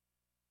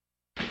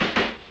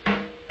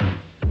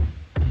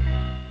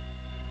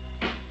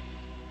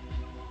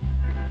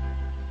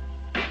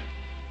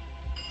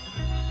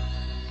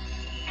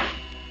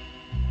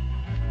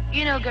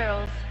know,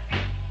 girls,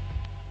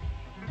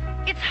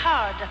 it's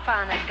hard to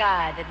find a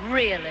guy that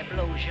really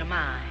blows your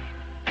mind.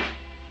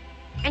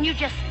 And you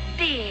just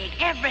dig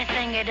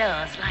everything he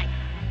does,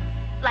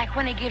 like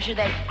when he gives you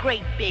that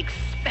great big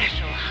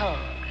special hug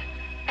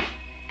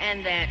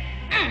and that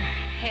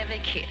heavy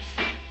kiss.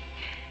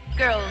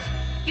 Girls,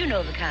 you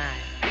know the kind.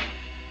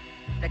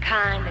 The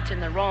kind that's in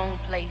the wrong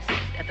place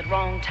at the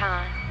wrong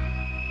time,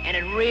 and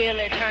it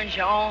really turns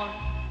you on.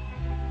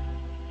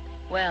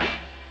 Well,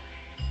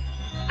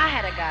 I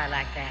had a guy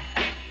like that.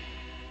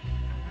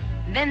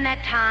 Then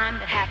that time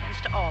that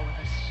happens to all of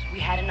us, we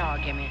had an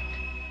argument.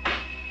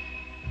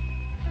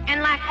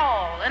 And like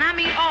all, and I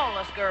mean all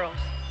us girls,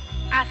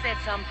 I said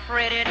some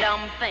pretty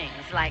dumb things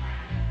like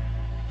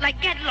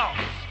get lost.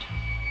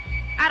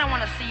 I don't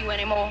want to see you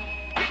anymore.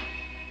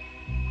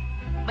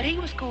 But he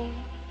was cool.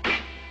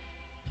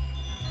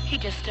 He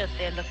just stood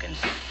there looking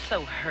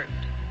so hurt.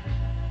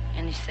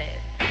 And he said,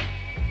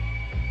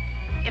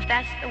 if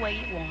that's the way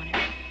you want it.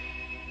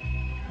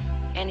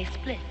 And he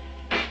split.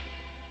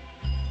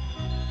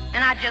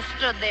 And I just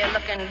stood there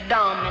looking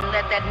dumb and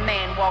let that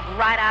man walk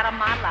right out of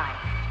my life.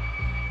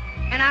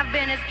 And I've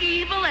been as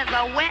evil as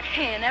a wet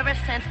hen ever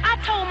since. I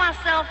told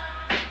myself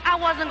I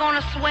wasn't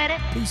gonna sweat it.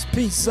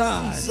 Peace,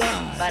 side.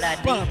 But I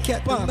did.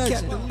 Cat the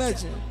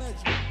legend.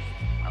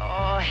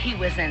 Oh, he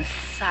was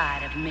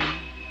inside of me.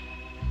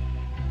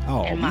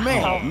 Oh, in my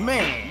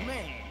man.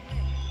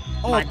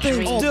 All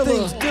things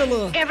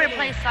Dilla. Every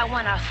place I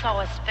went, I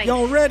saw his face.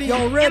 Y'all ready?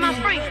 And my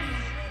friends,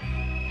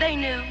 they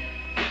knew.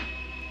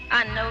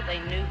 I know they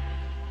knew.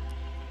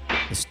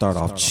 Let's start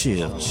off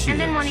chill. And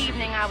then one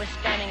evening I was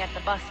standing at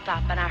the bus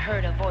stop and I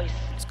heard a voice.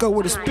 Let's go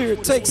where the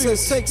spirit takes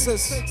us.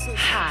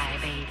 Hi,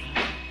 baby.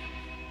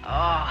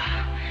 Oh,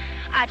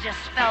 I just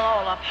fell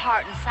all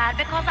apart inside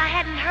because I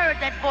hadn't heard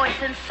that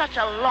voice in such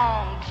a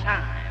long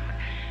time.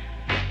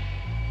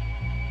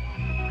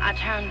 I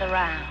turned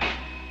around,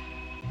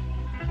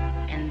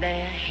 and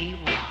there he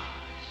was,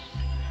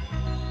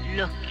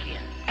 looking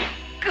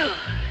good.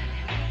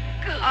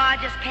 Oh, I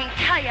just can't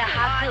tell you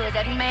how good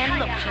that man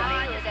looked to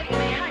me.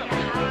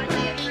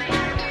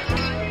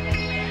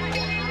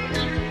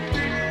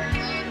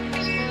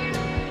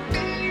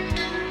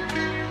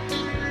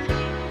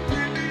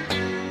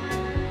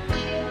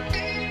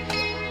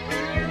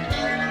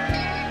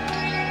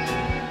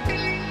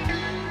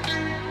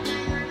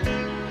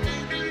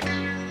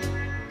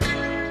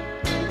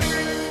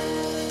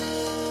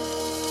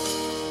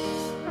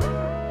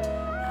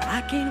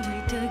 I can't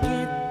wait to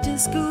get to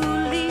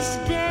school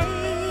each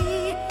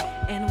day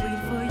and wait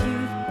for you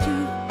to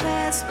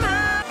pass my.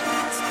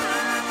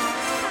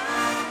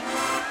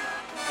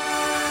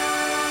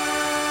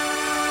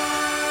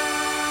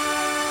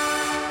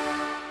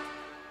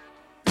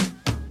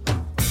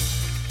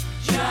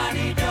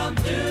 Johnny, don't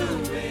do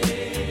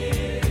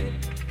it.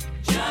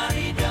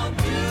 Johnny, don't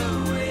do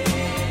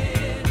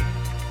it.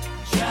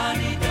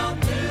 Johnny, don't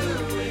do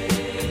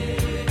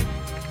it.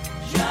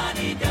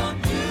 Johnny,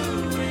 don't do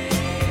it.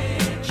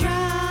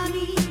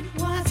 Johnny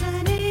was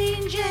an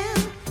angel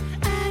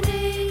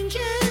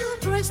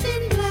dressed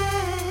in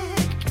black.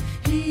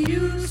 He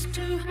used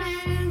to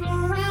hang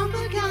around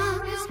the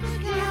guns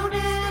down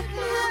at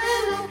the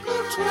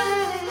local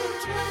track.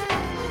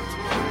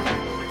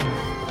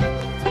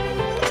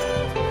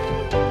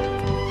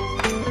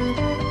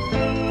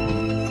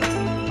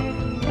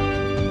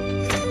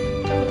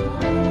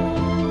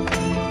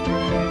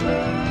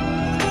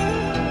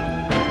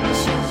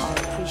 Show our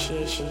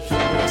appreciation for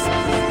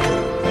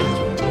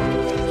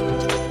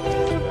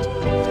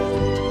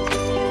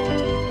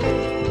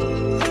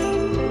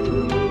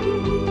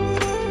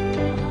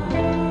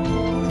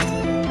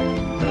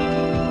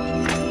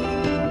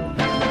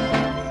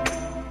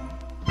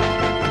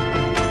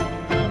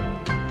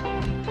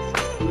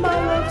My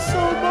love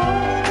so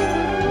bold,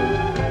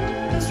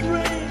 this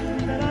ring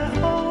that I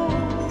hold,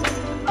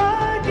 I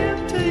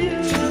give to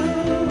you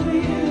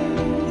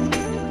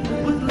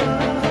with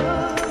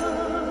love.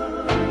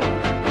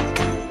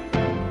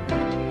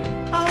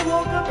 I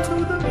walk up to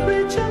the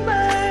preacher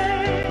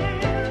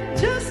man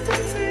just to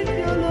take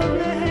your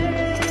lovely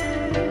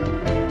hand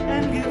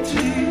and give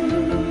to you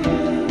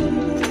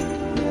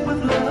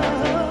with love.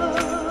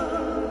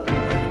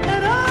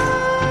 And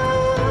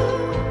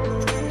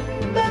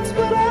that's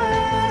what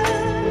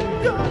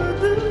I'm gonna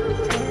do.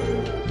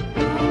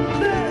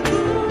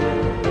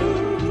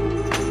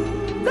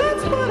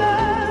 That's what I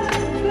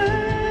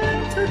plan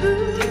to do.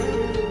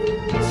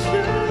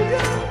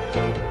 Sugar,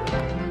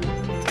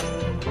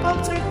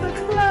 I'll take the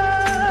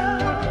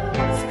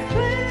clouds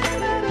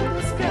clean out of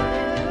the sky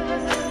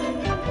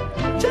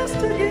just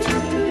to give to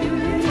you.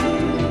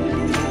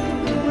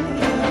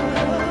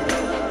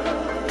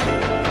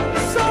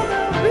 So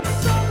now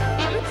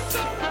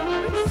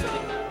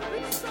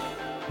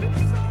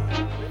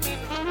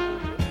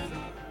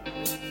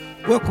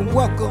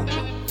Welcome.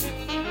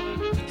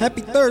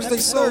 Happy Thursday,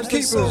 Soul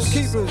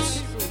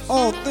Keepers.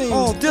 All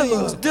things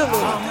Dilla.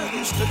 Mama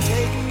used to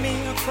take me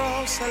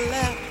across a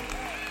lap.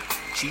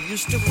 She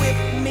used to whip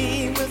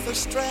me with a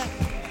strap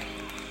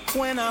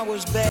when I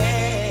was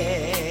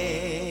bad.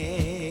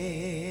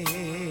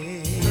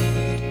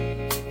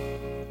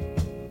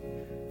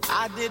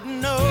 I didn't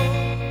know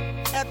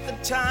at the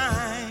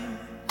time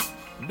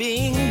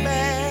being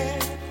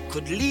bad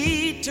could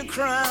lead to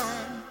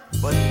crime,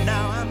 but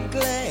now I'm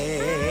glad.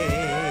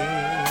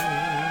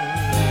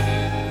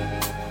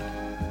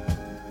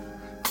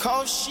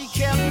 'Cause she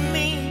kept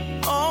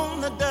me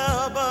on the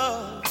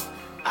double,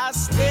 I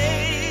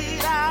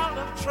stayed out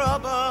of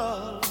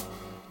trouble.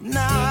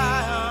 Now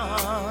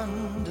I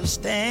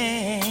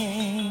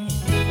understand.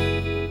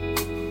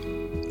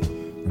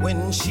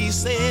 When she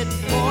said,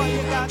 boy,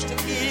 you got to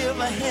give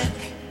a heck,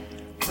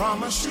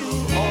 promise you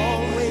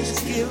always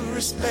give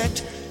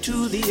respect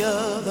to the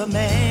other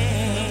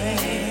man.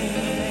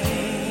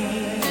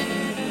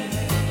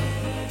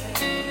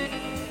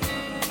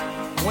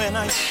 When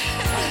I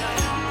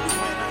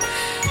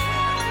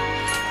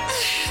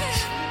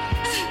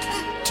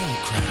don't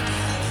cry,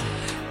 darling.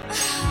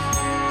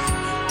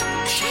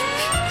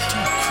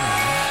 Don't cry.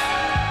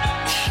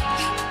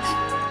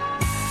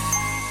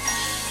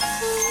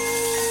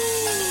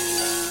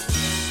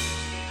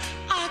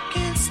 I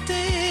can't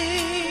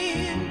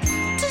stand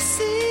to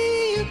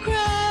see you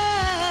cry.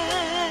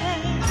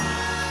 I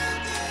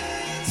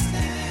can't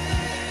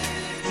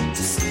stand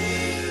to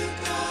see you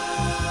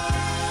cry.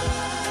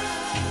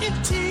 If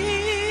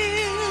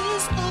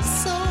tears of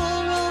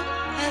sorrow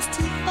has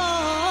to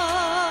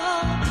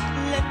fall,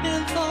 let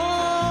them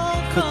fall.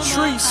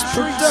 Catrice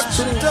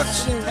Production.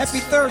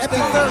 Happy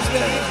Thursday.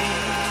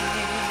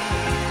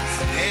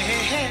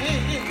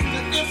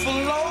 If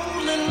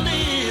lonely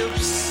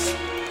lips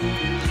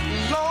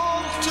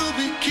long to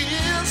be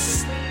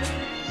kissed,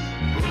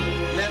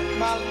 let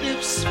my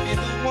lips be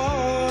the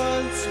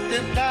ones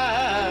that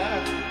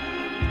die.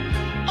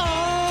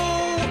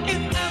 Oh,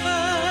 if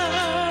ever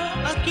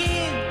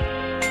again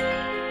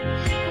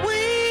we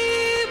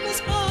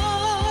must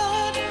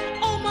part,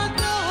 oh my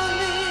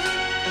darling,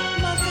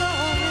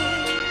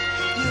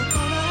 you're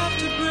gonna have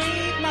to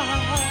break my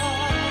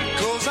heart.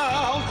 'Cause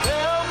I'll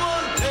never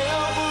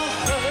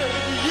hurt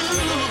you.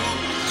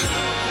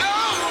 No.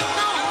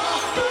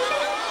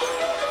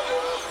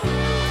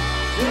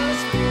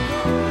 Just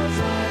because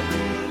I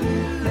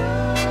really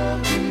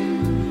love you.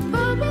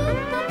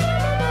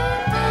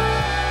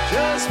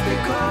 Just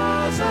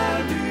because I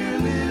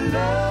really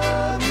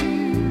love you.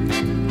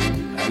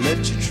 I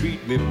let you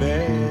treat me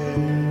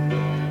bad.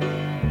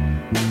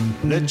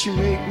 Let you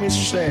make me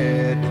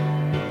sad.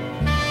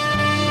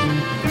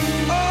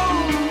 Oh,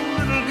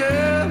 little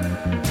girl,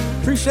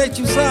 Appreciate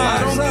you, I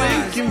don't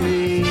think Size. you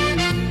mean.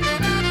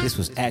 This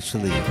was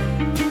actually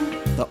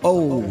the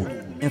old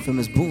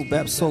infamous Boom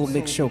Bap Soul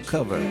Mix Show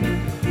cover.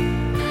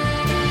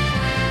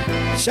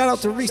 Shout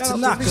out to Reese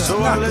Tanaka.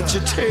 So I let you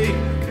take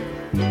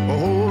a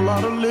whole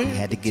lot of liquor.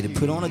 Had to get it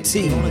put on a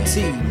team, man.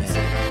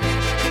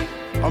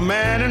 A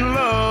man in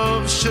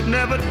love should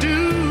never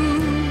do.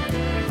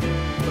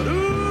 But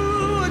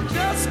ooh, I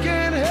just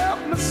can't help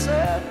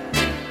myself.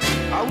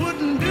 I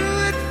wouldn't do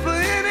it for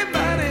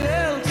anybody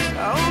else.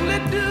 I only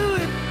do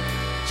it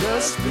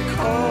just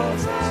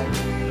because I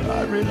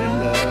really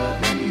love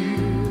you,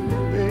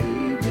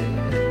 baby.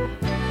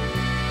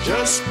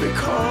 Just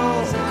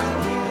because I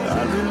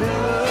really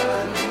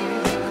love you.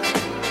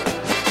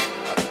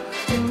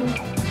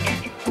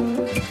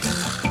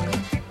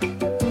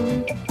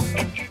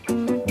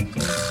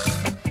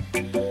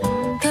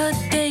 The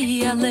day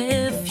I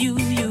left you,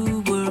 you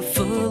were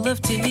full of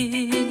tears.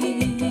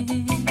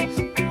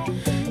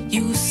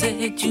 You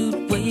said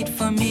you'd wait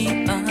for me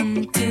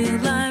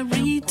until I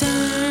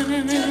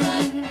returned.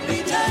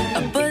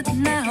 But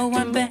now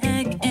I'm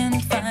back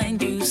and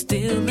find you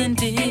still in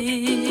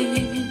tears.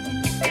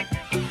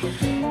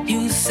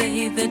 You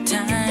say the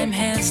time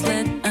has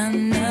let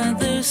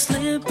another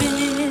slip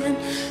in.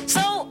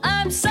 So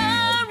I'm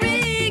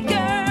sorry,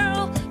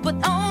 girl, but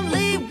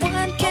only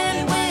one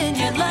can win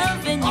your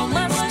love, and you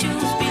must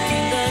choose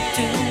between the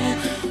two.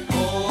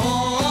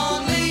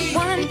 Only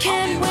one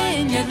can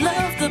win your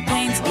love, the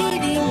pain's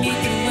eating me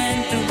through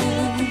and through.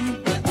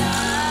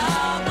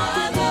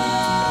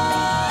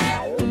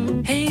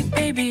 Hey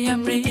baby,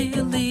 I'm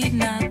really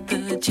not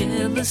the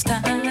jealous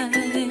type,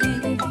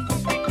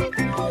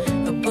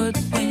 but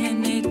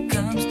when it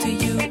comes to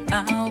you,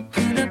 I'll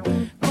put up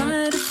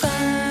quite a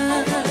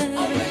fight.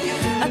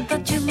 I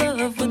thought your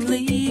love would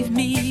leave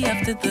me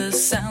after the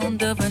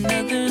sound of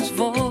another's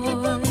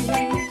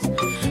voice,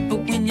 but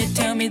when you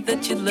tell me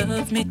that you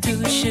love me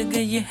too,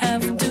 sugar, you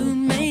have to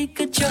make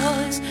a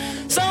choice.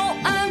 So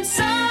I'm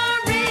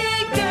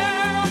sorry,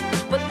 girl,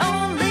 but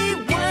only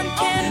one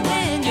can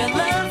win your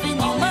love, and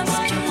you must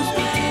choose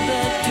between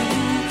the two.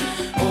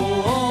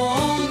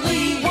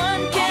 Only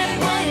one can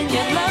win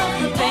your love,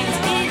 the pain's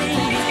eating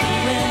me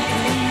through and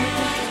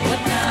through.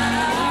 But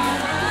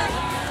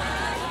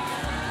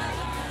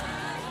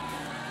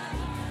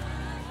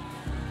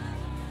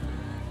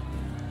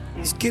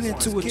Let's get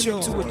into it,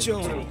 y'all.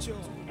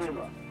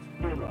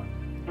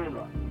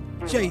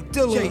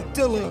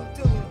 Dilla.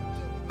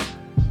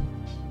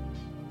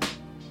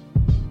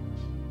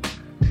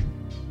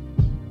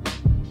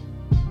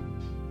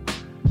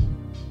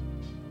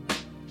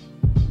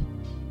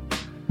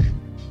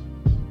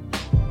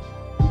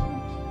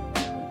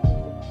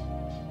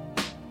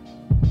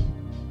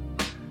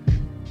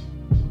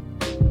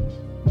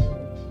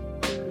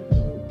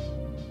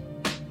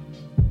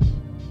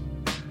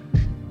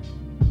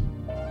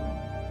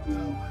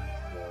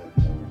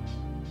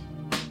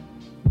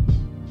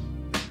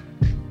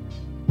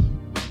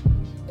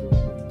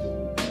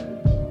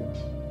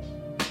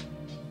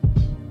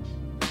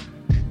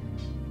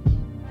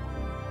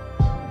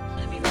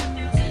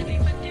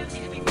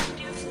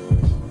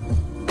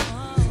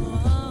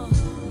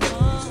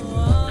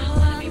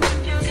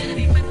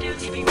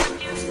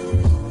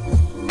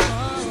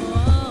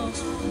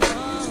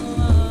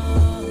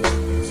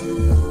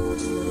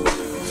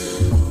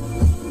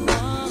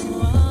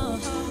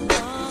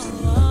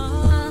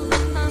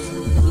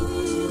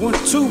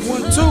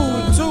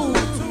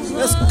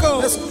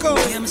 Let's go.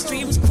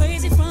 Chemistry was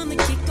crazy from the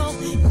get-go.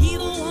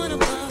 Neither one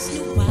of us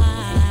knew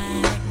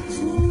why.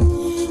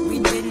 We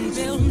didn't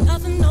build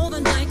nothing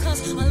overnight,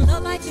 cause a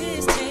love like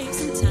this takes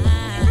some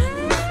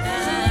time.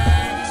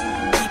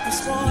 People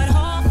swore it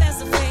off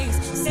as a phase,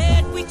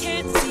 said we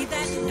can't see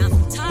that. Now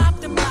from top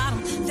to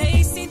bottom,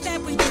 they see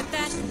that we did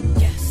that.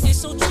 Yes,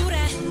 it's so true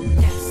that,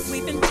 yes,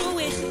 we've been through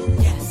it.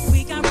 Yes,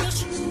 we got real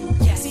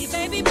yes, see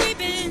baby, we've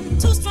been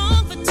too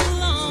strong for too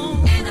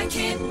long. And I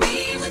can't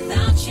be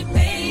without you,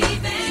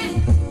 baby.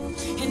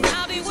 And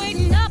I'll be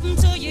waiting up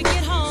until you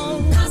get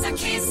home, cause I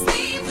can't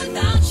sleep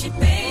without you,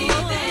 baby.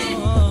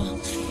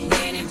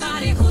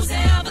 Anybody who's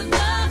ever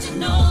loved you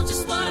know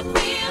just what I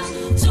feel.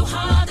 Too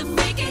hard to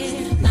fake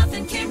it,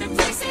 nothing can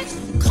replace it.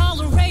 Call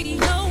the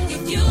radio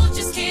if you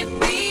just can't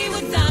be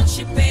without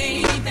you,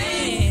 baby.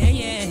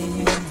 Yeah.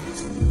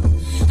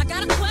 I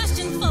got a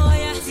question for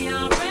you, see I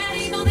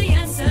already know the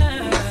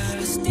answer.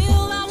 But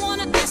still I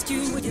wanna ask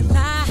you, would you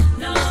lie?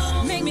 No.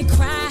 Make me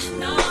cry?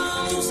 No.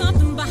 Do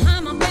something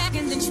behind my back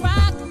and then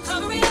try to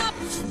cover it up?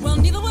 Well,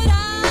 neither would I,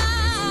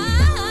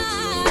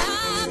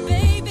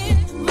 baby.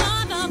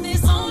 My love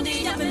is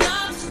only up and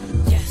up.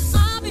 Yes,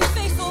 I'll be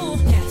faithful.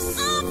 Yes,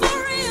 I'm for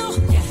real.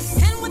 Yes,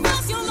 and with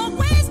us you'll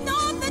always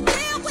know the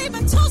deal. We've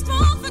been too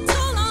strong for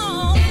too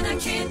long. And I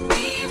can't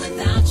be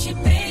without you,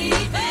 baby.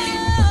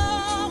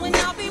 Oh, and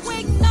I'll be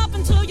waiting up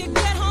until you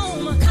get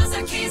home, cause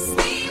I can't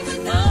sleep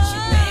without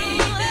you, baby.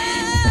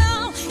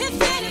 If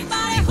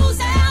anybody who's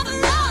ever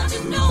loved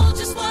you know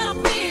just what I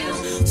feel.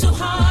 Too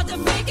hard to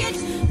fake it,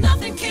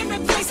 nothing can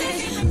replace it.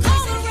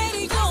 Call the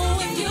radio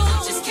if you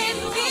just can't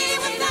be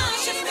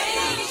without you,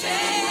 baby.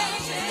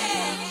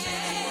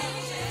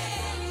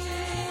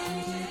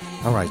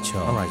 All right,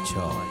 y'all.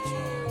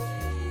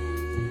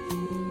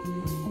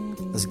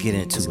 Let's get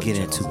into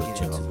it,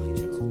 y'all.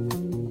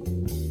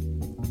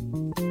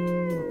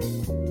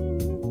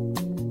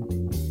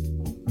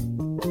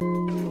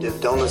 Yeah,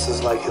 Donuts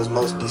is like his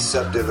most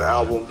deceptive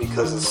album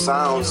because it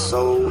sounds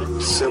so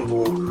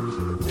simple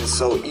and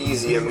so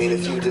easy. I mean,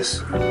 if you were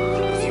just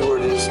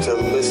to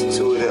listen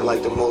to it at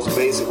like the most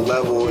basic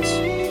level, it's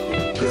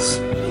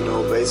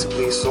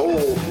basically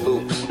soul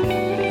loops,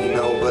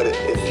 but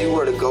if you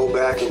were to go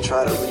back and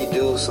try to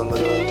redo some of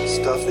the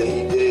stuff that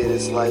he did,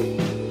 it's like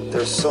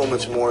there's so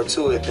much more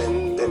to it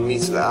than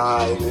meets the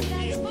eye.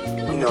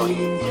 And,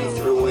 he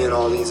threw in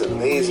all these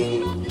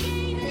amazing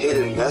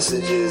hidden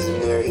messages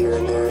in there, here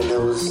and there, and it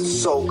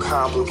was so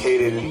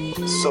complicated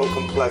and so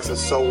complex and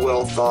so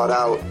well thought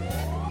out.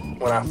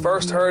 When I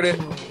first heard it,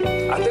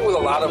 I think with a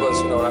lot of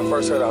us, when I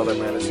first heard it, I was like,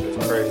 man, this shit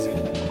is crazy.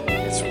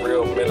 It's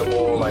real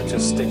minimal, like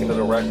just sticking to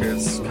the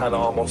records, kind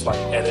of almost like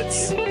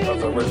edits of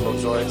the original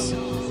joints.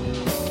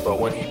 But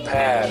when he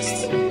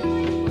passed,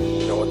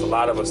 with a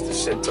lot of us, the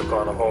shit took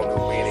on a whole new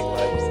meaning.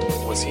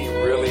 Like, was he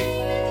really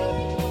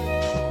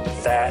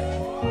that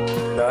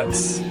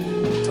nuts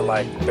to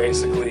like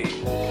basically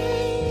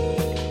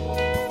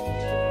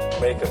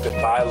make a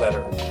goodbye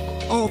letter?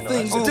 All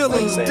things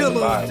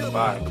Dilla.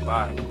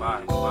 Bye.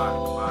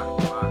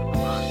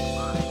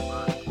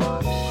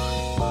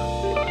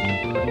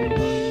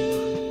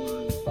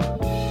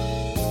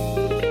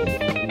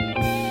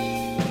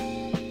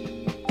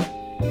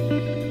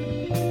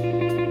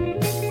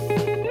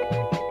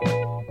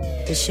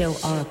 To show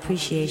our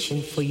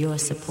appreciation for your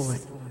support.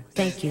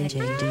 Thank you,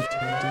 JD.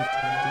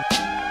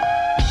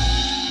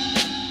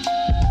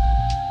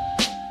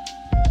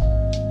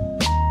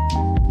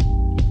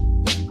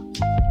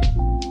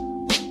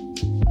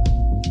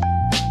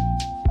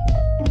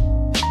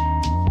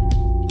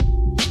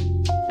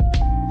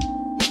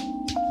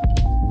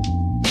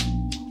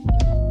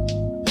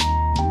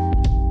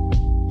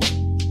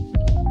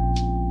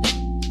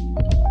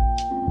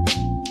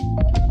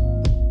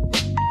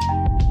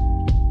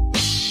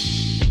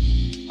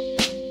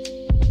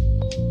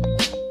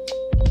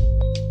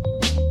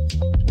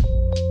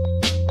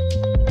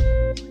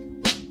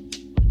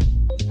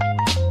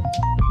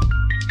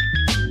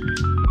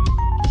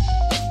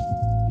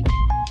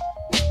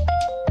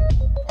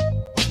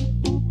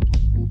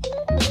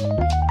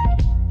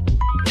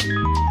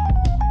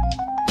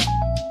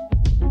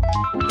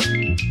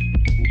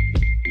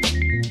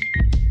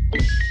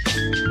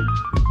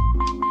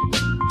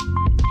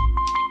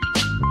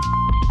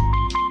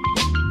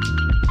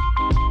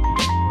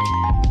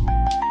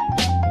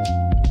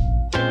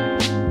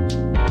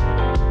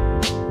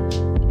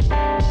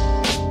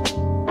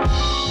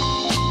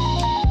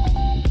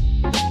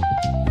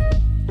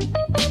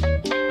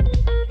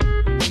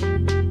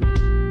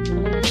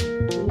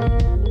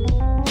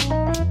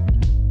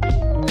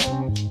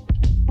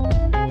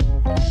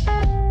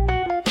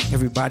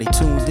 Everybody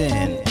tuned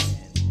in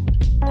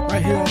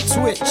right here on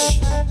Twitch,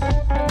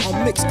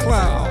 on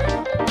Mixcloud,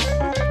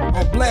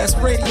 on Blast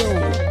Radio,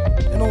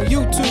 and on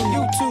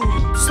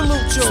YouTube.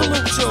 Salute y'all.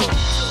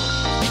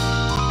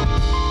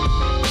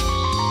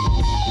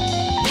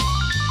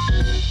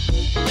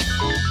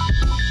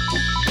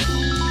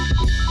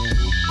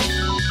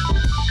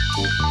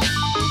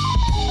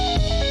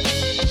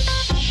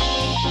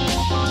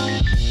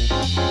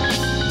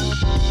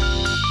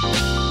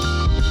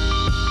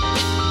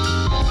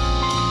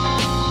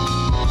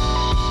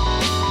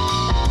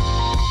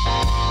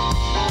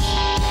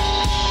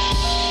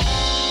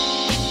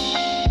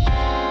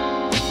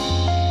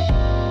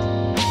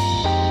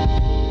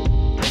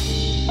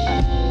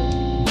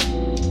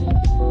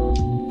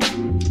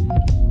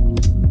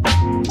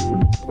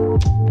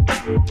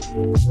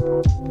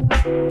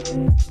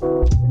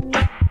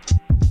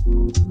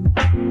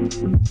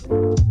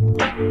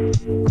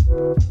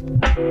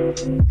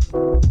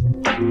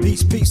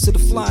 Peace to the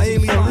fly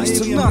alien, peace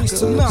to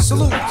Naka.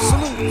 Salute.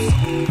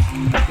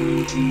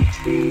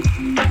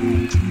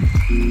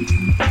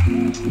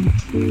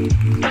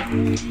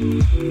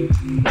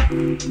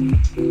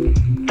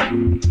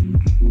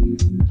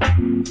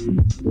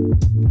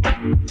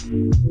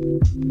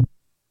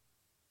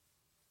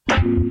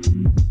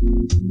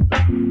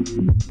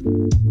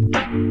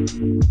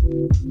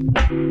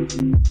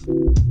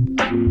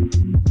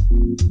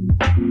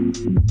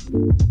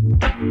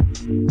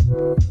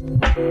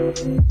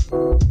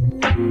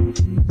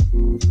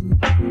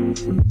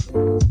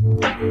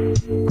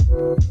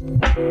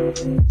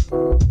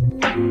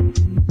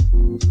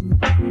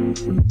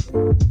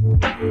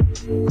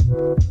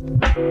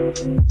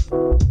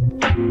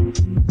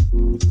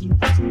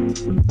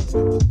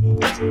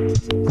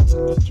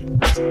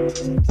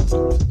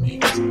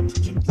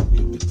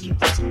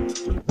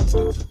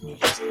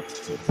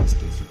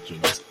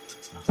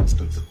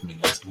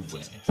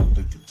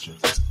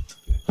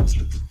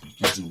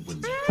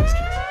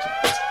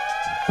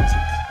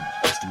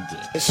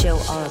 To show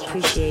our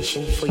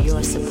appreciation for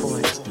your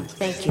support.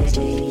 Thank you,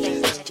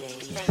 Jay.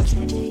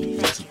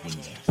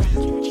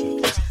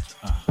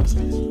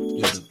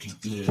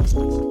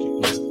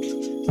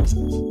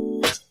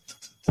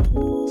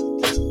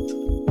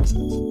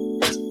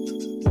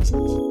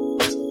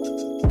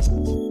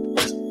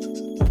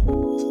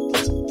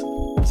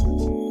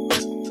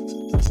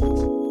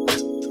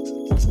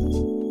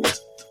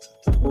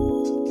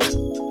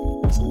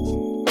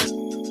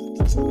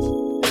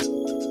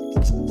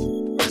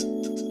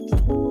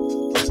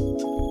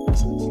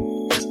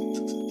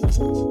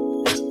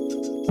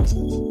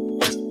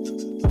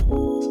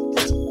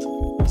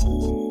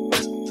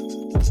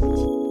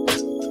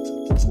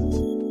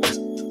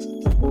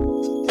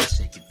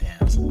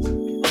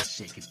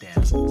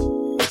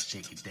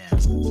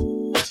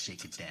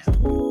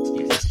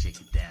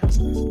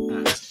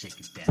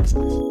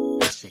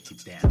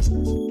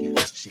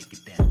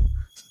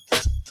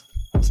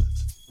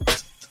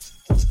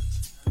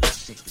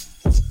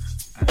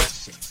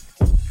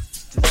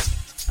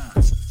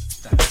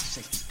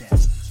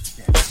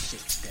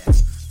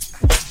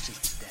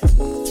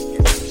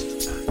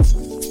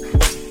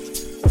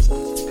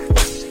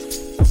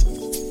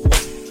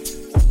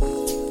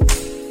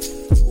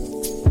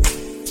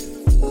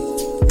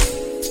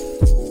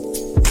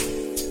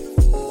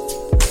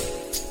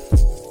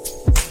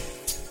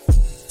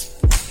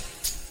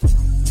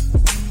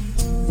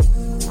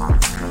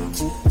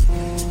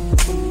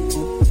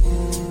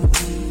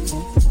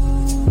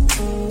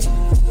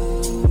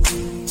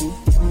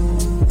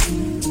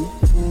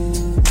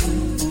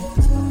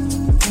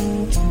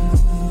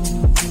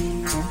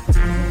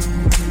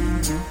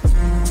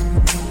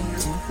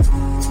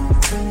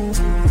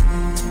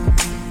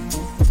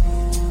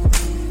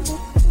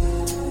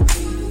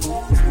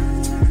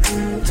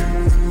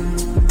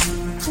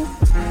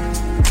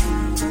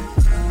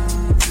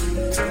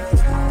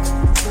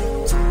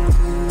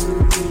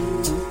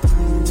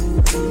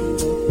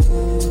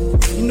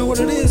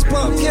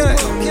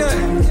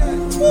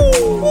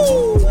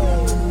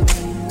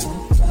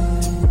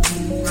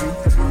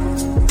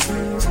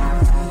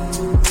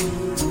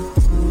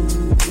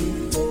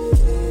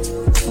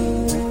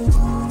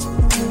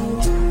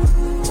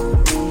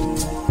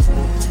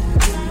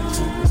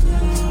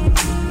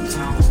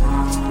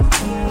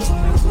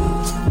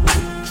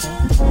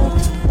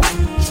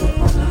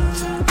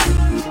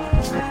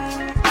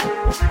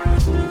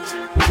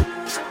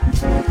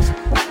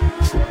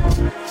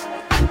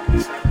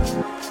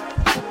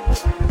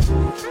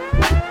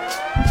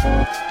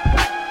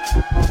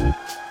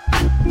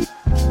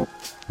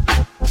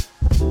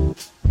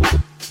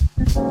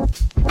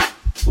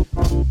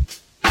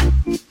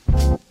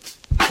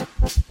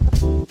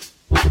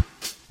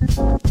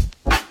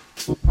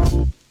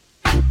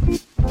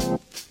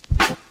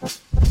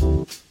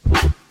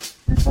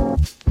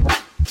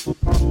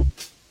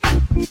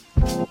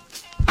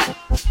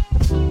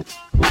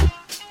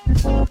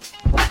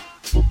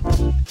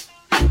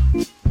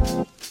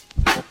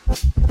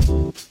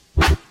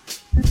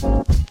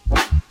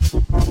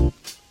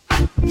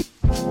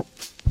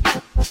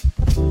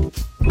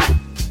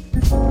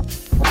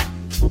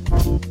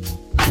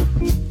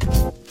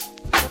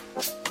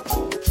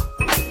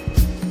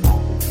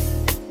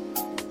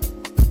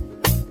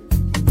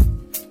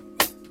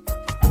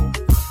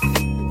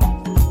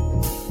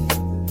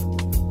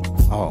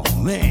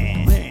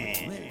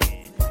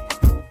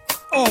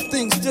 All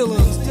things Dilla.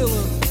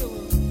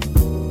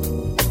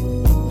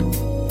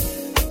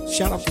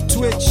 Shout out to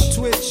Twitch,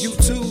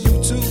 YouTube,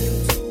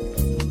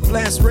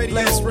 Blast Radio,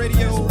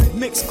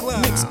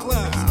 Mixcloud.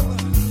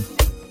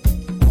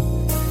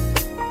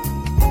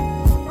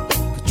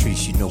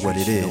 Patrice, you know what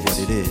it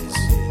is.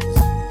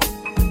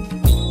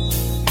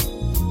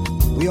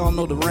 We all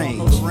know the range,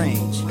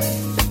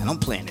 and I'm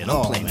playing it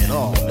all.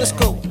 Let's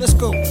go.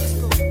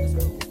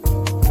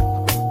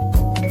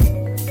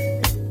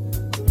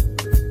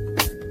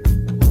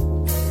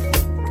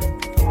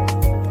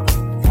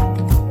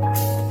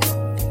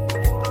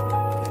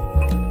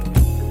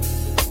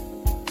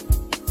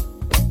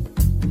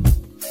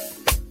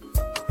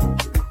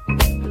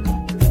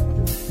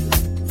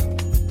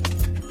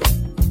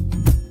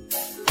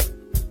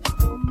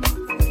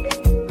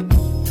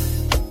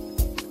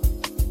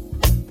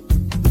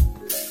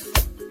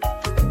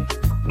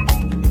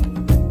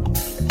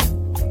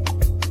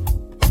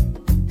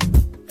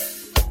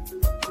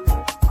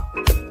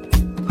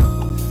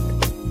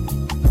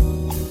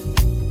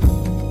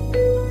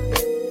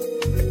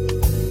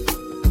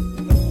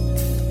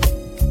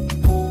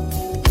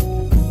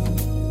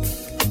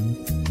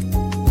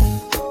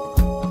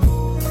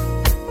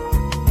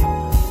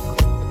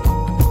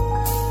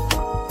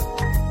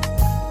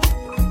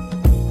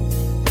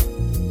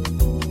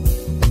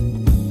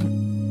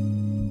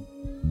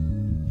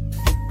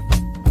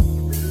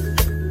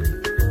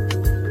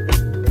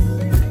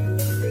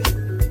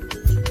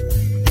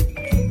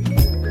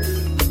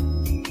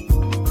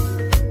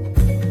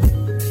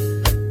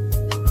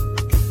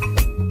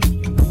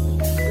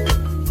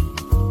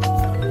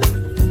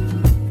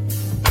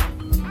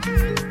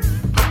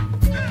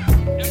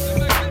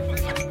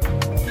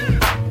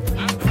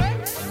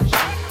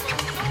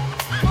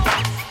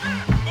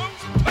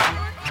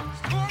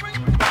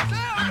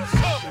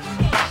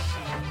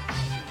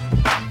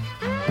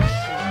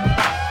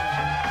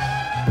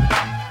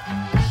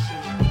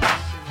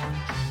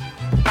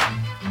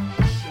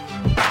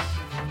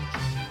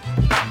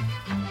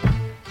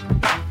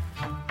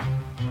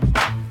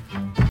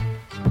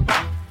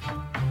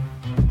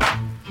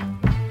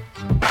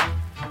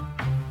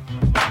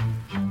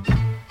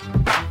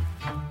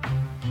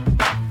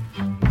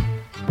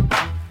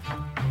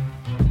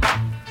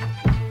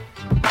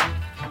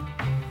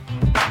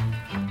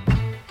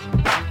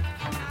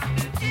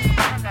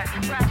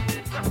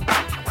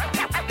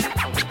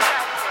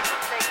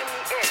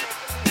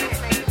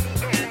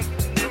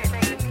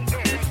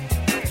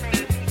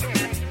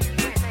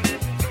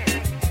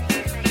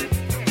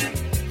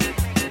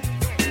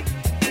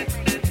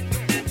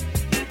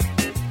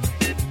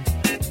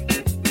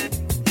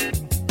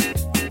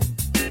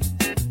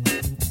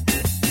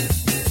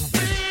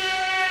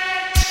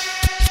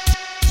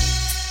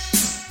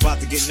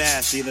 get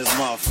nasty in this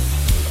month.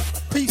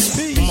 Peace,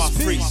 My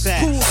free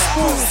sack. Cool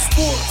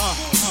sport.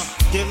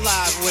 Get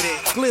live with it.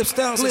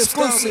 Glibstylez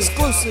exclusive.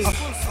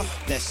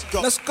 Let's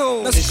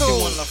go. If you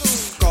wanna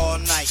fuck all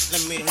night,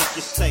 let me hear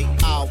you say,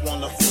 I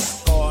wanna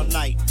fuck all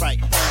night right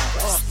now.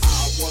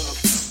 I wanna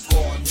fuck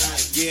all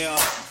night. Yeah,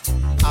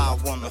 I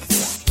wanna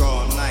fuck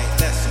all night.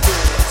 Let's do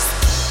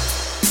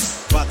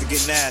it. About to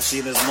get nasty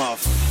in this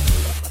month.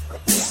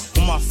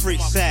 With my free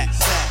sack.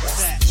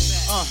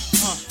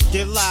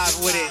 Get live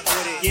with it.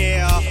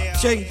 Yeah.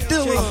 J.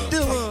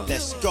 Dilla.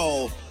 Let's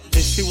go.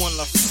 If you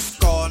wanna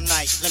fuck all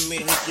night, let me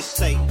hear you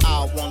say,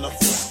 I wanna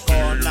fuck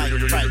all night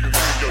right now.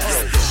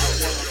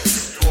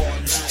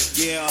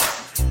 Yeah,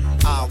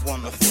 I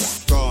wanna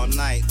fuck all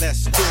night.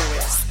 Let's do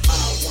it.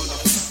 I wanna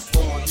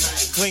fuck all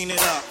night. Clean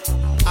it up.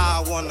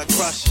 I wanna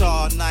crush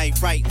all night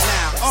right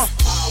now. I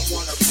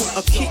wanna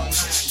keep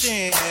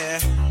crushing.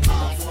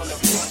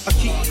 I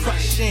keep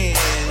crushing.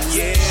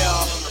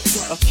 Yeah.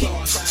 I keep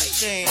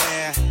crushing.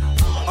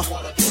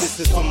 This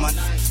is for my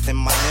and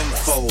my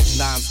info.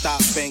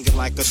 Non-stop banging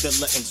like a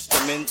Dilla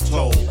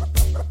instrumental.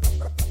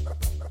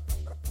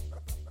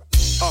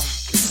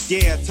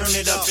 Yeah, turn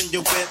it up in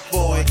your bed,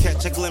 boy.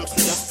 Catch a glimpse of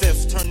the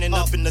fifth, turning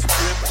up in the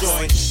strip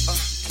joint.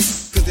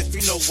 Cause if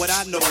you know what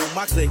I know,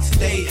 my clicks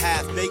stay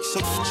half-baked. So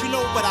you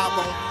know what I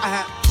want.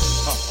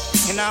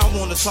 And I don't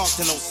wanna talk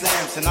to no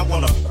Samson, I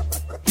wanna.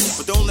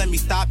 But don't let me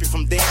stop you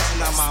from dancing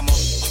now, mama.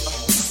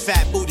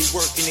 Fat booty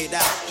working it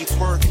out, you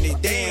twerking it,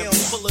 damn.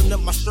 Pulling up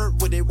my shirt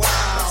with it,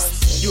 wow.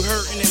 You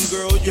hurting them,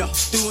 girl, you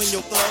doing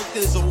your thug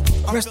thizzle.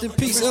 Rest in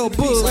peace, L.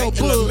 Bull. Right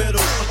in the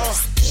middle.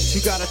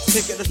 You got a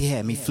ticket. He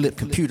had me flip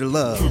computer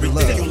love.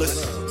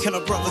 Ridiculous. Can a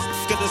brother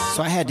get us?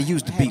 So I had to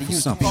use the beat for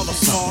something. All the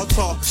small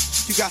talk.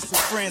 You got some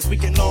friends, we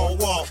can all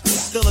walk.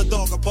 Still a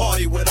dog, a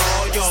party with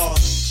all y'all.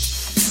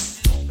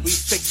 We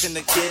fixin'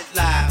 to get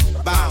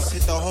live. Bounce,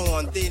 hit the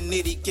horn, then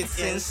Nitty gets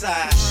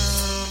inside.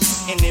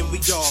 And then we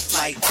off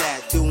like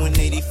that, doing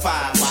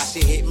 85. Watch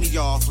it hit me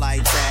off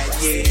like that,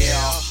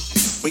 yeah.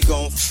 We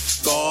gon'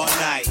 f*** all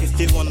night. If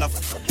you wanna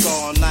f***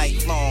 all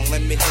night long,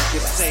 let me hear you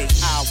say,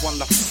 I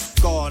wanna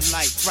f*** all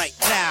night right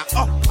now.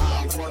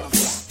 I wanna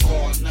f***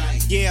 all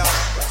night. Yeah,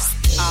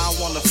 I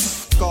wanna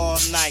f*** all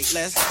night.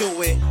 Let's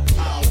do it.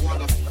 I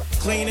wanna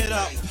clean it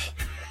up.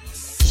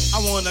 I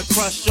wanna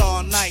crush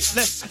all night.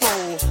 Let's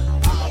go.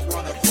 I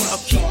wanna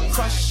keep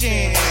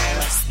crushing.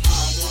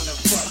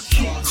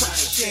 Keep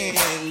crushing,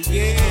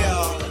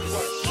 yeah.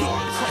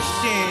 Keep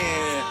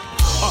crushing.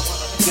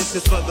 This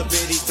is for the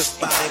biddies, the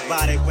spotted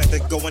body, whether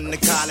going to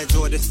college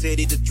or the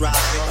city to drive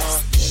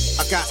it.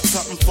 I got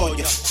something for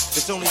you.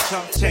 It's only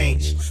chump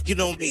change. You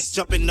don't need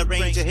jump in the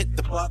range and hit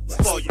the button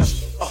for you.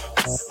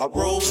 I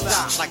roll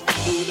out like the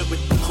Buddha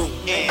with the crew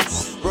and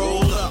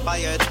roll up by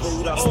a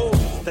Buddha.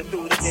 To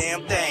do the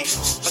damn thing.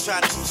 I'm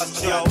trying to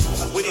bust yo.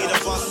 We need a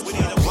bus. We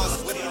need a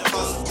bus. We need a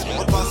bus.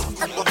 A bus.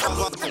 A bus. A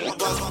bus. A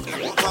bus.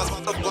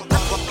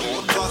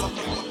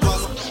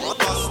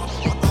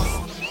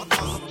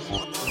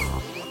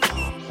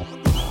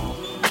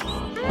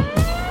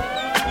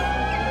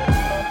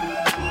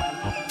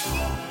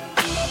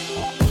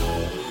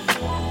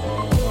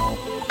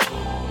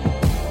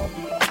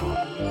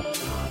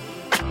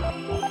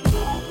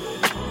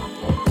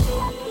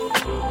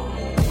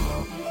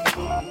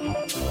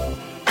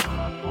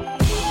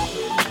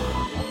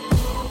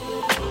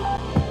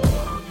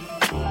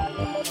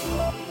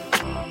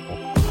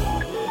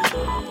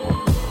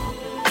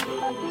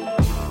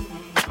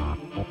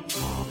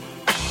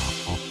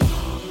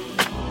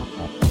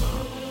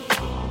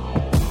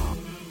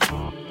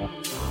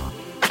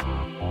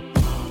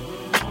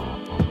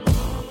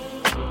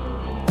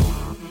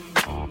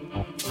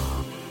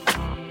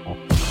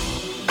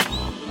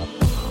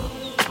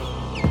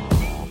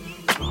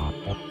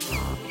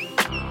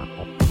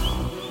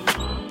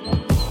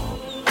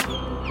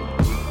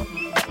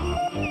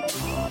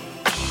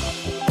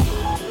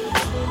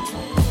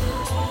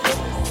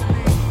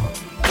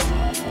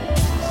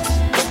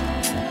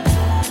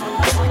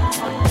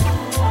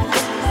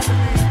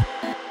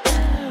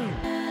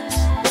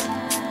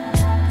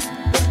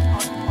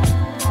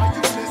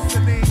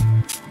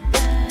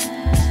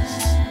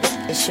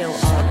 Show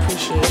our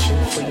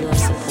appreciation for your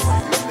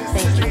support.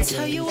 Thank you. I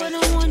tell you what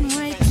I want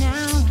right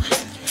now.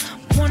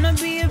 Wanna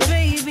be a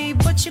baby,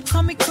 but you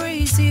call me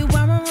crazy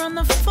while we're on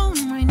the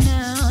phone right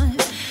now.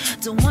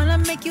 Don't wanna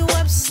make you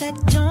upset,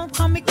 don't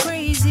call me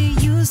crazy.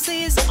 You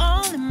say it's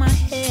all in my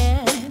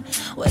head.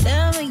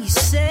 Whatever you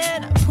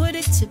said, I put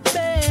it to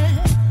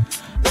bed.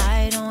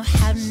 I don't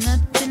have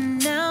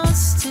nothing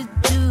else to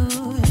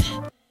do.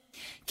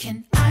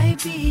 Can I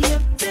be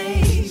your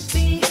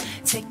baby?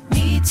 Take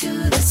me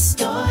to the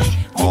store.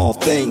 All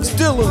things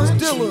Dilla.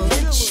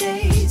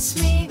 Chase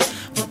me,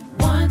 but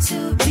want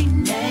to be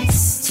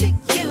next to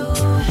you.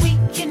 We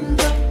can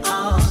go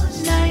all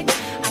night.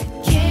 I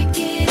can't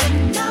get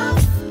enough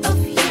of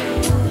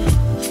you.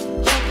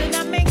 Hoping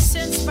that makes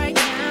sense right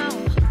now.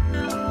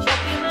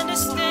 Hope you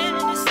understand.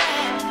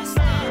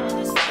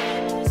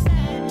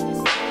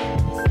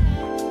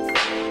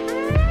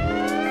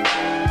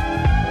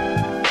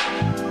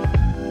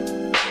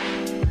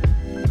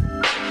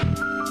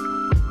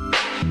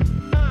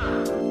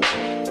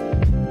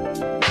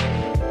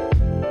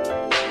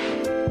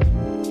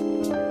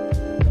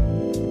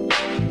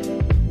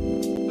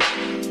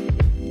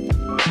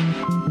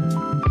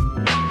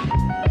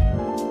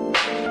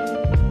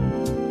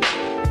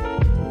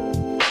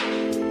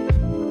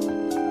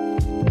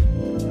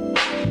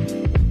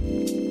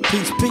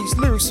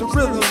 a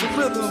rhythm.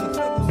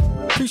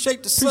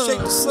 Appreciate the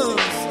sun.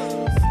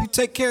 You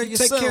take care of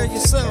yourself.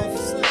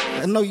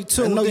 I know you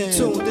tuned in.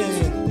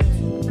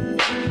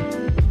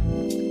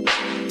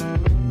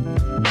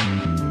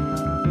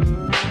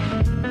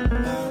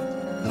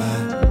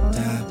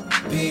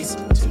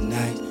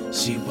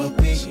 She will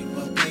be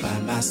by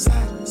my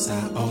side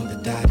on the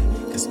dot.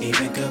 Cause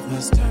even good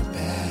ones turn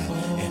bad.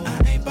 And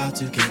I ain't about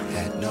to get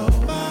that. No,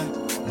 my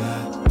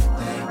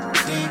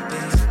thing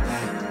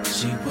tonight.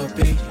 She will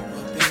be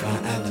my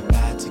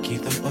alibi to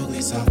keep them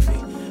uglies off me.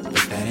 But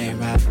that ain't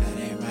right.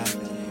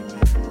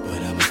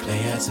 But I'm a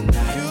player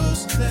tonight.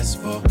 Useless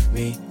for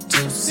me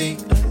to see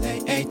a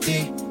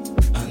lady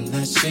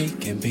unless she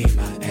can be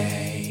my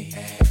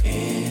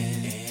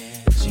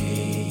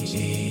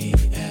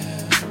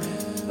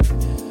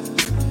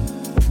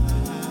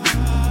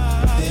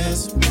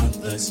This one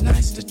looks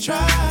nice to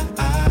try.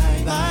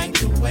 I like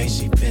the way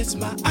she fits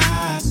my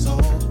eyes. So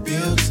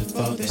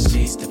beautiful that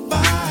she's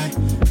divine.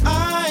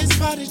 I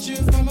spotted you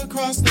from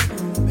across the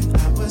room and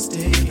I was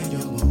digging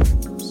your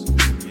moves.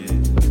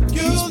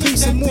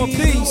 Peace and more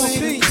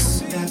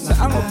peace.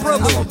 I'm a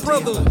brother,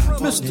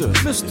 Mr.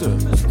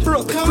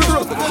 Brother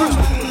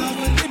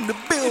in the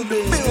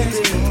building.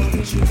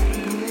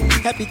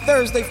 Happy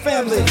Thursday,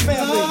 family.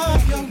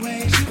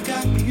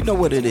 You know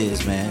what it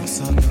is, man.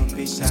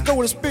 Let's go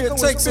where the spirit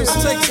takes us.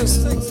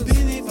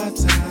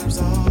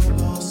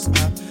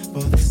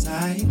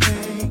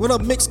 What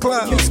up,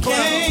 Mixcloud?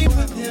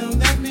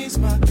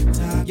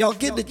 Y'all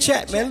get in the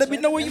chat, man. Let me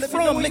know where you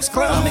from,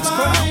 Mixcloud.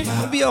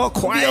 Don't be all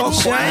quiet and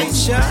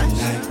shy.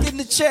 Get in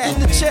the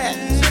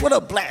chat. What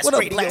up, Blast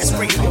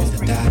Radio?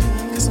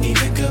 Cause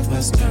even good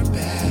ones turn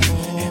bad.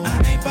 And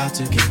I ain't about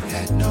to get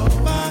that. No,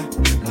 my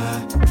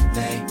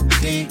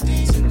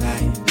lady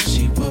tonight.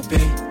 She will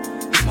be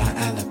my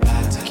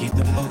alibi to keep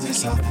the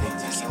police off me.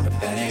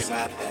 That ain't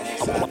right.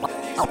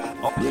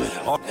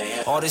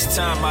 All this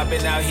time I've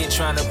been out here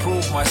trying to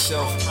prove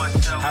myself.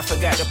 I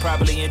forgot to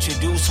properly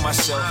introduce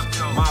myself.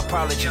 My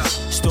apologies.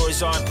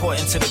 Stories are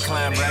important to the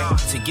climb, right?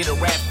 To get a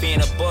rap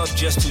fan above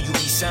just who you be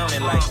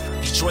sounding like.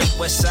 Detroit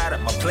West Side,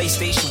 my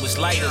PlayStation was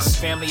lighters.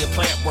 Family of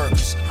plant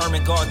workers,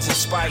 Herman Gardens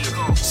inspired.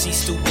 C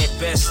student at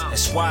best,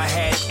 that's why I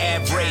had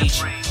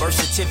average. Birth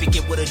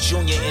certificate with a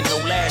junior and no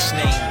last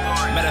name.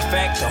 Matter of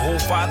fact, the whole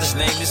father's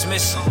name is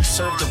missing.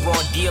 Served the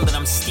raw deal and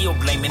I'm still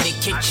blaming the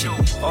kitchen.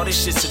 All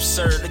this shit's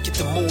absurd, look at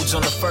the moods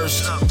on the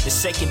first. The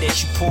second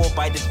that you pour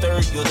by the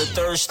third, you're the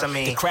thirst.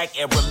 The crack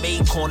era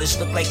made corners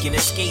look like an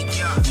escape.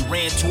 We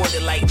ran toward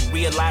the light and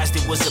realized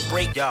it was a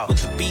break. But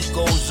the beat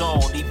goes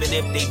on, even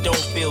if they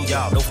don't feel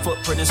ya. No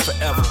footprint is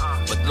forever,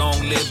 but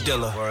long live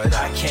Dilla.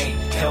 I can't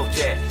help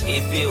that,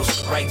 it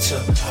feels right to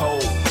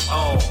hold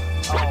on.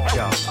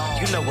 Yo,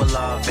 you know what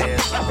love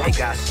is. They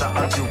got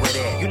something to do with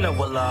it. You know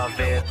what love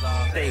is.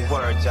 They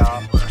word,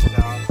 y'all.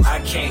 I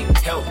can't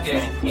help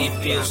that, it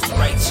feels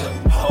right to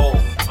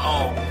hold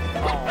on.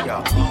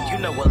 Yo, you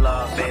know what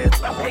love is.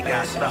 They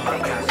got something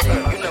to do with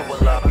it. You know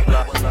what love is.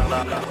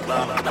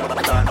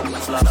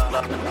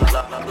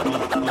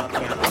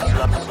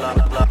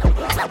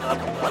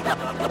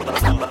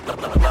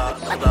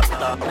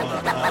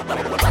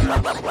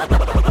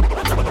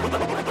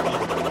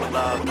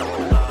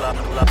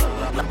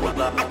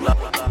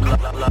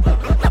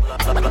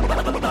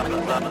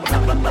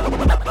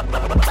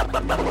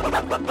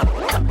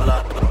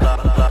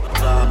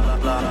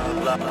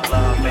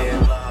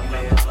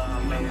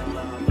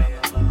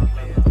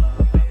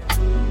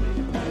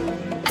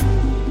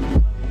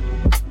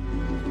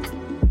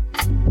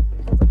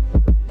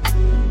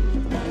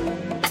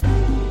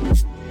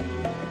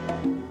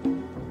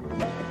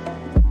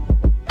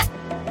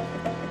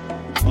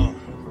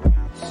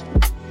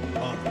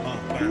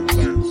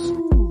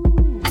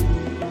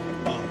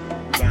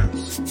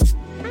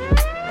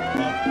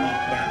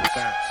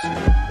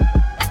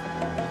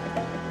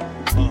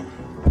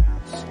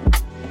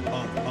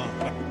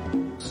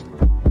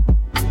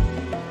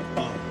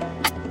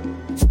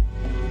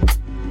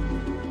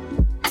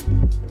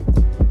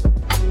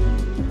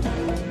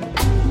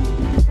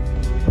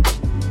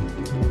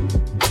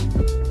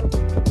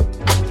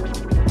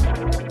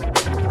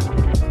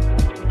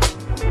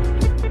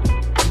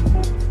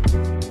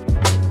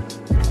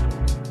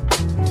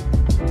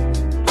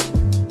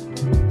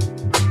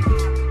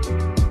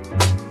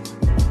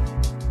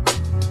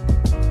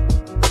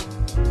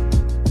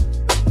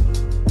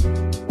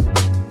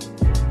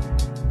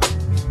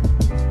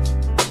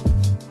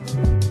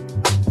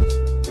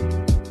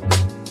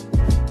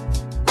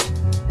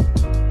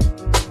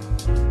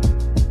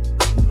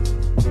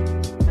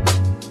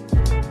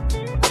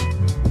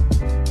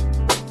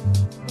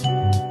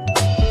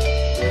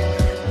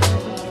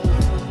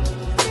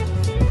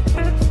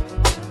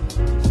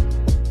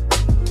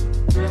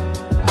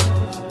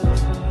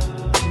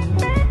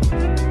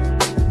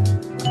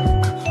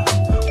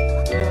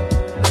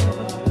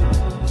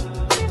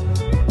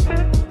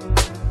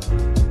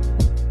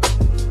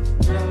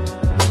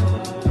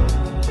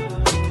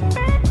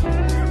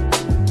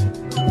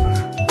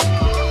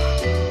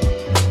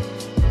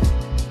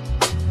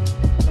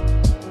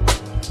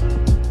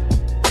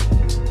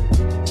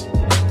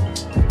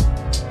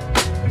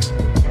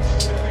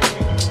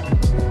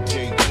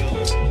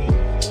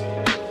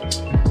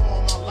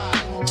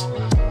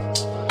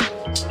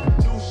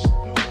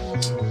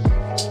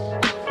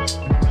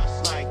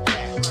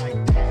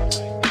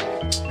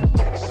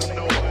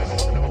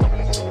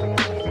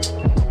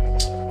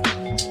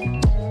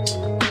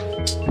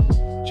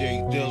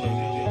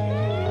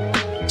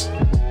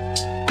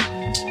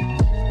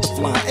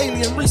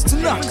 Reese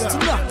Tanaka.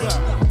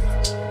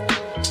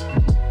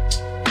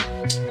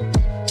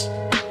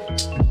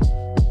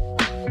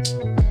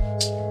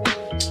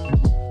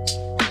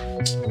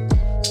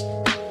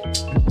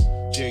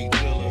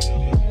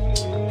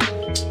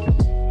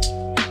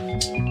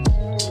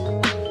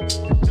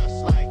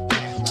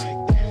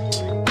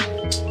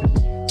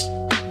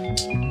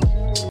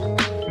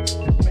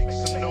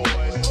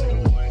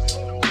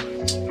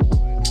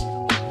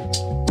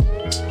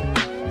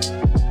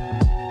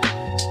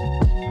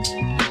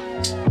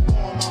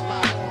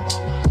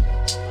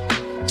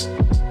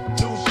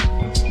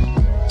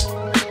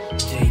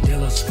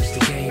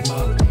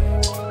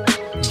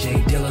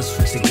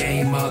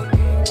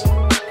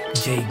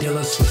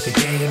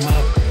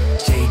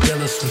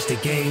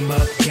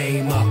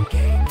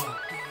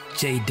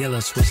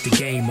 Dilla switched the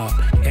game up.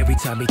 Every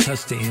time he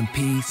touched the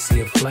MP, see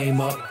it flame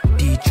up.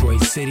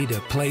 Detroit City, the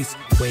place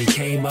where he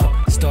came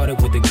up.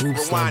 Started with the group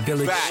Slum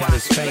Village, shot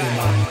his fame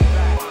up.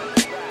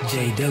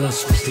 J Dilla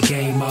switched the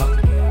game up.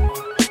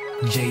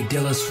 J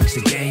Dilla switched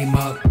the game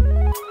up.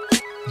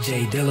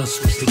 J Dilla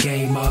switched the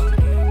game up.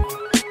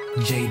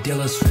 J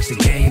Dilla switched the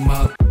game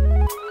up.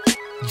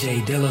 J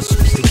Dilla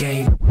switched the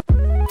game.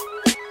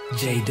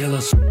 J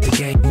Dilla switched the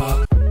game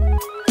up.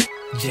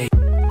 J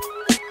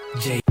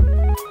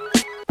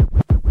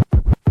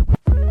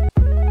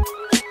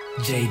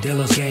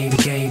Dilla's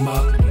game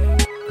up.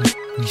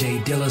 J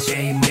Dilla's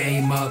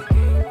game up.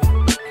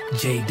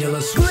 J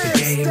Dilla switched the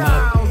game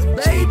up.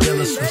 J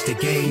Dilla switched the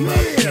game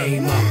up.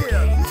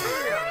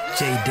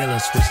 J Dilla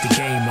switched the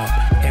game up.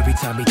 Every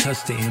time he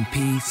touched the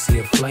MP, see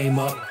it flame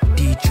up.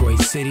 Detroit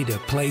City, the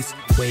place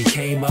where he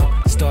came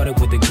up. Started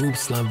with the group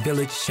Slum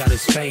Village, shot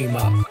his fame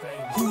up.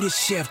 Who the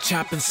chef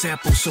chopping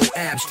samples so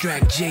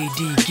abstract?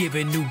 JD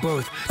giving new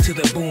birth to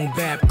the boom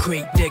bap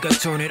crate digger,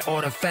 turning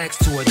artifacts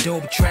to a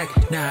dope track.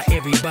 Now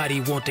everybody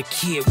want the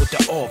kid with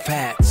the off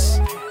hats.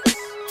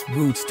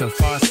 Roots to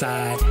far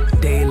side,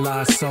 De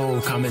La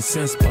Soul, Common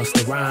Sense,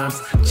 Busta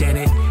Rhymes,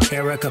 Janet,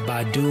 Erica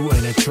Badu,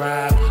 and a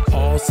tribe.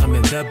 All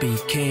summon the B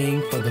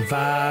King for the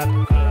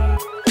vibe.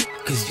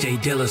 Cause J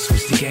Dilla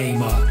switched the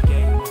game up.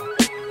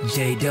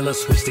 J Dilla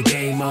switched the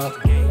game up.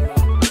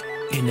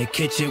 In the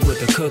kitchen with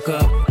the cook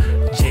up.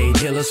 J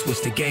Dilla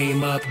switched the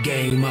game up.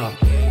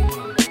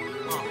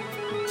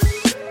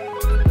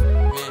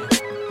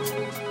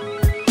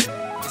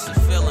 It's a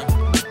feeling.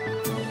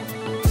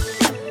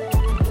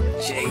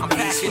 I'm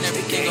packing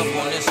everything up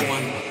on this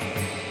one.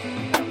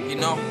 You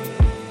know?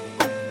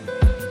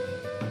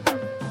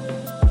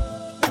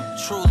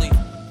 Truly.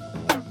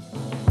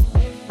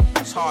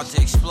 It's hard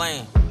to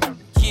explain.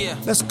 Yeah.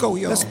 Let's go,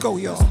 y'all.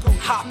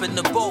 Hop in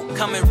the boat,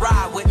 come and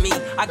ride with me.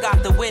 I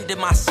got the wind in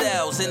my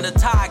sails and the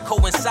tide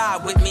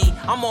coincide with me.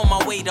 I'm on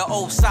my way to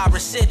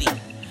Osiris City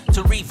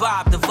to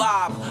revive the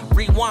vibe,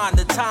 rewind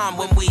the time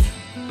when we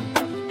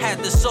had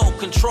the soul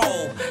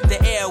control. The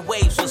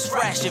airwaves was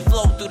fresh and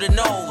flowed through the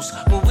nose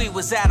when we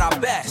was at our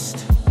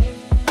best.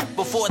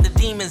 Before the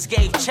demons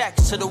gave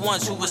checks to the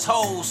ones who was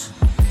hoes.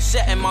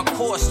 Setting my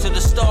course to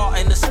the star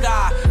in the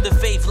sky. The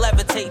faith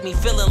levitate me,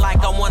 feeling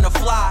like I wanna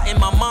fly. In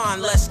my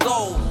mind, let's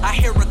go. I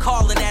hear it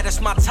calling that it's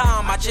my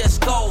time, I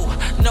just go.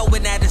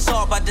 Knowing that it's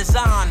all by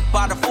design,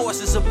 by the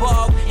forces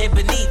above and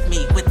beneath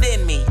me,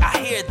 within me. I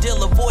hear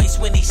Dilla voice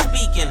when he's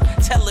speaking,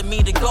 telling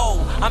me to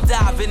go. I'm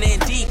diving in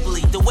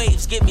deeply. The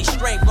waves give me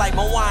strength like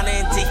Moana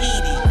in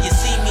Tahiti. You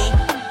see me?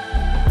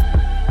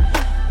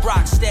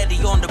 Rock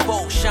steady on the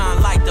boat,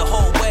 shine light the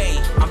whole way.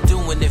 I'm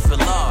doing it for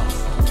love.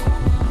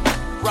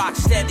 Rock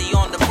steady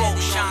on the boat,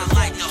 shine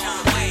like the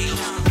whole way.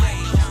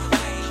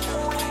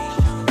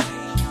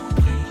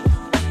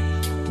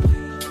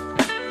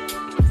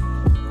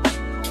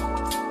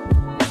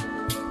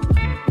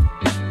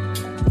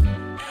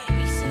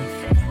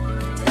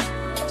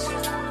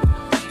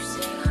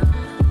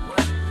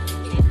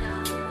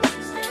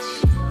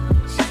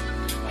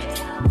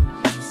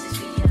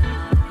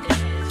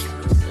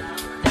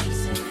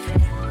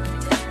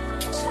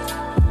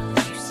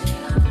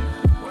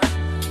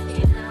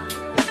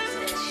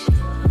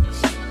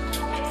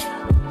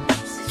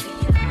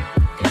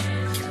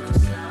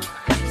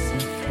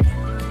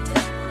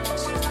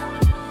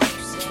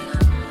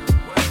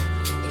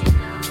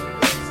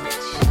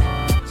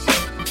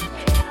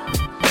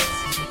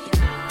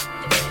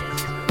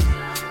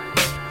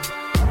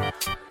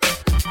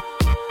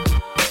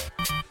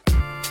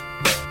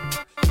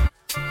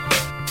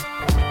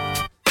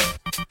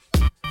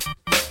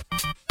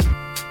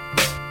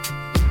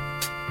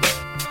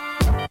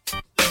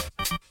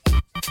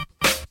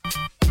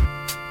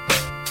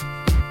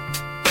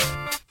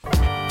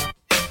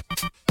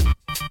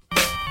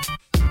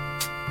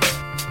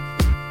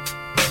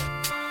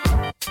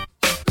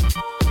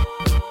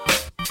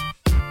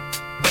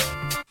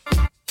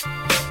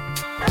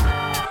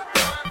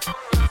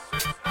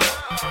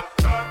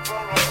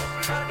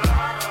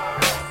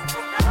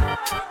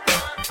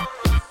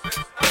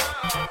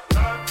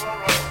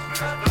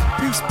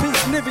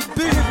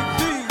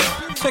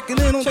 Checking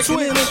in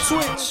on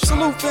Twitch.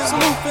 Salute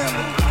family.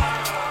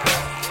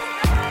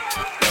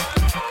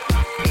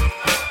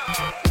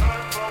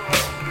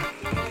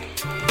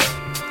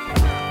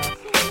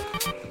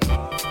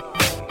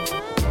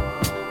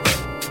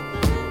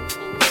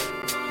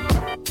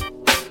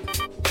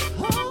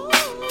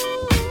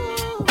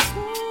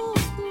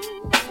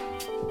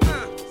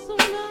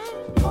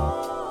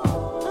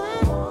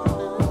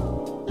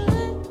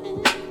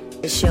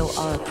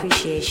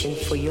 appreciation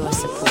for your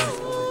support.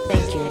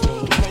 Thank you,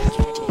 Jay. Thank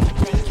you.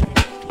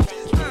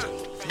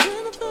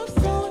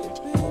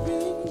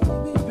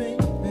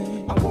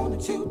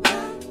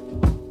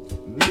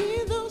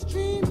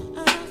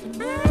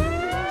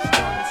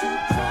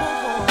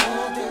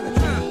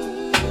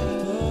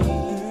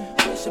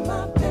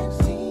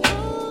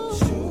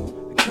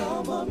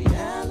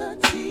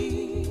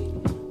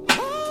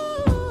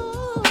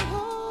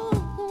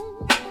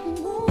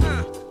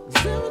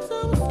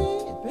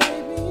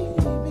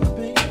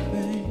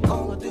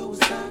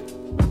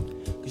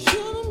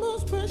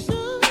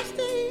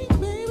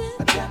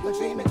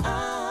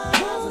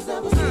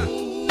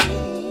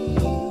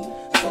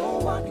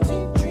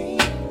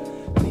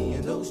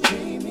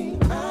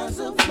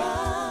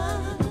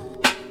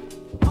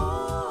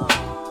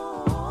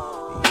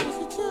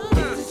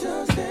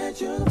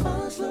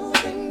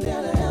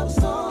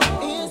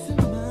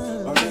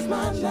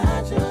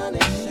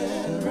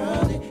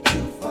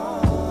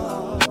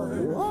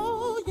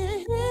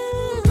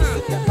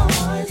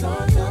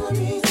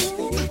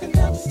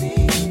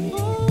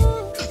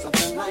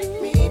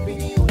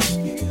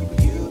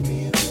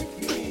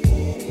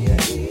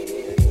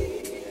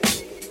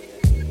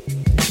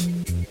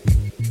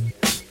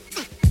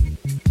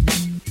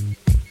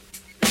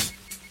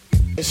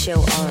 Show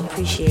our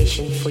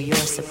appreciation for your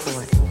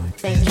support.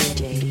 Thank you,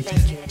 Jay.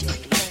 Thank you, Jay.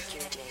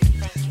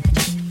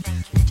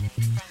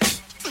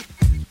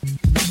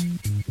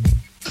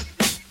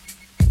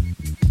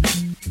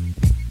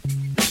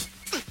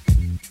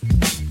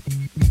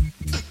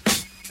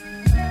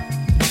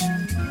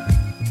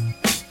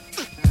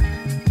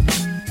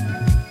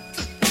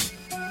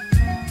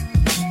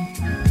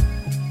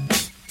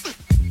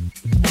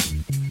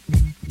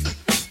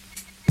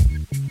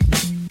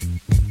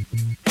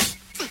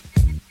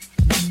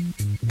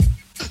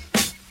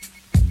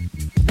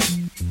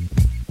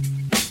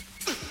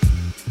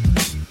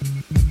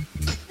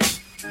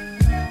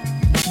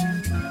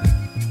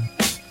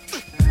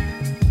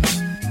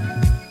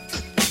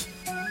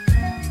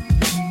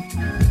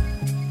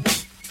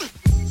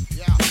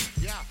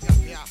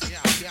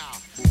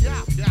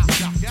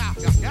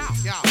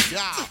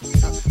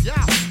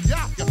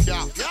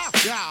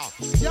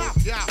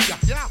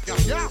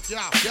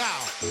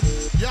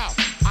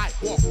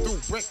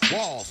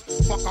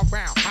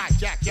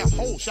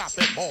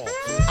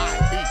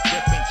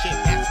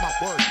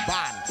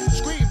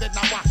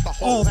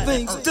 All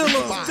things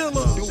Dilla.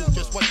 Do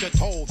just what you're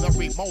told, the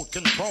remote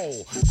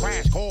control.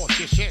 Crash course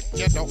your shit,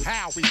 you know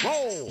how we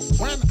roll.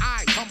 When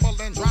I tumble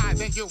and drive,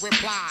 then you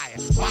reply,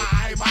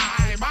 my.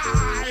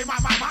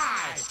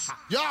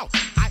 Yo,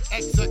 I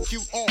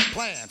execute all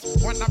plans.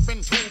 When I've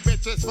been two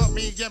bitches for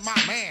me and my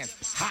mans.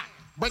 Hot,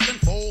 breaking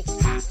full,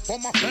 hot for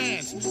my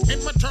fans. In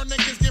return,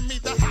 niggas give me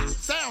the hot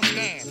sound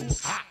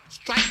scans. Hot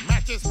strike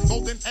matches,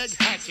 golden egg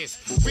hatches.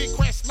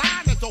 Request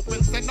line is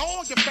open, send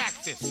all your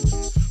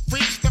faxes.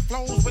 Reach the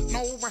flows with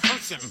no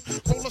rehearsing.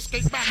 Roller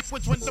skate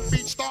backwards when the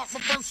beat start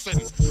reversing.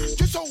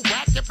 Just so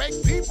whack, you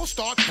make people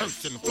start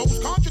cursing. Flows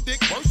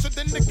contradict worse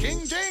than the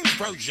King James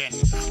version.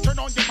 Turn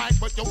on your mic,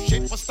 but your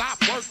shit will stop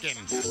working.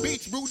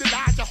 Beats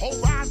brutalize your whole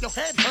rhyme, your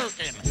head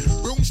hurting.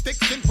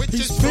 Broomsticks and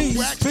witches, peace,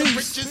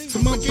 riches. To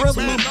my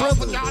brother,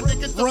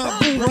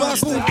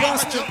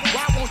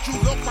 Why won't you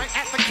look right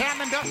at the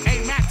calendar? A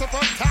matter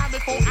of time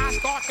before I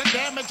start to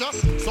damage her.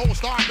 So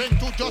starving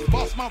to just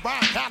bust my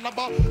rhyme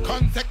caliber.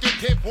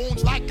 Consecutive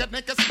wounds like a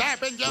nigga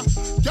stabbing ya.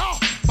 Yo,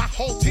 my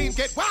whole team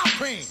get wild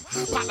cream.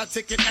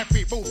 Politicking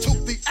every move to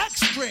the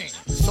extreme.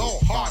 So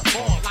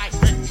hardcore like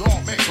Big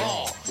Draw, Big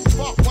Draw.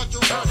 Fuck what you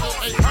heard, you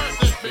ain't heard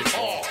this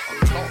before.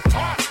 So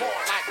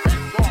hardcore like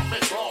Big Draw,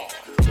 Big Draw.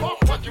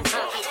 Fuck what you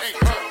heard, you ain't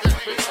heard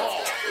this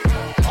before.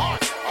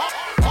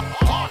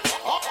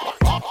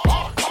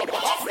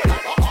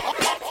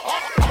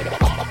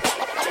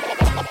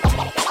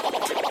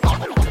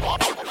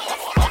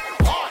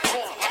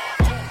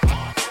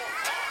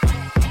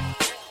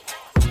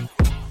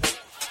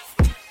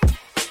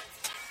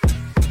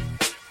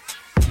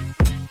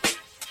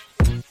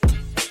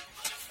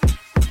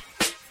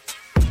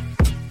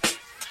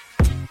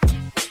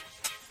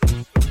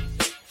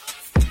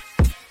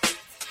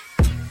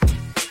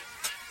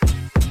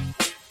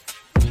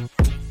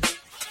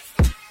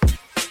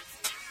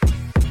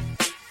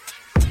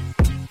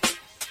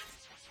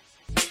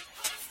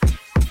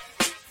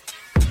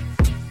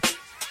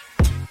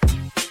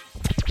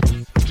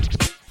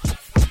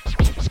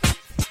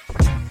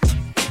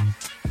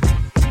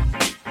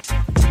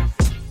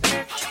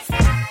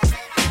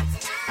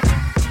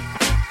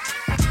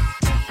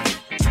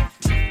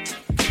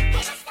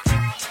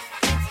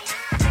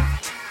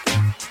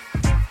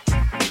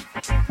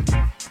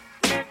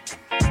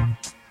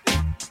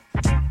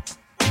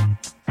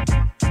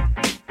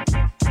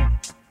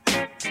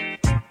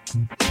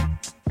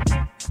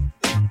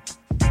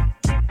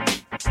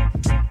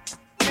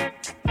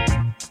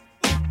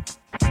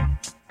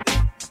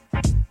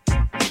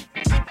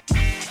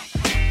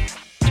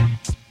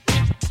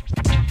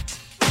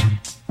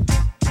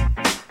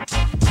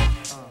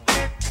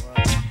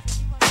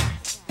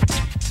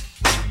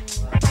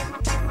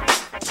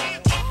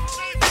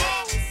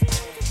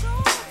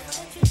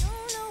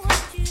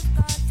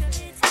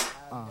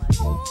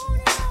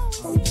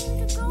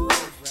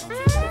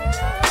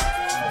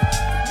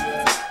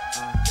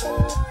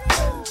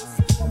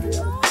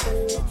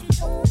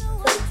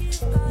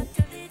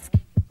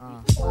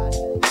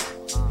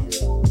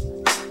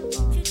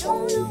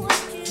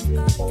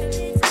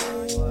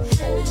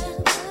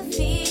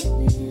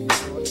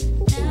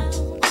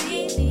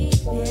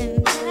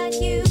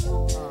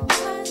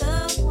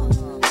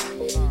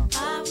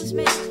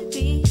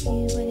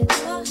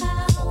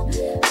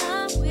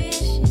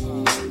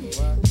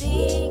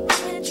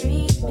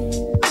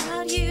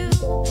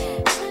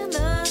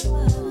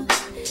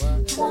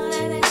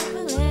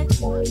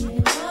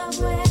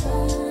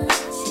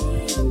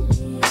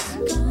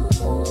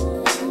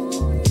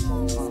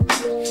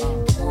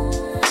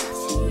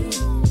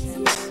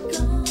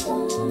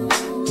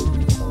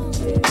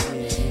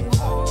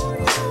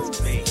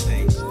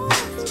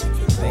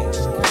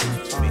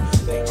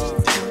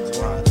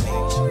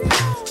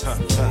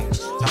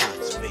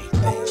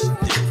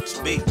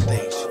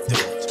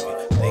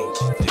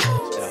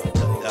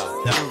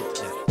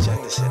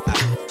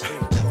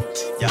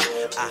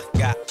 I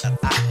got an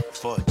eye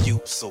for you,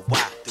 so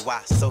why do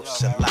I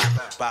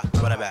socialize?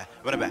 Run it back.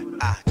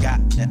 I got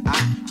an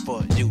eye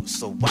for you,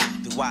 so why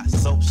do I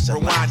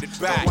socialize? Rewind it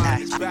back. Don't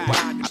ask me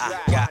why.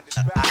 I got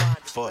an eye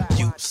for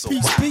you, so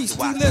why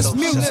do I socialize?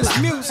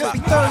 Music.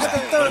 Happy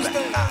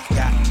Thursday. I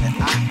got an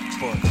eye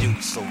for you,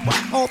 so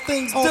why? All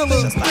things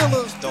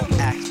Dilla. Don't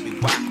ask me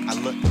why. I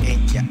look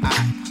in your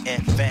eye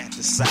and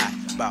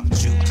fantasize about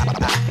you.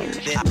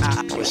 Then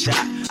I was shy.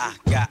 I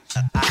got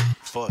an eye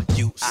for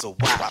you, so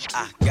why?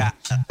 I got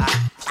an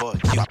eye for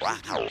you.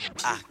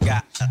 I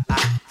got an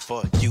eye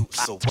for you,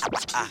 so why?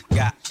 I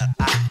got an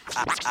eye.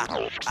 I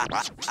got an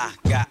eye. I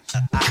got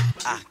an eye.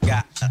 I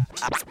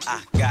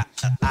got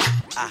an eye.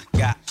 I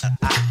got an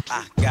eye.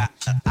 I got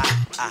an eye.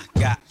 I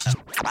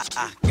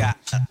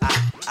got an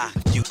eye.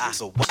 You,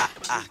 so why?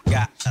 I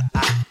got an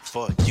eye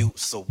for you,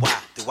 so why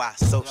do I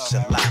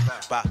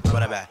socialize?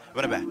 Run it back.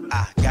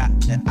 I got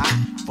an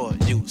eye for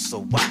you,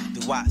 so why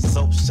do I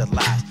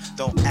socialize?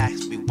 Don't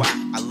ask me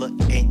why. I look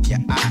in your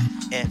eye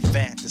and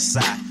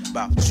fantasize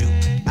about you.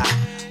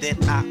 Then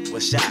I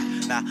was shy.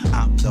 Now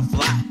I'm the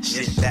fly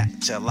shit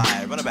that you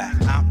like. Run it back.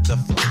 I'm the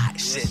fly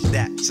shit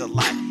that you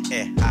like,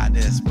 and I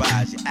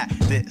despise you.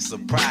 Acted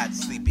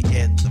surprised, sleepy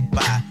in the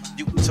vibe.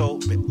 You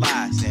told me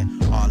lies,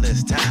 and all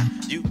this time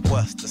you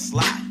was the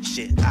sly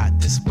shit I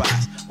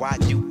despise. Why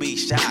you be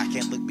shy?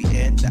 Can't look me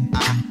in the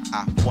eye.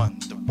 I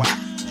wonder why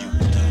you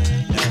do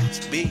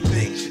to me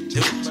things you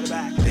do to me,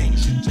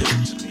 things you do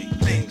to me,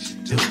 things you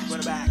do to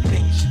me,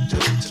 things you do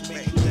to me,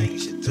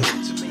 things you do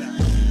to me.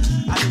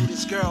 I knew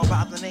this girl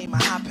by the name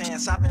of Hot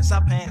Pants,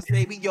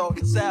 baby, yo,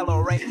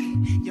 accelerate.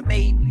 You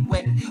made me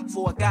wait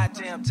for a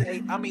goddamn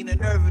day. I mean, the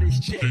nerve of this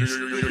chick. Being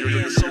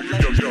so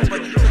late,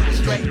 but you took it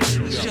straight.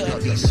 It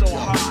shouldn't be so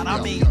hard.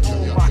 I mean,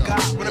 oh my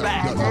God, what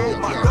about? Oh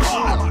my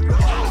God.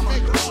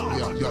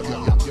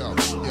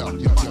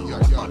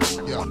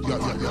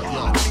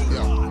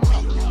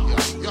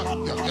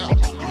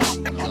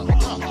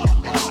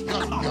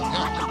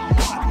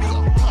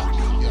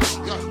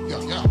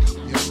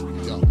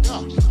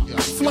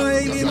 Fly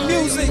alien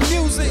music.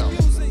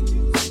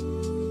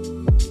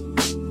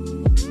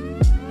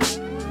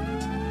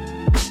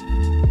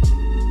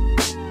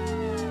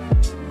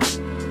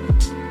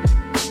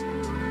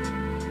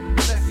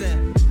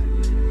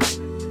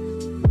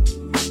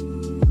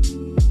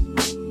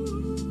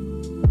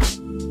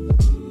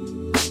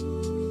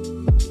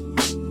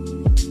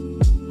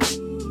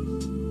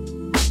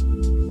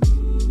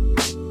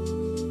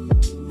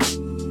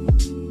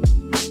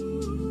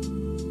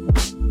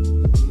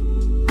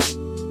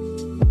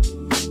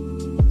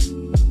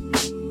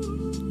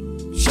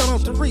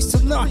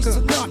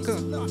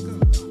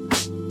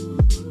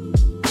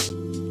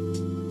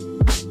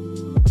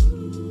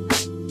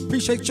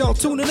 Appreciate y'all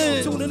tuning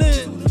in. Woo!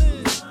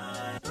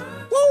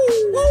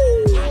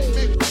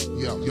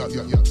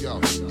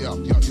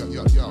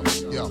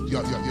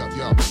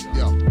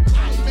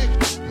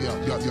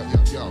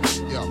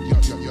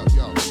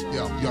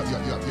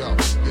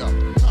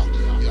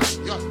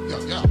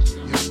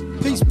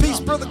 Peace,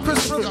 brother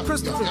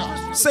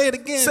Christopher. Say it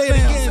again,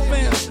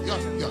 fam.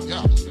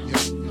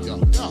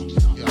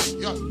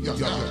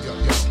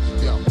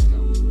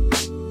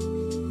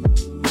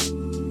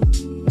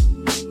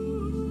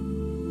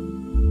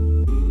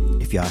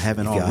 If y'all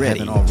haven't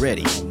already,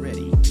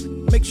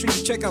 make sure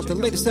you check out the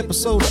latest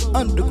episode of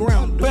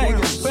Underground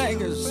Bangers.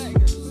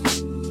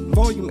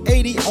 Volume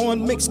 80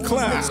 on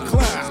Mixcloud.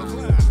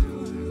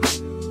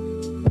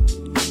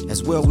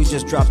 As well, we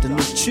just dropped a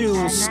new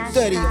Chill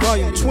Study,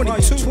 Volume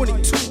 22.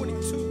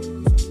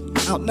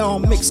 Out now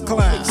on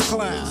Mixcloud.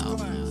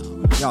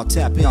 Y'all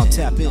tap in.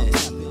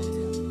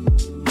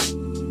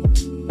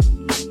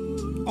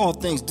 All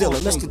things Dilla.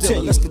 Let's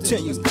continue.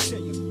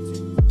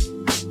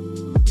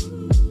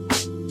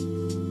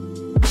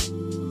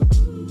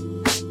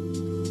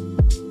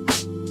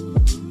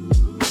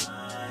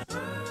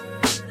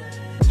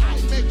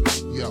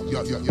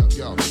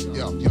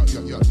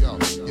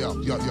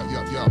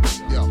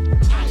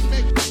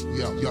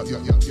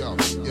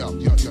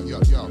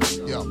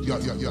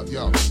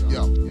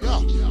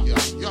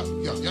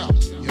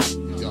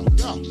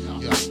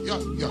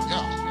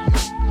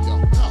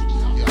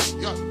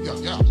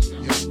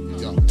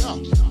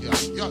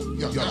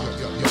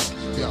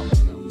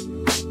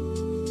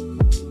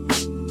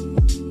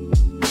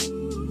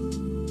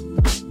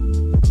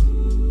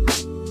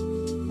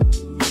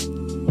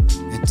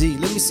 Indeed,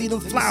 let me see them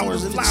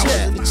flowers in the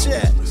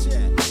chat.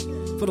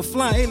 For the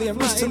fly alien,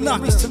 Mr.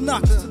 Knocker.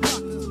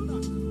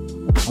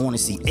 I want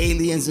to see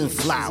aliens and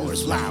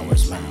flowers, man.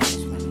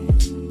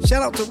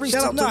 Shout out to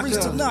Mr.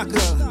 Knocker.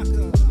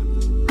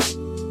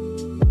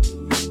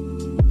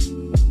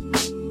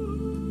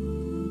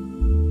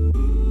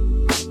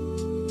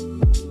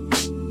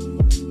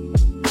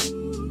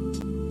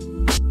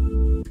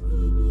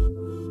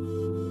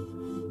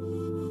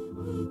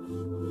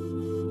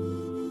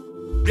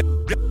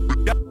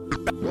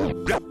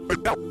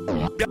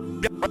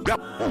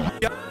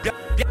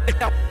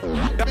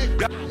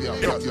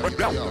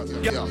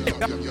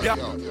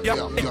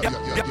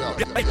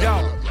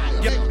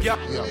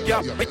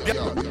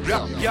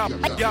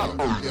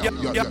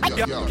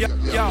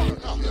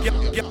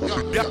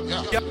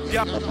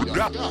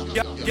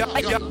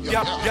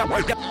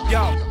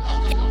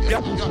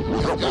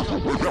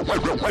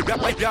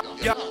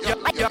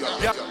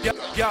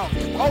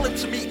 All it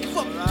to me,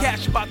 fuck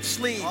cash about the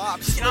sleeve.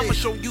 I'ma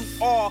show you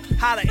all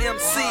how to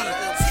MC.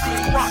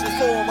 Rock the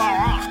floor, I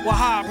rock,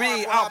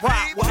 Wahhabi, I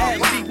rock,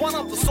 Wahhabi. One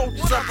of the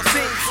soldiers of the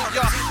team. So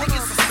y'all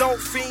niggas is dope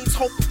fiends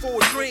hoping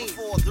for a dream.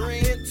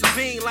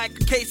 Intervene like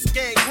a case of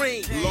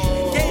gangrene.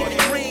 Gain the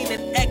green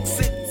and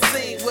exit the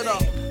scene with a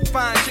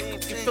fine chick who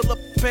can fill up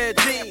a pair of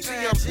jeans.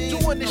 See, I'm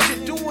doing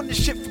this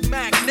shit for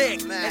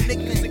Magnet. And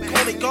niggas and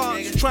calling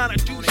guards trying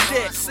to do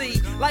shit.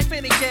 See, life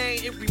ain't a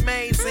game, it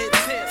remains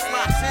intense.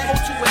 Like, go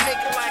to a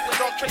nigga like a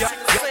dog tracing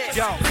the sense.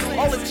 Yo,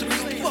 all it to me,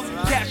 fuck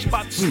cash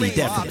about the sleeve.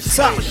 I'ma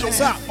show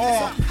you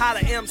all how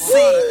to MC.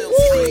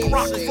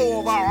 Rock the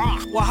floor, I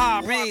rock,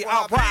 Wahhabi, I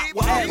rock,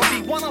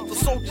 Wahhabi. One of the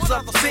soldiers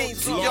of the team.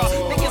 See,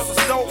 y'all niggas is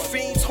dope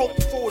fiends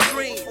hoping for a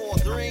dream.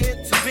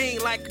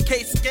 Intervene like a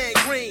case of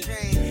gangrene.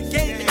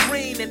 Gain the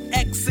green and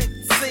exit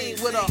the scene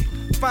with a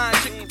fine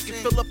chick who can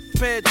fill up a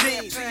pair of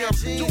jeans.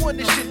 See, I'm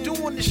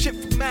doing this shit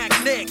for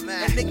Magnet.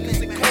 And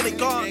niggas and calling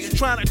guards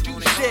trying to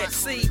do shit.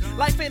 See,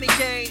 life ain't a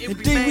game, it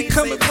Indeed, we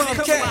coming from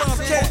cat. Go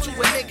to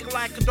a nigga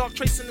like a dog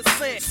tracing the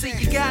scent. See,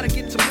 you gotta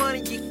get to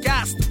money, you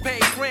got to pay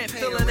rent.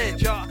 Filling in,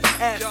 y'all,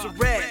 ass to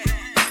red.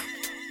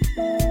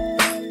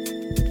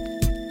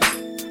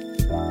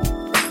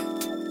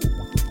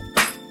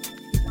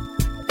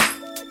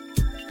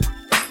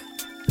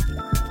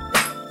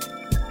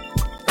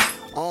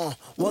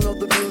 One of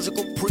the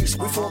musical priests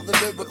before the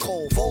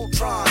lyrical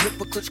Voltron.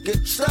 Hypocrites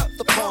get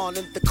stepped upon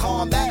in the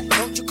combat.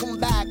 Don't you come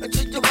back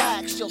until your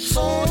back's your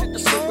sword in the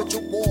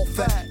spiritual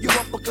warfare. You're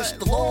up against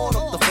the Lord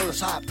of the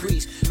first high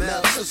priest,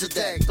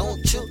 Melchizedek.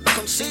 Don't you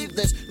conceive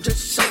this?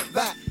 Just sit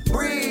back,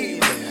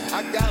 breathe.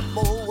 I got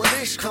more where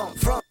this come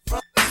from.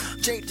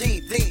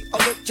 JD, the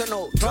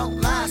original drum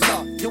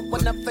master. You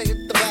will never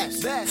hit the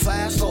best.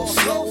 Fast or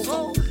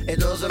slow, it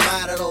doesn't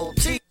matter though.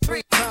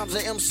 T3 times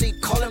the MC,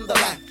 call him the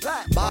life.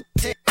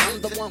 I'm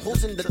the one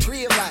who's in the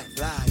tree of life.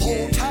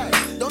 Hold tight,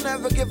 don't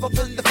ever give up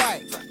in the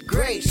fight.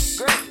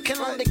 Grace can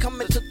only come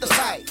into the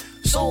sight.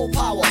 Soul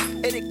power,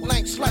 it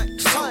ignites like the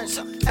sun.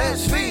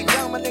 SV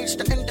dominates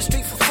the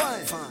industry for fun.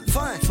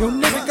 Yo,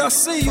 nigga, I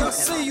see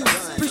you.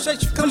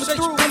 Appreciate you coming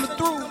through.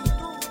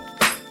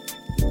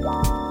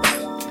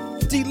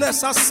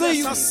 D-Less, I see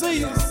you.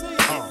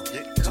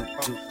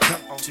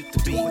 To the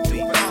beat.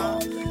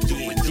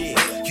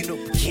 Yeah. You know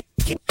we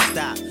can't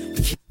stop.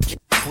 We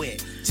can't quit.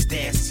 Just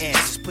dance and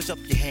just push up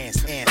your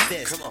hands and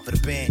fist for the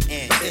band.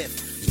 And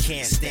if you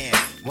can't stand,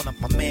 one of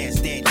my mans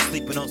stand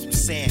sleeping on some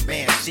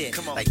Sandman shit.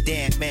 Like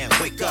damn man,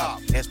 wake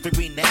up. As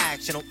we in the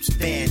action, on some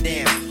Van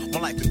Dam.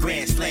 More like a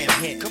grand slam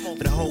hit. For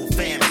the whole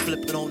fam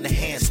flipping on the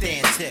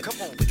handstand tip.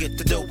 We get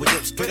to do with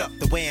it straight up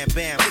the wham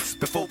bam.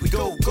 Before we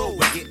go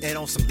and get that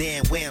on some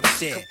damn wham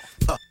shit.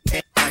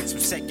 And like some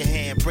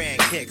secondhand brand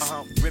kicks.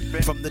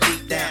 From the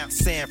deep down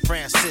San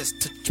Francisco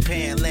to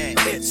Japan land.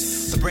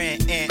 It's the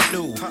brand and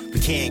new. We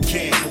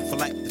can't move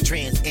like the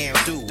trans and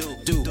do.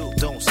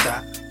 Don't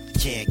stop.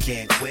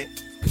 Can't quit.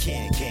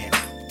 Can't.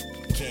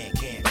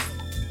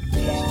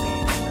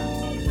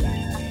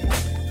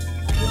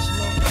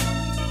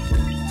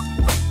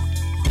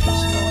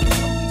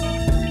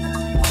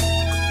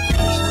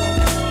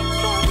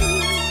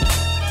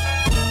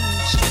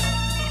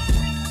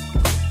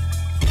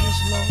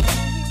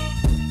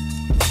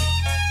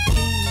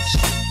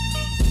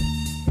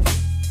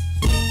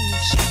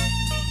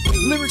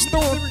 Lyrics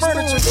throwing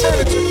furniture.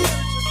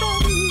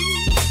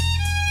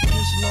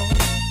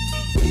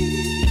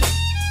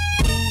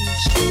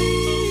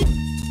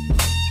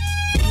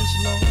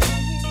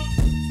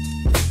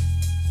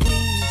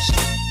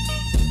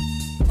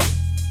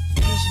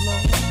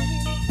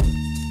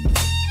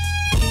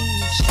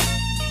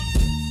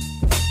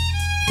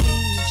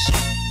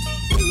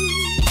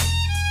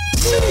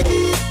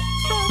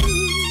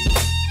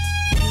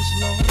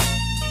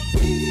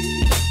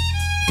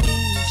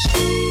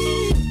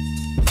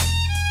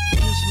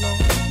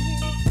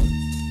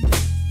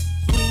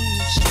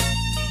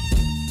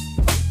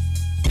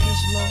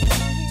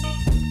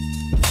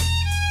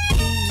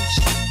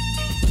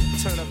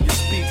 Turn up your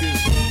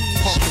speakers,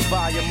 pump the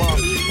volume up.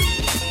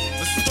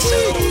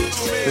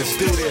 Let's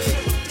do this.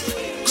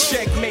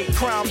 Checkmate,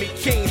 crown me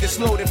king. This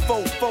loaded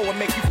 4-4 and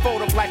make you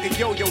fold up like a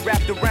yo-yo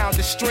wrapped around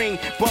the string.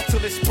 Bump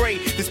till it's spray.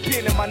 This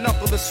pin in my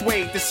knuckle is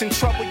swayed. This in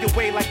trouble your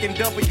way like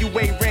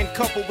NWA ran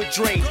couple with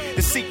Dre.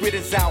 The secret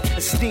is out. A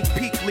sneak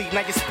peek leak.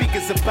 Now your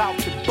speaker's about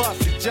to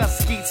bust. It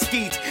just skeets.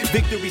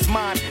 Victory's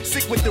mine.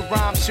 Sick with the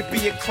rhyme. Should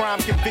be a crime.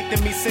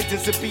 Convicting me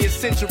sentence to be a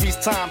century's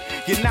time.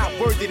 You're not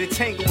worthy to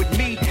tangle with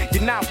me.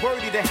 You're not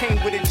worthy to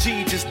hang with a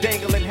G. Just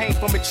dangle and hang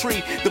from a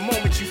tree. The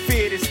moment you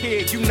fear it is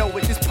here. You know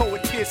it. This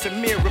poet pierce a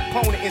mere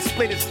opponent and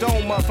split his dome.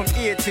 coma from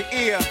ear to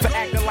ear for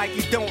acting like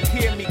you don't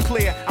hear me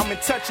clear. I'm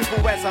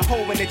untouchable as a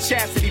hoe in a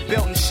chastity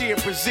belt and sheer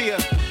brazier.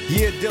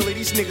 Yeah, Dilla,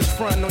 these niggas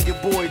frontin' on your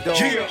boy, dog.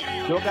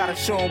 Yeah. Y'all gotta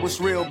show 'em what's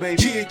real,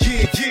 baby. Yeah,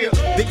 yeah,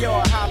 yeah. They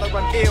all holler,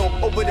 I'm ill.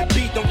 Over the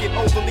beat, don't get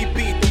overly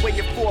beat. The way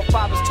your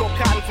forefathers taught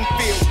cotton from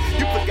fields.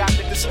 You forgot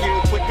that the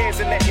skill. Put hands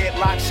in the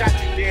headlock. Shot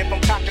you dead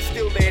from cocker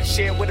still there.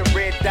 Share with a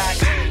red dot.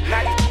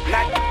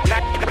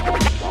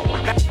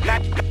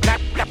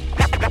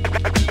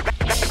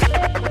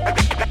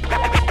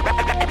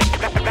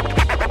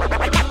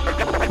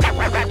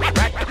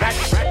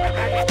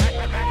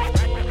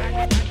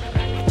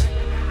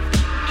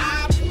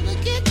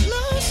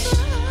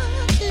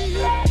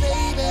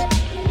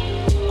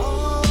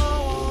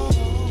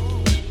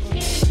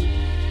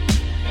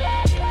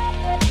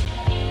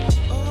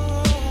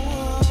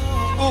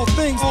 All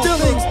things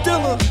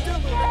Dilla.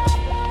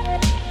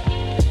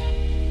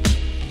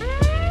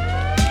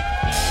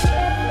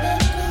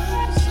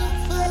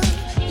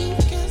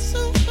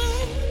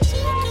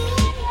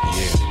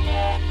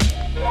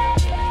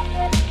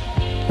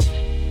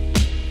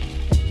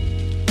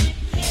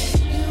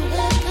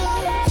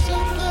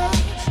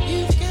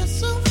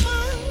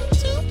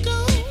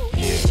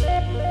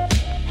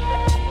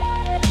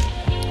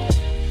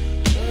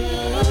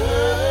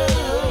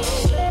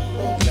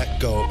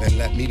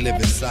 Live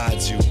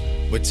inside you,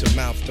 but your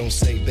mouth don't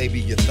say,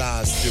 baby, your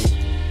thighs do.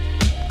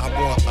 I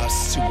want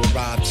us to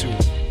arrive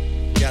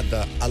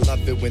together. I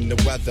love it when the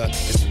weather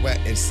is wet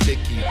and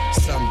sticky.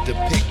 Some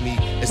depict me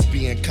as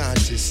being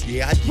conscious.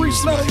 Yeah, I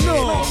use my hand.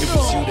 It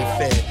was you that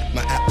fed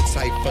my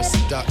appetite for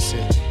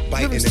seduction.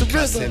 Biting and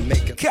cussing,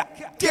 making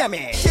damn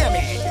it.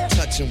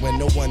 Touching when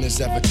no one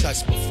has ever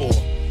touched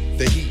before.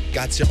 The heat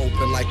got you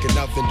open like an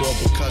oven door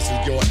because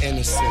of your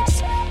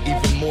innocence.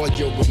 Even more,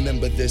 you'll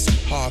remember this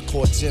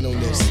hardcore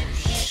gentleness.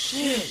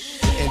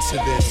 Into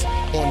this,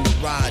 on the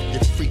ride,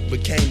 your freak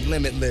became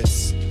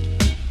limitless.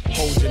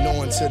 Holding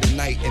on to the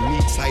night and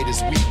knee tight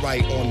as we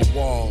write on the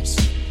walls.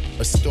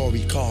 A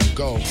story called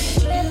Go.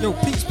 Yo,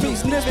 peace,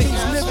 living.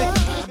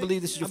 I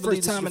believe this is your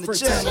first time in the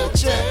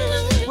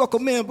chat.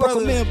 Welcome in,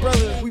 brother.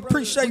 We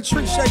appreciate you.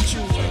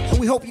 And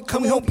we hope you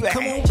come on back.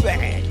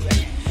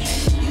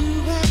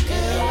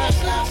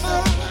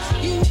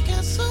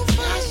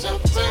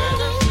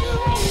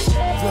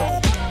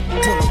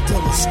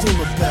 Dilla, still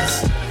the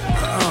best.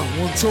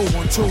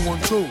 1,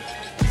 2.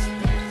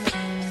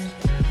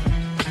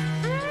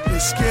 They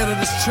scared of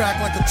this track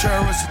like a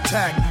terrorist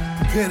attack.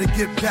 Prepare to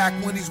get back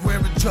when he's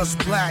wearing just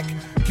black.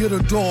 Get a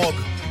dog,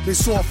 they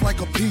soft like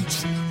a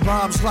peach.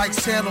 Rhymes like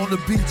sand on the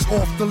beach,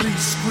 off the leash,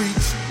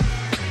 screech.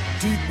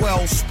 Deep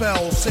well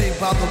spell, saved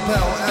by the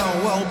bell.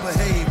 L well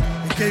behaved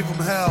and gave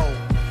him hell.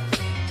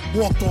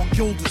 Walked on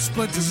gilded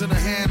splinters in a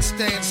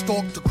handstand,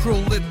 stalked the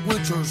krill lit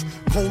winters.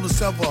 Cold as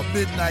ever,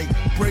 midnight,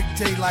 break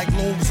day like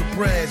loaves of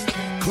bread.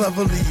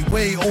 Cleverly,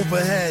 way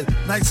overhead,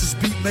 nicest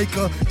beat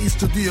maker, east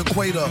to the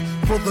equator.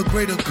 For the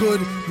greater good,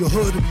 your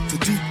hood to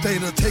deep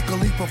theta. Take a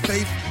leap of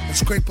faith and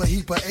scrape a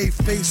heap of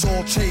eighth, face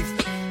all chafe.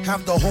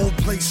 Have the whole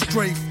place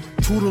strafe,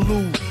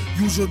 toodaloo.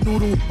 Use your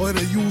noodle or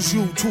to use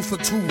you, 2 for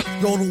 2.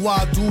 Know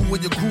what I do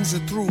when you're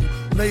cruising through.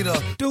 Later,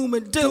 Doom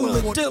and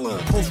Dilla.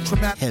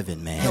 Post-traumatic,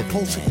 heaven, man.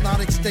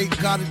 Post-hypnotic state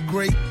got it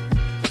great.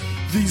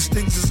 These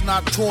things is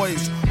not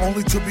toys,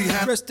 only to be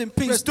handled. Rest in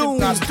peace, Doom.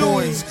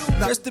 Toys.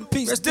 Rest in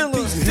peace,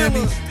 Dilla.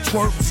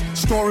 Twerps.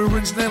 Story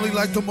rings nearly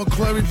like the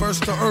McClary versus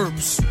the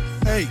Herbs.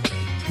 Hey,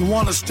 you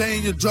wanna stay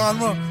in your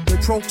genre? They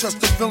protest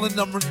the villain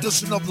and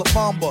rendition of La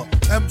Bamba.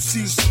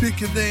 MCs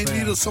speaking, they ain't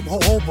need of some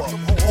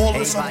jojoba. All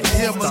this on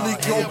here, Malik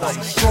Yoba.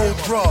 Throw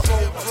bruh.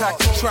 Attack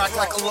the track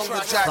like a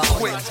lumberjack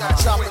quick.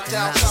 Chop it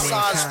down to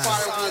size,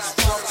 firewood,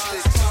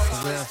 drumsticks.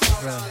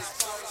 For real.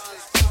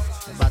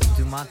 I'm about to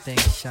do my thing,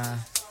 shine.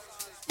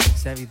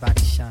 It's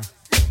everybody shine.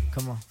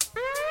 Come on.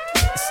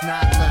 It's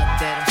not luck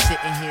that I'm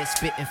sitting here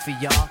spitting for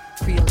y'all.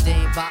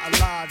 Preordained by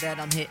Allah that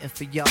I'm hitting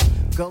for y'all.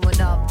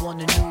 Growing up on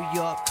the New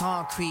York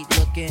concrete,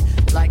 looking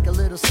like a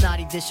little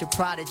snotty dish of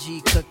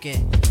Prodigy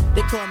cooking.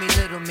 They call me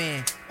Little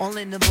Man on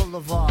Linden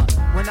Boulevard.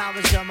 When I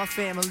was young, my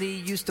family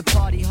used to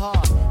party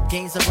hard.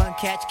 Games of run,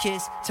 catch,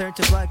 kiss, turn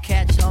to run,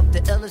 catch, hump.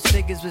 The illest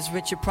figures was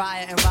Richard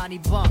Pryor and Ronnie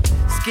Bump.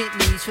 Skint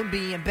knees from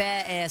being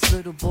badass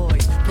little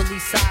boys.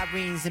 Police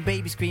sirens and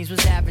baby screams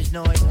was average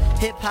noise.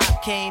 Hip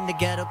hop came, the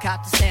ghetto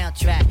cop the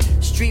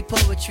soundtrack. Street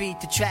poetry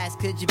to tracks,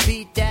 could you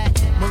beat that?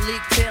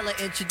 Malik Taylor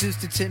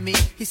introduced it to me.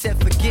 He said,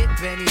 forget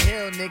Benny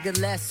Hill, nigga,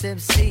 let's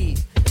MC.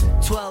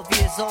 12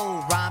 years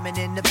old, rhyming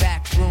in the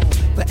back room.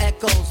 For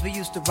echoes, we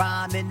used to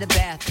rhyme in the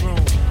bathroom.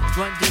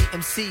 Run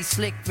DMC,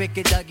 Slick Rick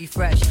and Dougie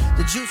Fresh.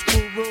 The Juice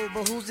Crew rule,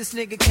 but who's this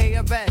nigga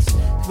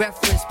KRS?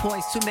 Reference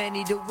points, too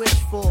many to wish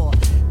for.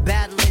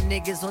 Battling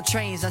niggas on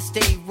trains, I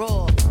stay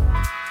raw.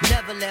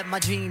 Never let my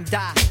dream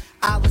die.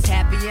 I was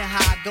happy and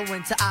high,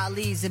 going to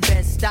Ali's in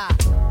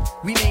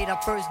Bed-Stuy. We made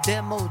our first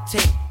demo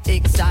tape.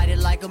 Excited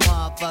like a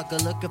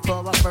motherfucker, looking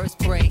for our first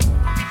break.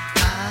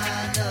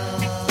 I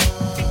know.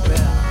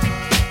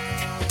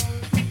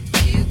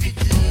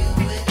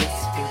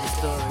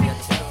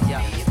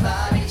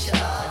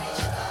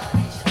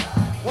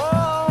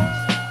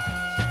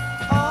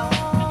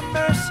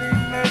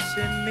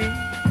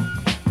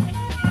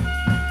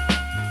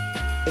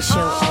 show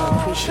our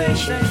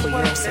appreciation for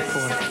your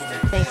support.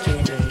 Thank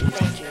you, Jay.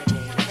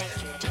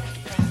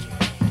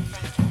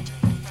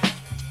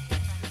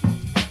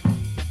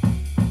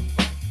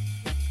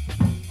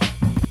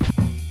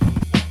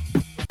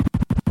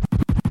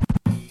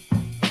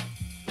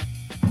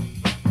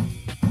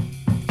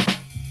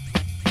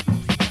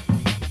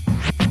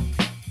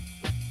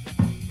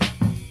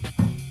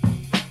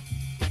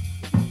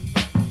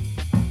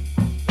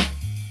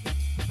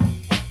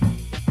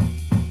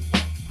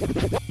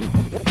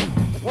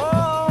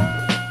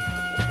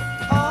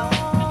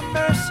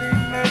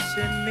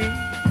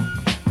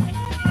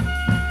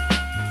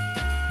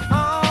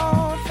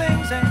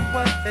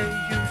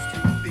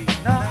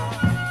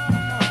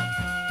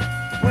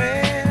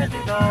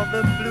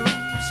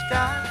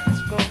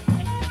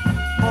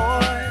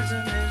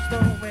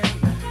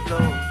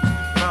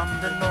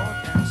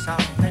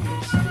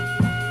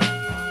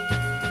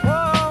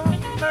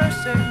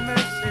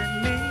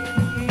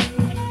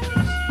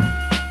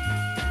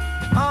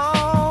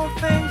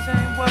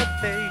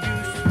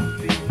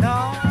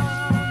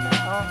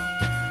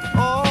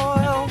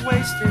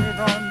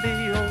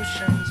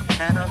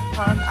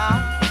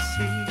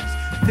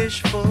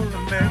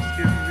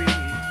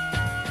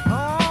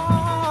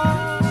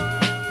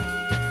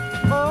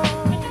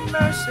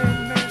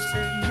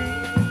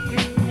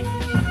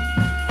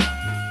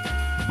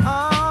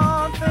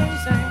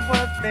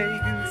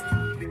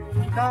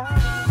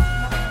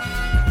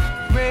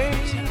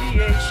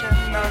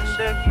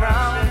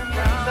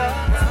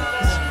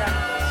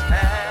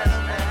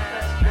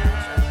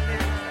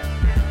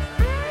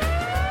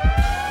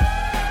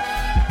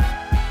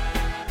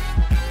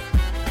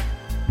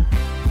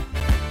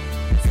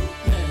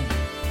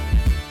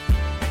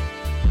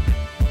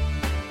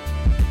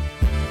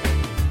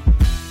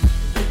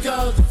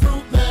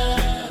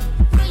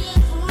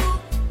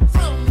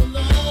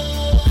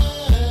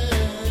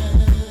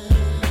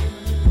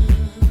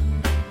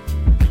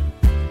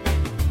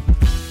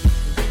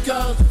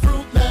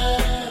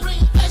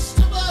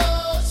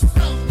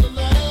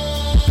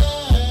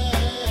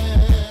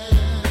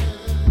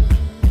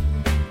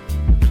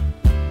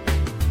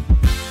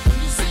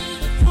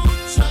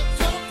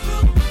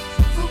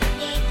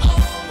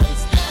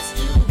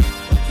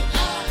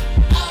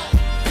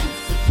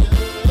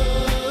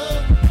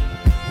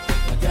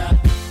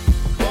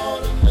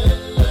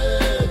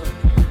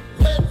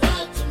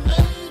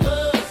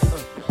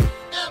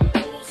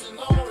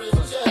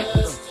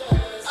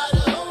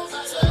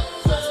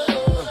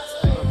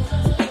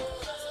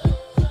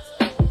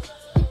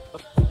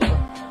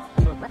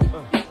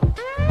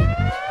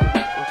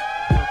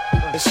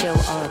 Show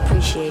our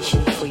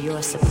appreciation for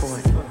your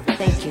support.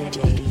 Thank you,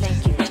 JD.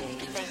 Thank you.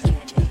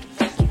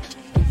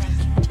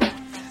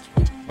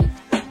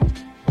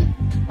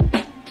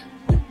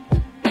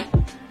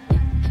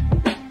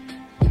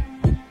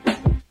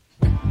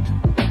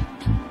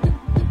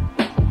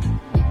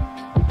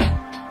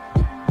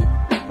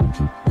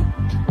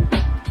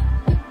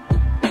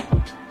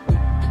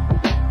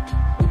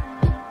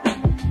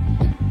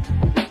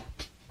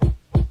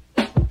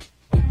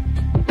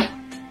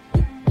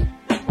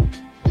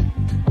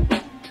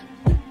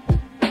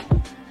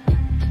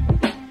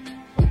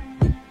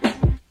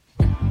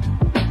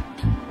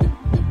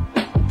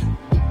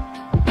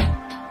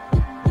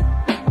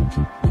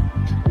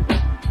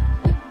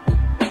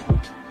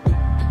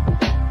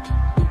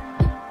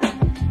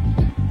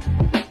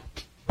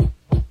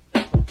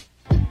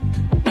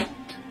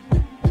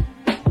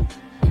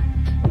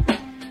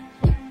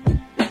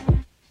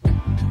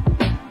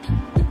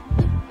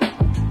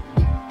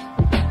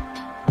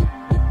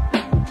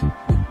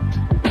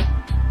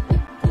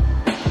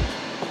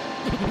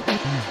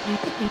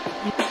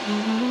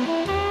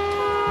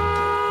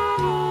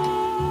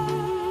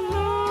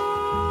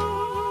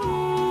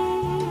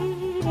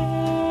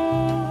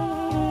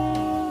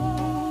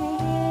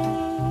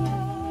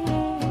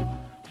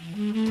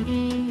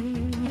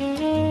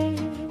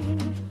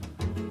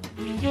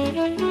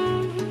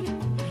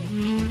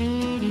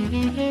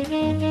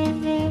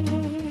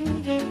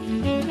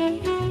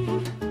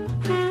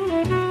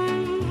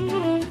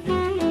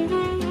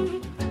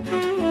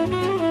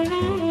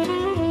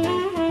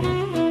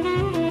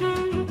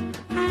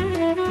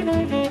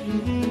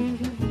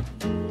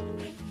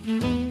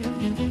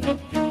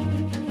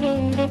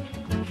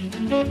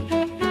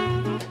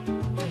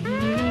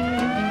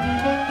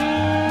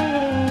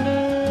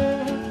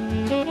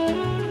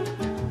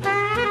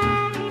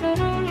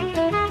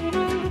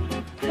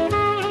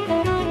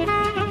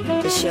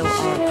 Show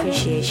our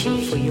appreciation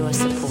for your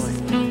support.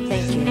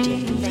 Thank you,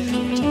 Jay.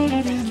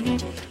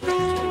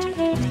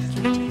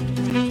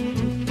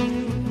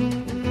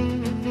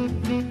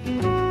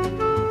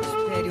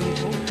 Espere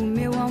pouco,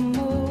 meu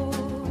amor,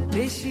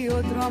 deixe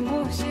outro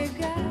amor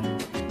chegar.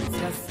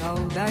 Se a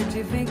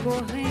saudade vem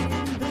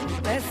correndo,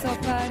 é só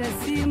para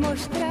se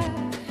mostrar.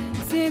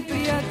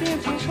 Sempre há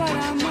tempo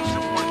para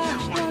amar,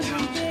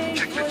 quando tem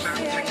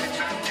você.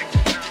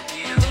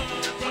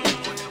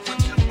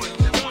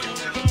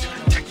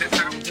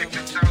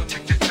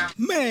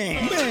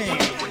 Man.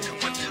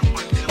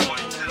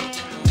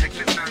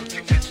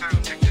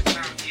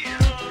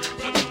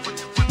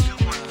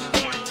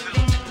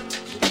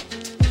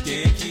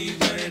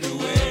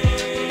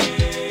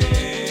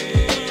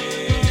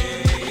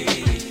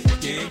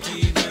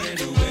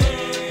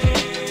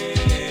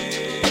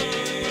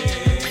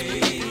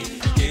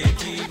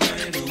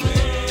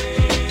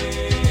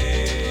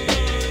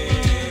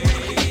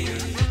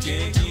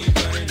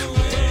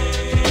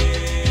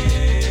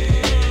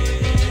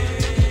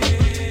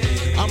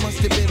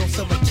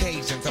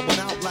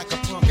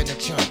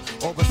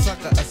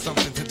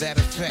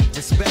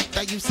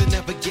 used to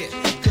never get.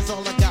 Cause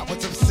all I got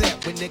was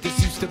upset when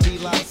niggas used to be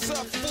like,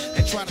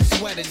 and try to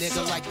sweat a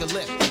nigga like the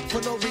lip.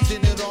 For no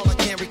reason at all, I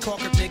can't recall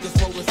cause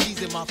niggas rolling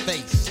C's in my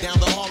face. Down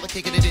the hall,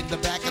 kicking it in the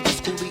back of the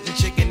school, eating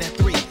chicken at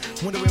 3.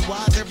 Wondering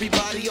why's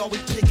everybody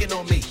always picking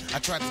on me. I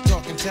tried to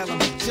talk and tell them,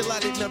 chill, I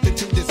did nothing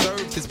to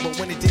deserve this. But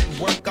when it didn't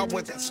work, I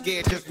wasn't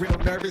scared, just real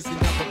nervous and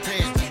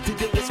unprepared to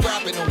deal with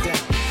scrapping on down.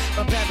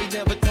 My pappy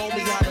never told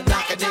me how to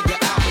knock a nigga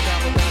out, but I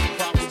would not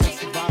probably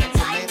survive to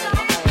man on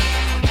my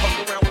own. Fuck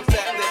around with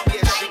that, let's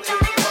get shit to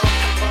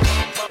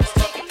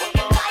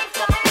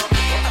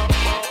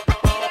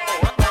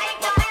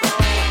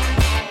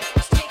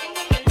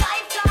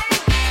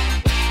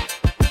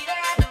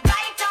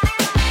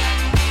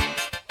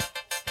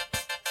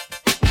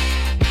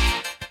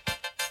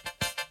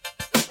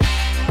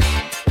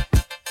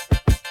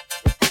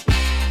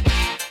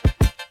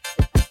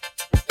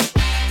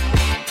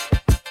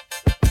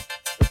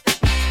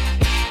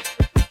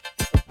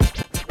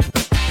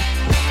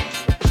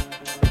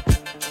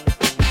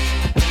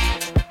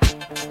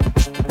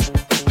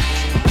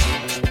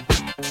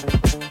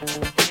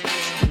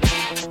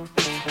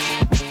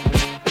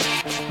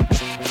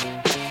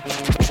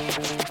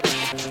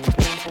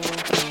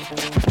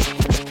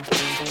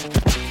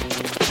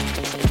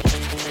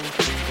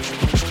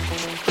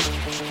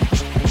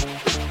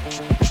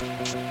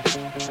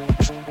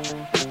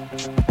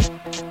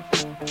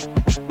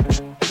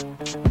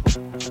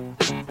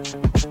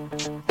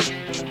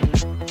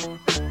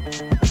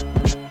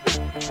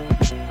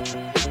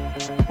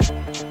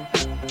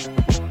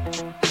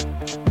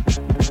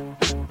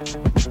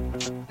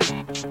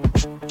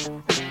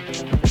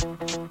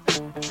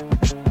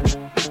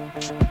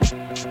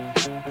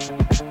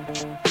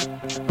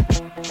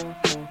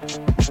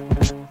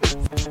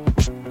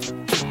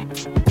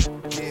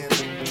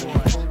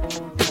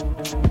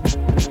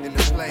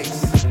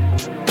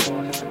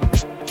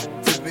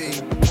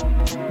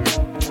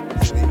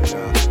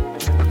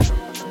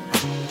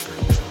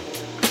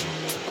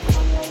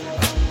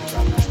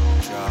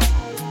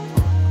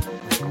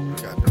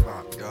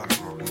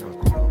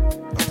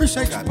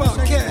Appreciate you,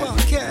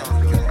 podcast.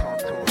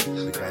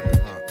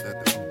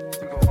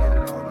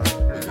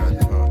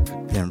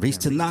 Then Reese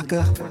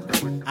Tanaka,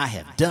 I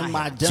have done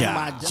my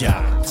job.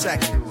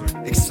 Check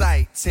it.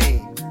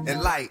 Exciting,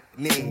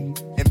 enlightening,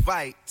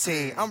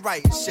 inviting. I'm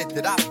writing shit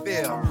that I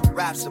feel.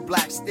 Raps of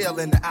black steel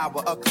in the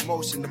hour of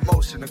commotion,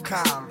 emotion, of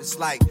calm. It's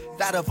like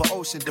that of an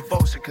ocean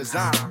devotion, cause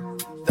I'm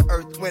the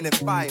earth, wind, and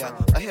fire.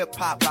 A hip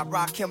hop, I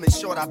rock him in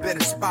short, I've been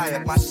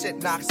inspired. My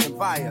shit knocks and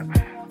fire.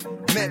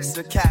 Mix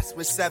of cats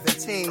with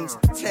 17s.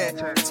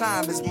 10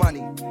 time is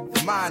money.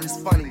 The mind is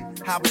funny.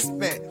 How it's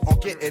spent on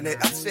getting it.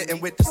 I'm sitting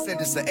with the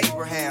descendants of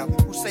Abraham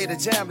who say the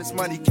jam is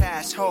money,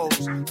 cash,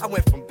 hoes. I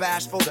went from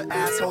bashful to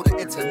asshole to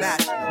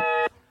international.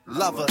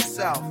 Lover,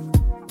 self,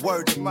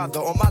 word to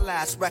mother. On my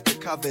last record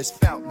cover is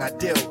felt, now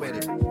deal with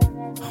it.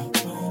 I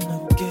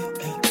wanna get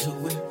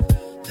into it.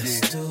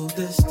 Let's do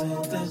this.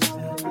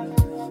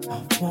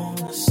 I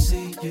wanna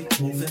see you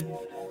moving.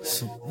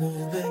 So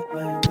move it,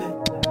 baby.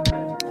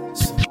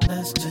 So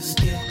let's just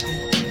get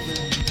into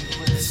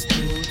it. Let's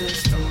do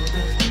this. Can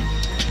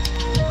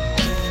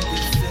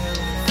you feel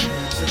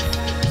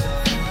it?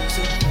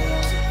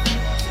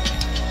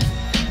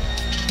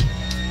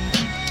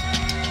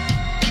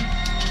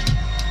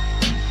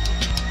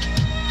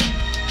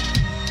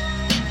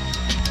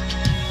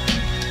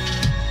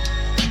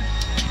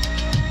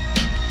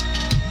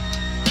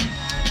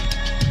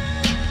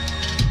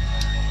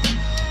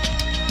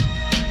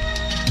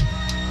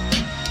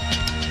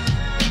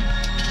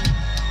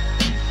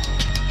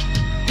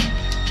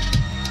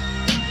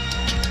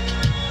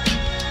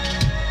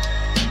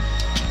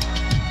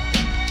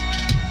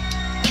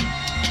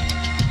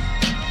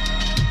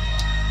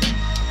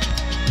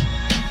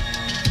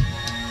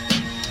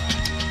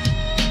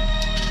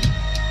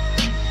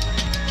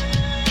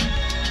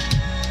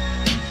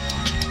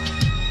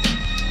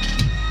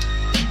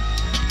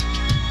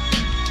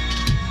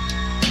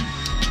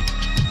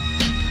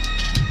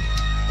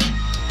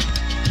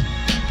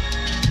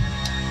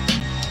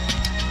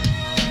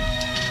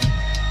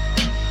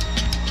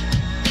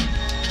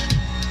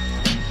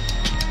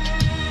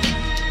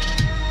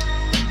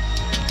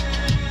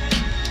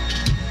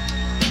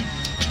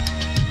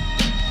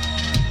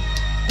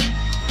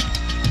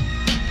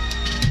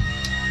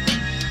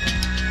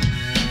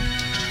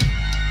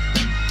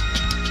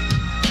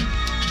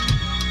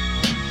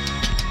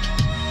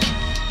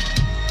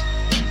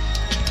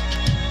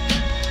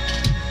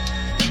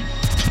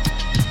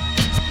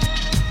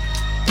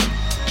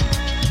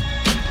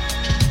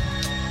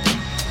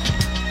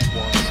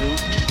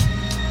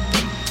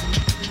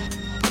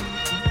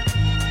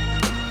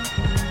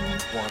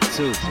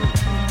 too.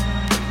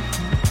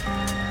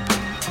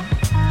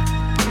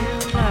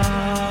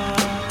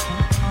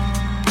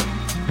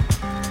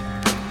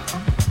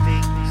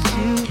 Things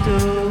you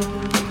do,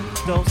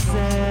 don't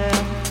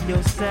sell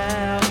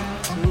yourself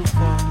to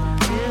fall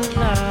in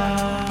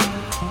love.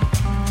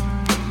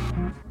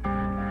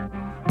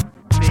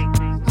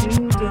 Things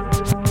you do.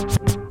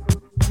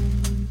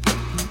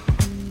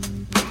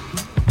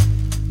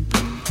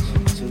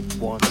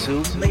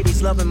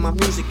 loving my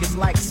music, it's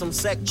like some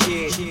sex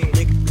shit.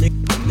 Nick.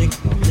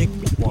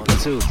 1,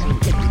 2.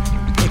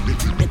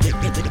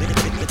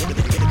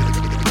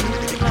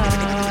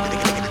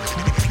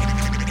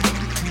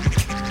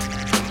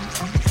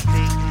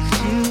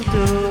 You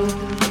do,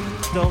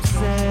 don't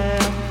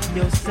sell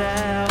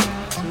yourself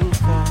to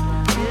fall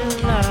in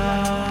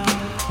love.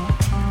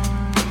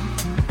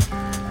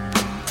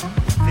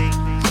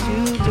 Things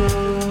you do.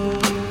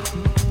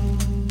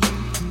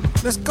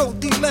 Let's go,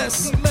 Dilla.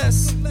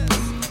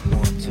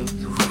 1, 2,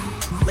 3.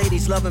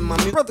 Ladies loving my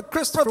music. Brother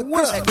Christopher,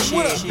 what up?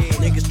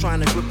 Niggas trying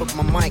to grip up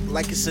my mic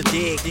like it's a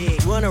dig.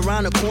 Run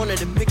around the corner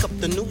to pick up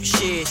the new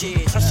shit.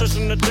 I search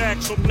in the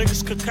deck so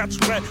niggas could catch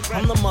rat.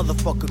 I'm the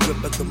motherfucker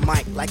gripping the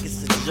mic like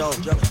it's a joke.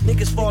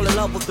 Niggas fall in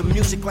love with the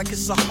music like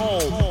it's a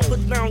hole.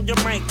 Put down your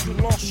mic, you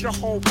lost your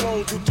whole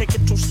road. You take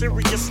it too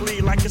seriously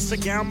like it's a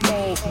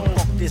gamble.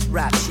 Fuck this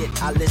rap shit,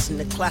 I listen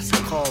to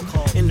classical.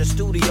 In the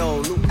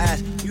studio, new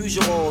as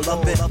usual.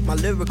 Love it, my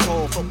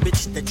lyrical for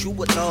bitches that you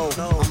would know.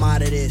 I'm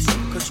out of this,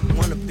 cause you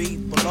wanna be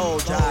below.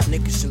 Jive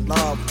niggas in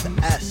love with the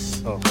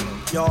S.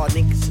 Y'all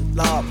niggas in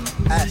love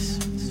with the S.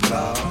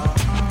 Love.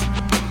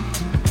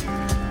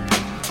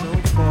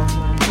 Don't fall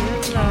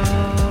in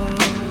love.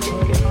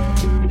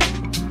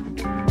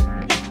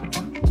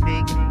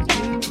 Things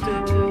you do,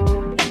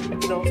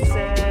 don't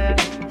sell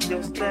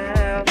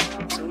yourself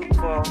to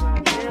fall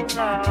in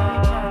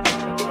love.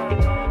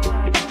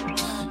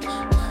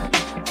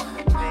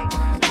 Things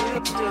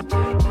you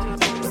do.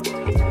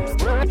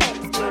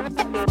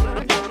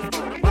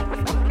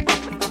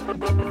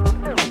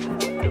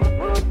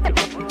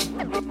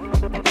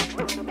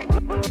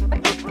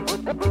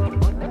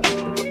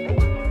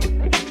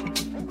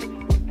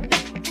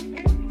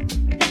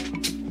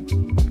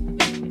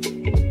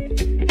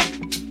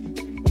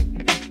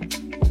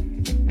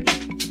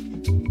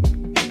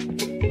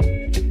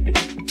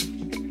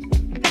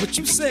 What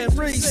you said,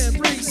 Reese?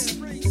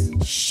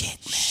 Shit.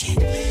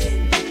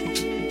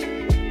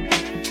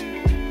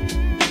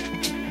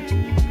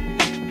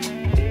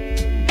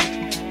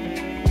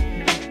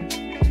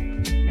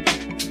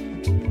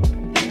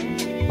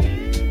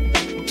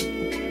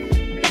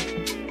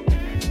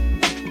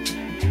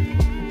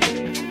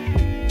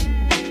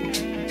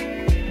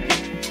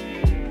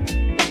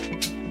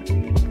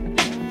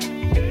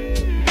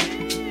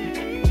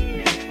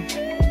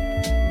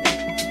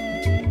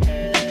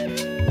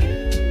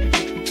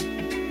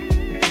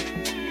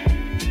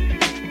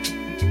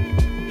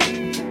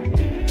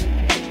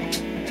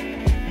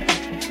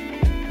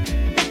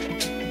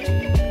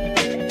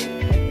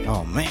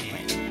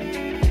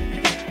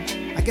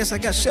 I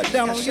got shut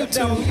down on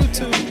YouTube.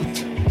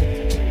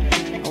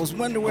 I was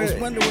wondering where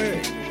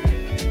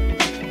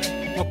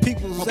my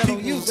people was at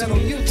on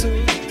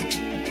YouTube.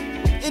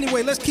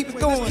 Anyway, let's keep it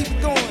going.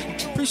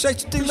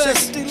 Appreciate you,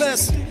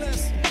 D-Less.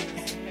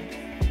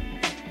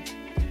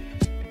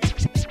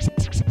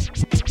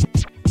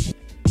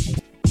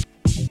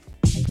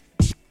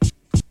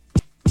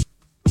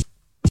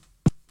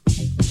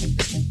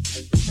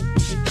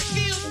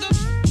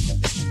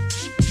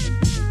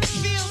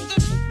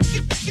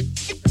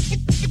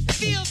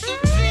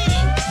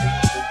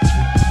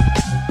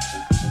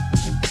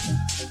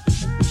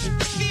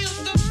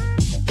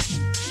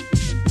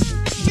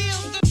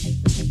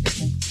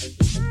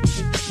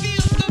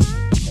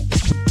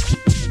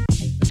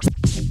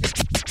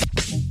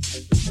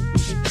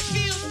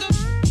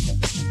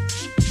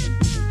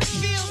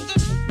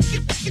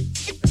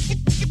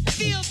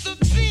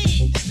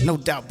 No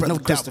doubt, brother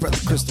Christopher.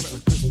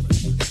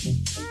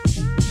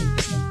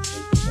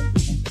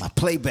 My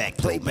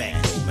playback. I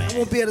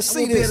won't be able to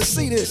see this.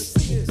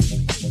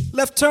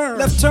 Left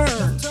turn. Oh,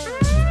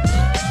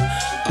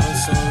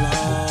 so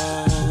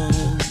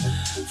long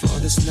for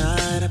this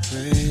night. I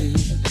pray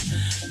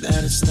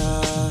that a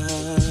star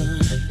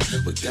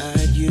would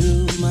guide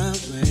you my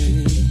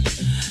way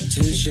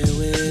to share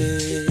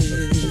with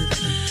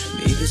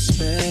me this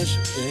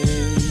special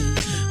day.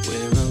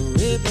 Where our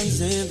ribbons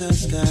in the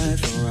sky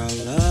for our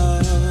love.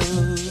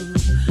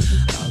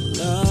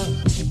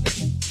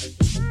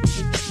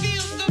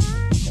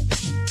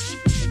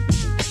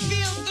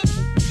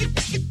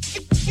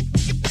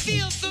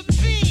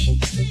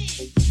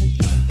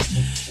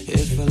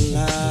 If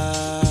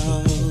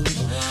allowed,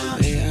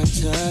 may I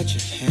touch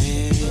your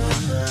hand,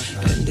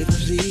 and if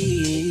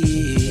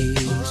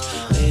please,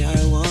 may I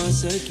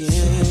once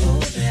again,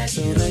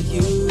 so that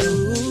you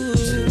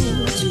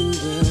too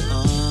will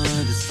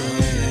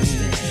understand.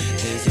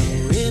 There's a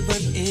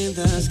ribbon in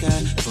the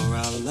sky for our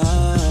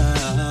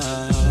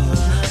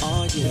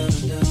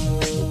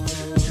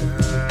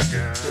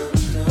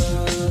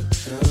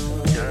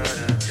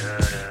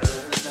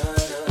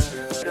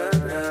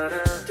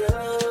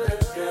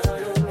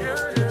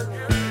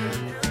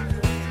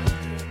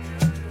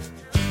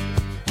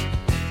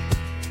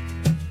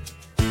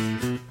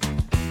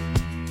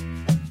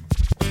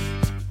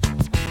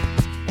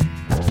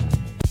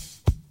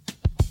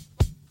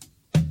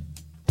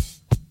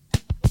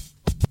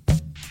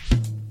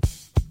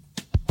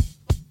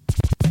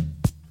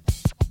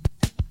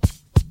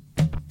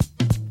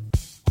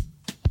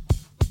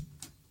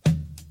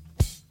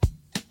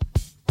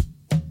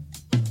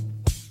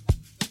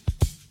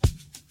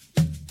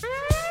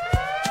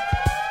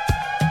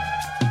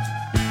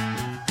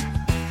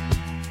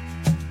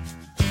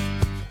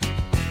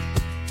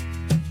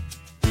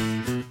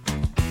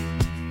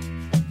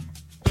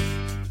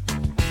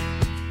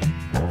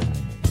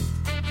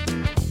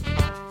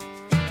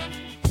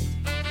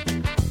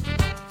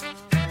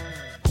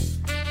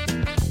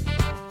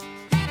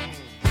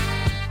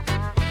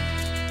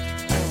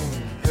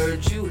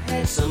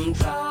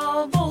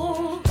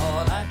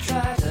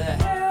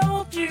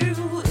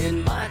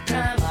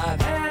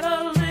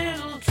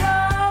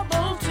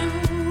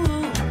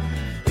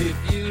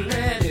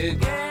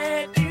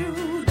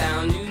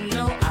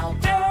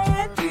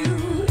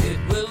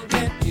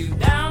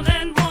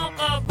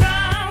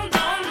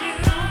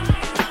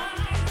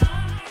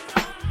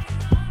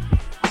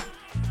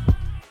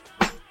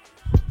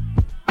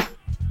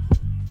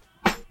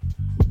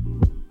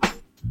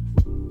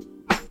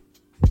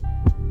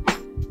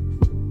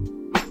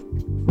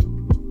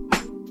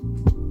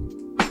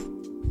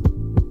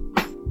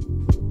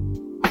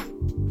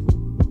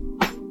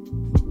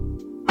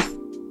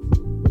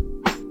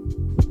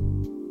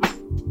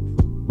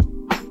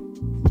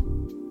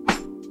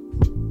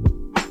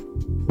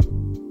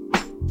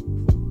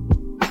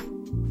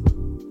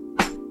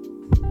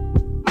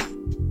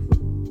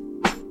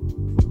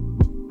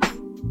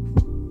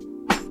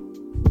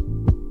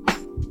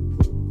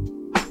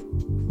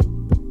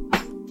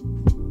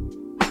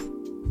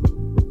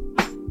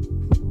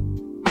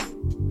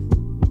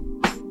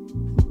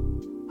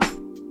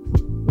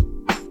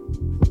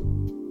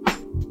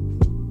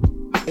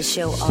to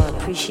show our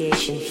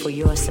appreciation for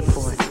your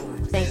support.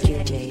 Thank you,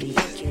 JD.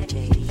 Thank you,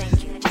 JD.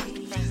 Thank you,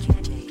 JD. Thank you,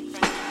 JD.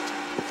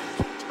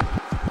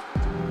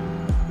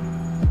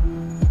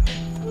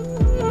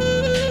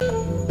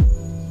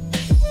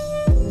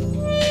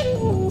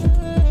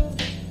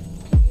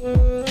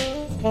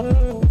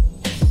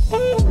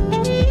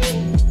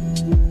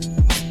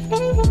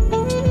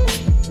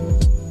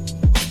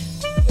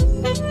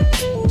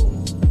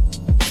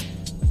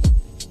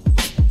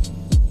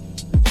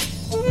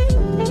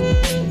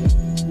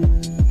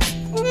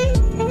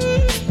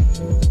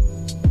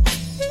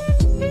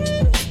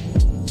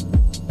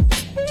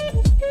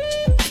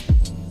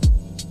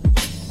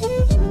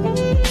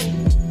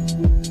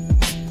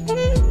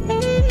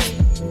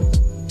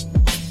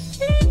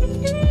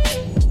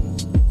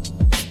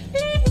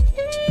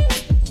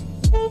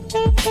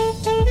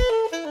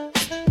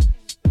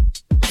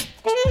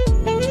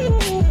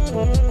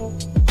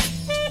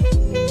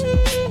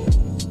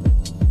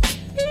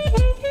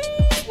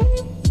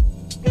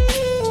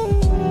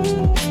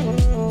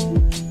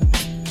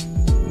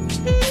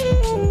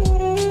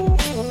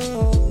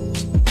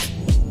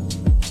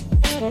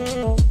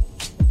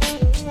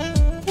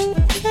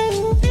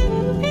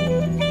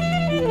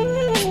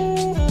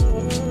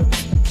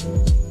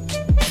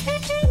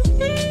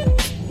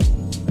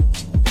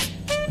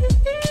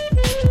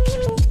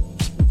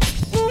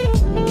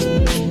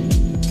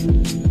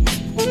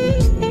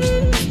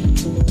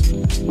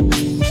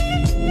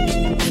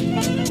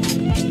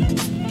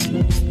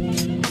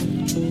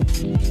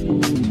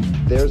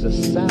 There's a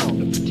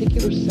sound, a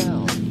particular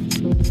sound.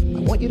 I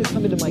want you to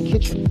come into my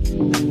kitchen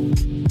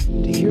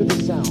to hear the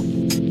sound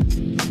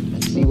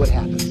and see what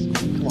happens.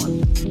 Come on.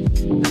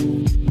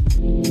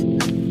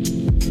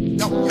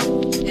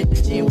 In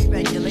the gym, we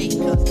regulate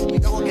cause we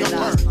gon' get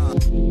out.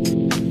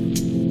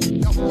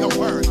 Your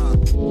word.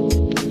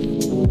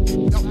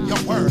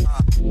 Your word.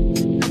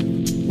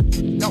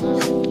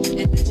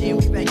 In the gym,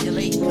 we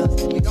regulate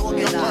cause we gon'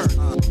 get out.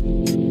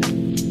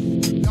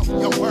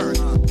 Your word.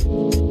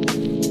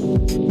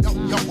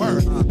 Your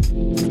word.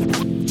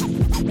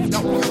 In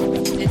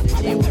the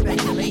gym, we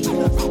regulate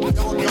cause we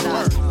gon' get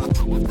out.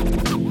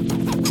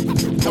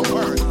 Your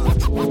word.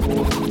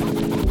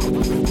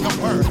 Your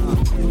word.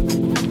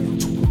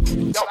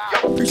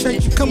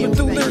 Appreciate you coming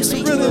through lyrics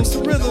and rhythms.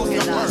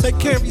 Take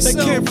care of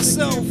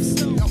yourself.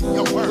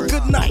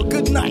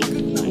 Good night.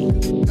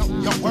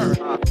 Your word.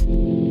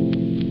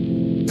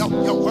 Your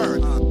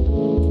word.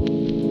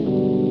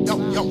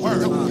 Your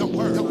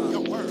word.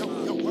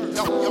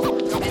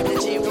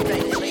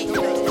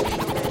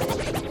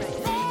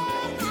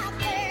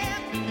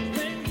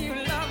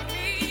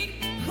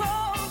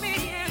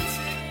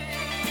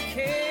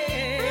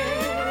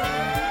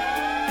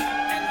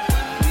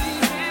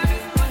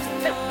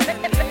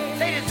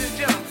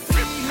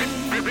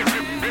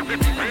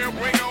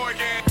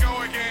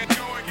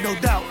 No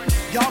doubt.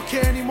 Y'all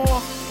care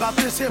anymore about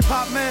this hip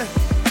hop, man?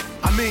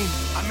 I mean,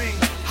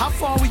 how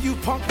far will you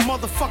punk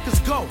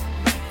motherfuckers go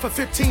for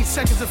 15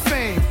 seconds of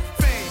fame?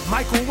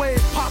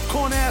 Microwave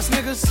popcorn ass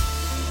niggas?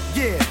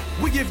 Yeah,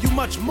 we give you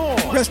much more.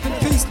 Rest in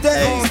peace,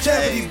 Dave.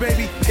 Longevity,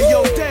 baby. Hey,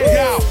 yo, Dave.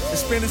 Yo,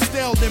 it's been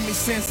instilled in me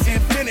since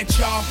infinite,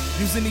 y'all.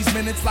 Using these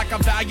minutes like I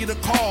value the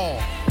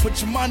call. Put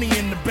your money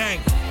in the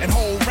bank and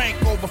hold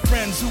rank over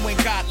friends who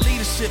ain't got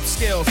leadership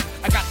skills.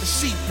 I got the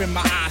sheep in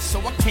my eyes, so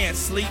I can't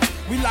sleep.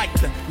 We like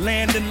to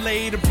land and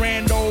lay the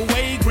brand old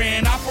way.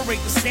 Grand operate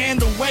the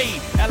scandal way.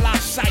 L.I.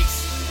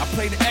 Shice. I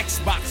play the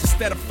Xbox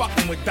instead of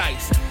fucking with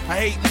dice. I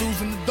hate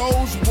losing the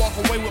doze, walk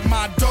away with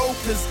my dough,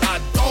 cause I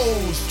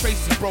doze.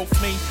 Tracy broke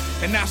me,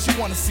 and now she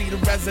wanna see the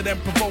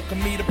resident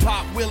provoking me to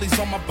pop wheelies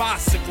on my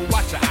bicycle.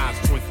 Watch your eyes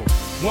twinkle.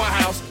 One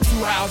house,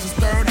 two houses,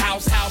 third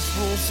house, house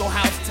rules, so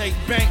house take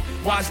bank.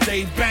 Watch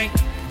Dave bank.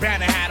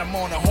 Banner had him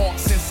on the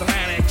Hawks in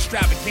Atlanta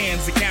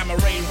extravaganza. Gamma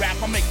ray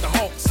rap, I make the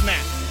Hulk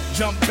snap.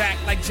 Jump back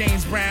like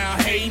James Brown,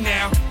 hey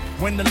now.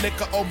 When the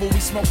liquor over,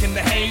 we smoking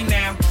the hay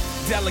now.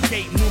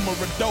 Delegate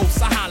numero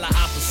dos, I holla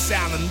out the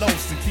sound and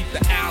los and keep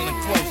the island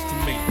close to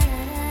me.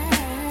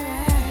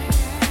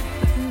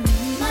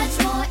 Much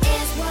more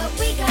is what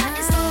we got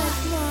in store.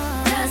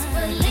 Just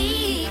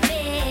believe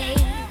it.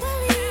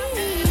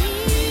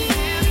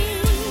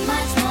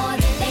 Much more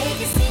than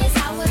legacies,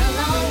 how it'll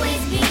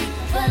always be.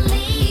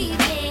 Believe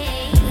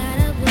it.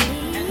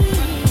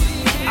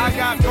 I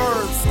got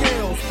verbs,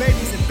 skills,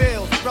 babies and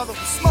bills. Brother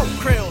with smoke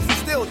krills,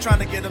 still trying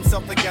to get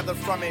himself together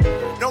from it.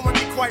 No one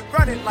can quite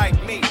run it like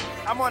me.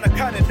 I'm on a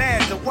cutting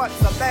edge of what's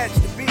alleged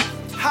to be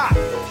hot.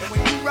 And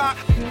when you rock,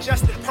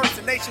 just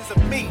impersonations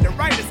of me. The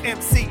writer's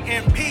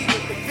MCMP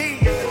with the V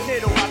in the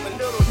middle. I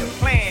belittle your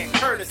plan,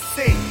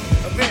 courtesy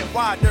of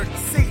NY Dirty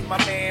C, my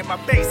man. My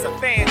base of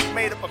fans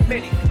made up of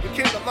many. We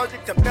kids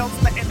allergic to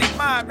belts, letting their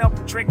mind melt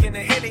from drinking a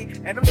Henny.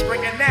 And I'm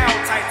stringing now,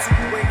 tight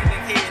to waiting to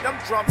hear. Them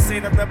drums say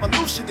the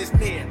revolution is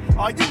near.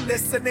 Are you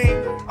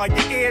listening? Are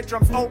your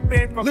eardrums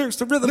open? From lyrics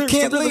to rhythm,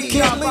 can't leave.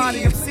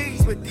 Body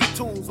MCs with these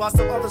tools while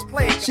some others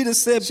play. She done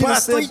said bye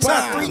three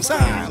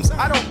times.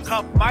 I don't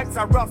cuff mics,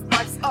 I rough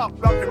mics up,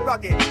 rough and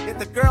rugged. If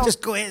the girl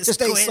just go ahead and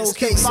stay so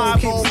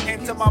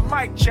into my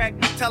mic check,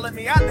 telling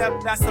me I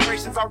left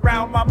lacerations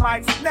around my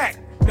mic's neck.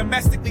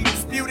 Domestically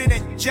disputed,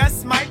 and you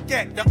just might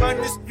get the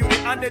undisputed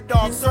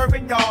underdog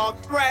serving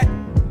dog threat.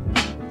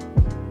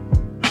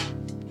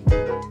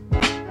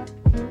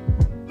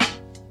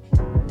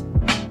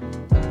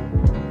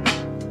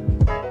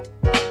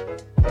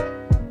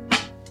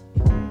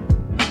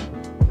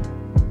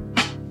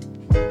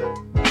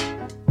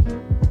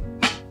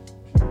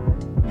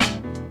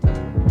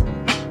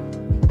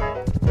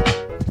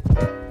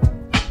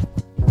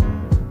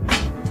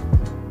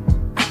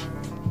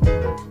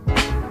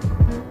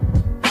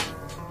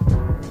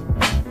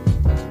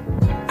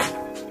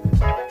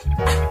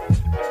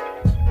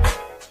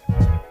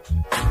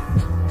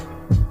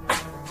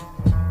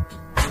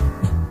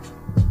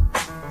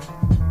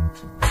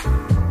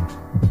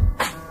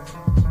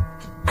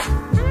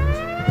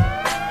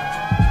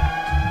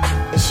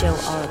 Show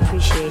our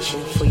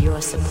appreciation for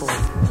your support.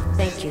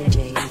 Thank you,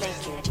 Jade.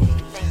 Thank you,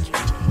 Jade. Thank you,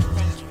 Jade.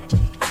 Thank you,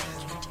 Jade.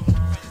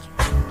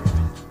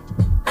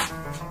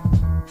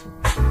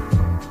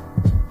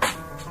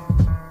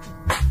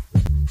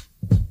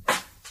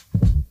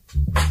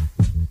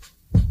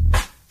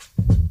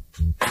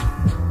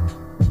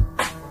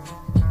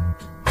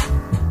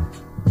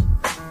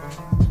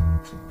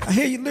 I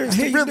hear you lyrics,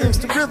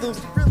 the rhythms.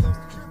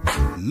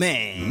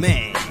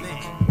 Man.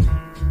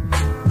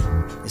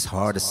 It's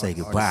hard to say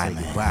goodbye,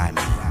 man.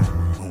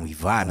 When we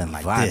vibing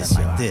like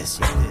this.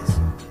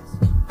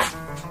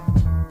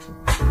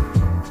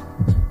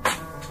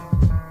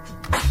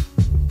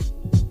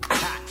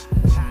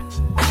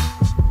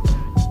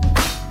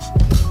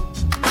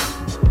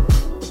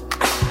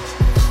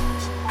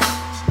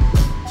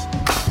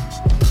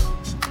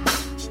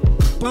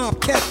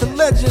 Bobcat the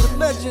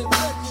legend.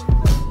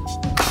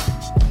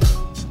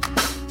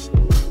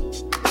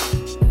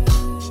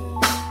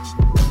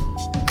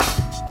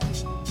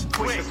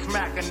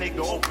 Smack a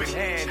nigga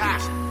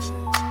open-handed.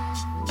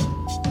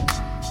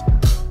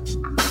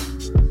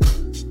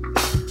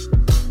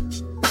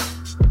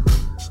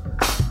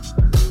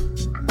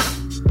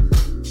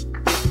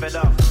 Give it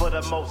up for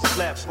the most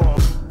slept on.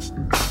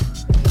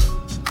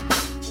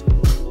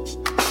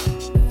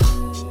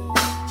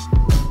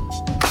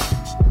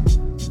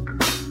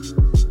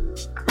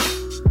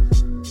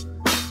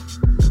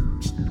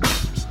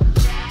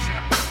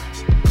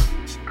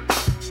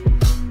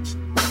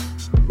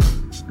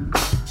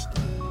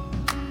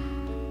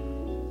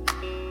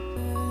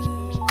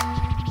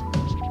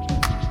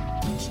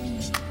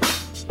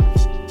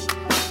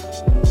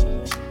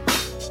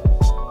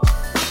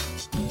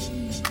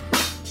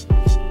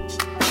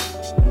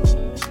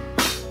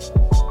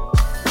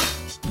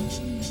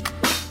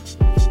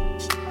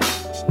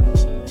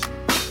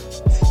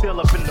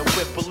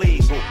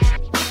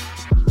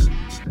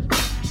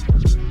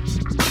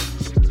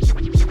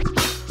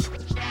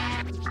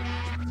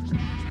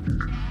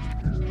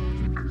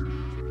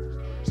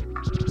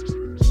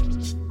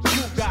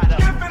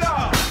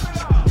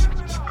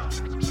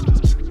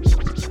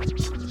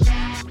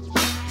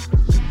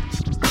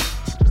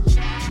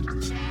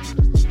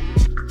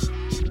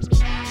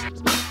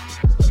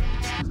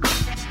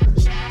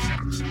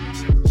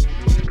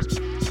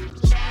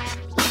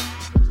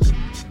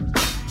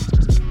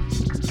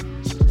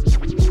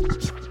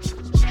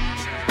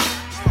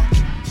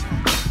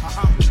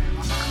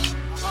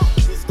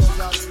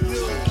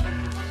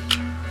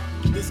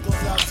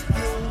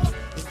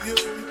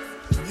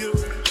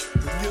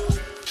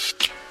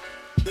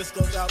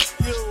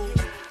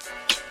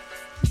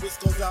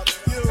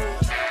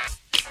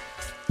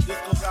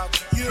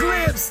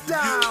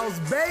 Glibstylez,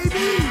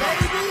 baby.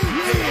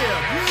 Yeah.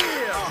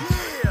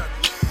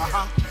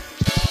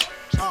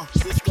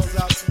 This goes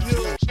out to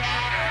you.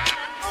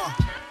 This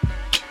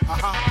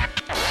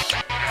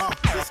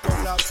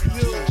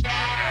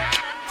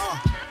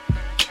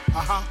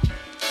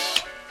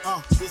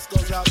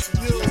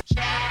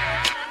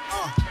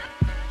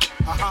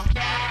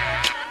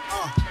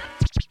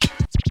goes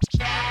out to you.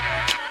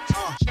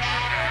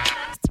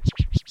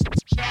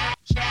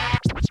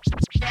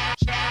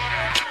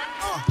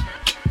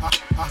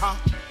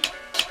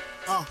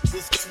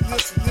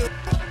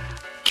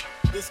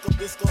 This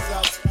goes out to you. This goes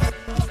out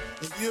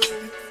to you,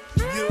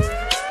 and you.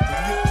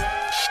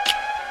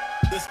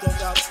 This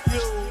goes out to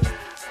you.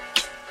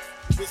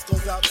 This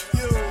goes out to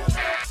you.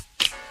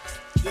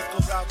 This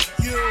goes out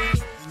to you,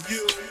 and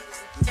you.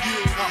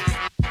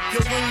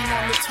 You're leaning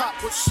on the top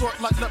with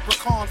short like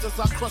leprechauns as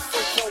I crush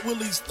so-called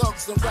willies,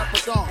 thugs, and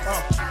rapadons.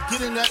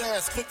 Getting that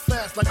ass quick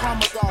fast like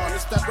Ramadan.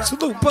 It's that rap.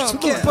 Salute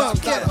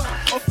Bobcat.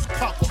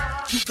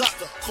 You got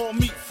to call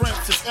me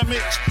Francis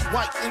MH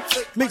White and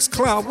take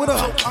Mixcloud, what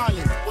up?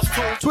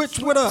 Twitch,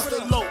 what up?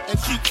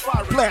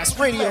 Blast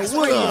Radio,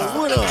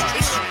 what up?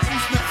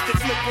 to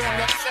flip on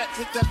that cat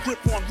with that grip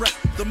on rap.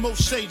 The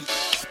most shady,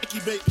 Icky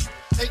baby.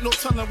 Ain't no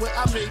telling where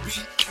I may be.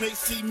 May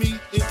see me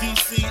in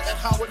DC at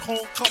Howard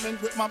Homecoming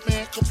with my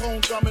man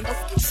Capone drumming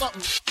up to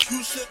something.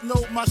 You should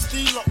know my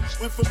stilo.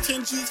 Went from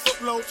 10 G's for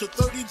blow to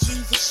 30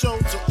 G's a show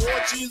to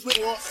all G's with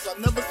horses I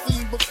never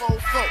seen before.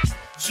 So,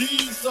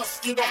 Jesus,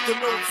 get off the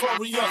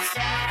notorious.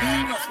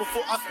 Bean us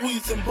before I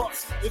squeeze and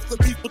bust. If the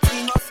beef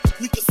between us,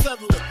 we can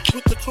settle it.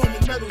 With the chrome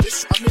and metal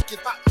ish, I make it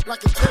hot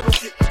like a kettle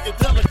kit. You're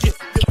delicate,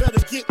 you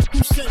better get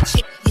who sent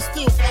you. You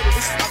still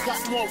federalist. I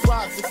got more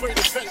rides and great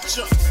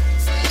adventure.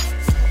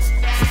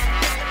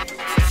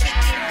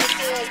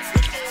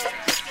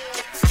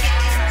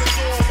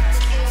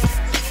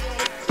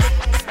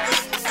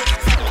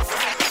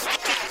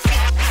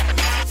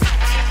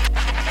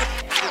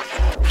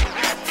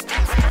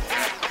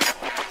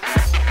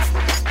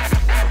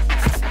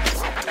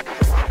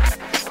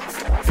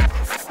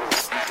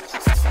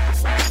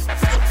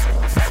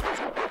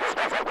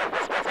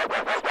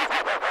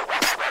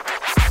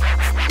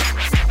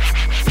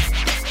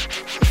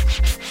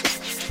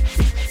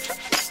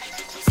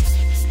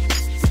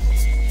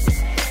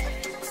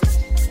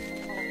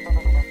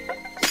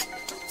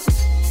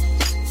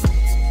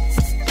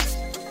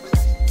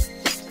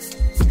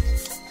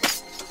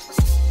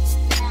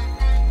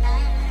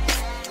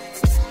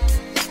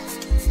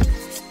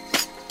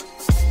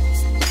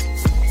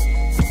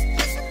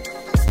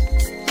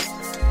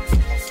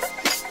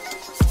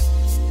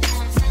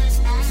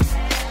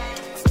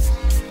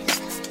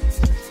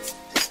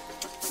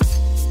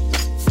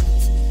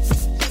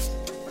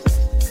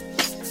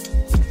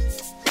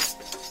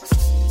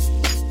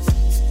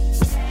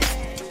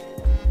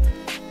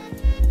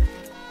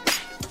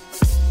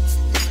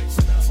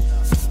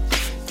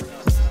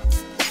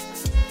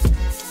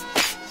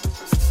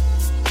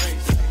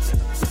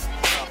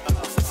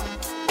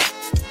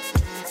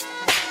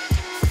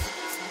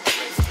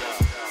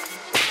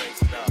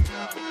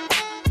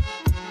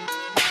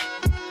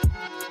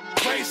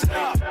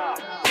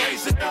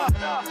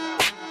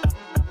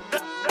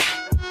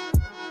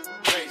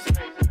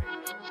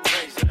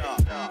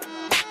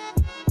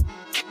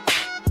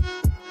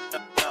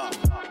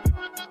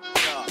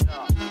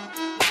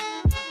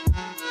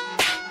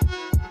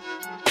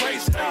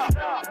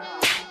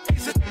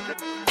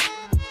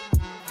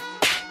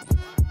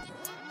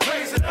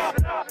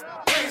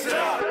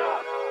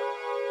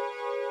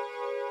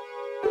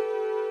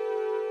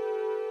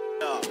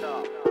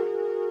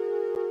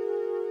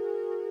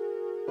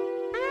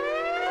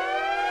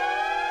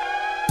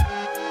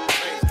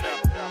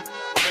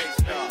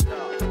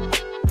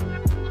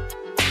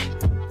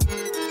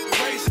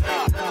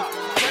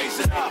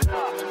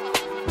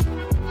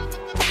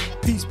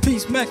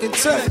 Peace, Mac and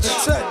touch.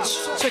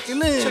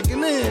 Checking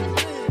in.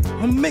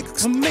 I'm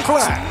mix,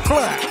 clap.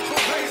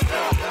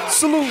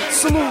 Salute.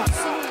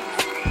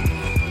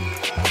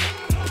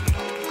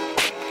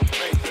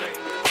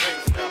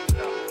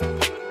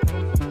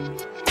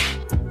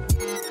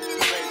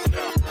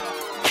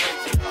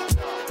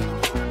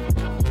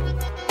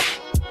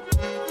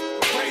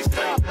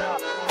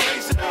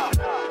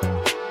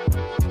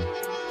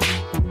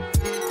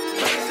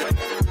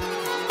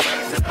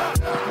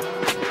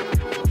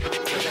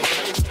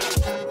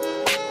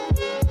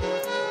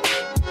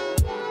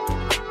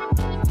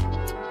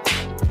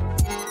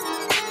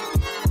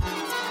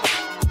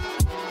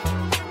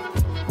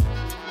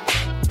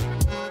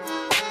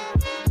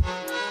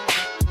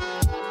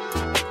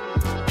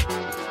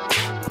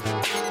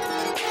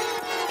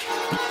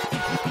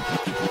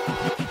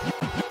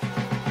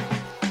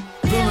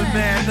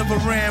 Never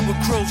ran with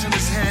crows in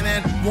his hand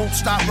and won't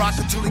stop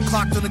rocking till he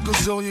clocked in a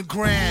gazillion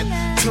grand.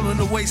 Till in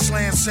the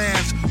wasteland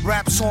sands,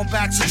 raps on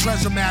backs of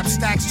treasure maps,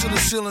 stacks to the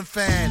ceiling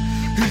fan.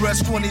 He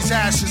rests when he's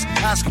ashes,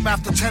 ask him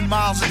after 10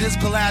 miles in his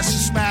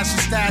galoshes, smash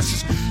his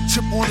stashes.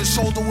 Chip on his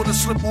shoulder with a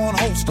slip-on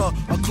holster,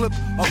 a clip,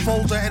 a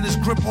folder, and his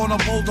grip on a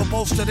boulder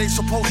bolster. They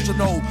supposed to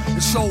know.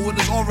 His show in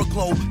his aura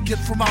glow. Get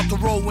from out the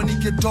road when he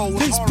get dough.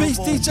 Peace,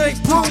 DJ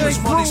Pro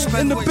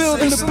in the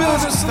building. Best.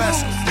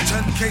 The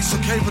 10 case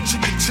of cave of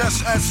chicken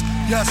chest S.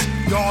 Yes,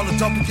 y'all are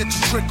dumb to get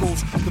your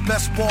trickles. The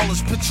best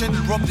ballers pitch in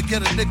and rub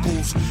together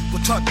nickels.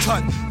 But tut,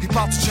 he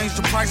about to change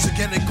the price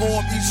again. They go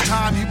up each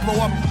time he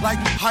blow up like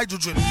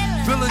hydrogen.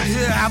 Villain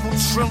here,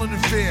 albums thrilling in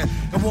fear.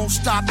 And won't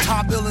stop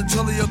top ill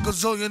until he a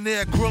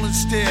gazillionaire. Grill and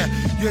stare.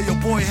 Yeah, your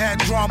boy had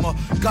drama.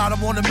 Got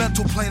him on the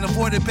mental plane,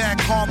 avoided bad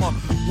karma.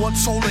 One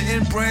solar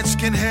inbred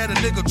skinhead, a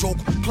nigga joke.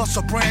 Plus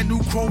a brand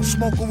new chrome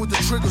smoker with the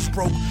triggers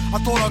broke. I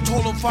thought I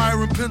told him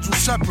fire and pins were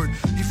separate.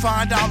 He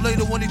find out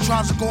later when he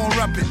tries to go and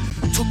rep it.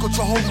 Took a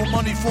Jehovah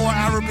money for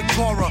Arabic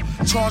Torah.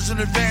 Charged in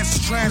advance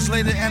to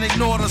translate it and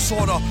ignore the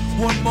sorta.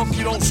 One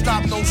monkey don't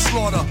stop, no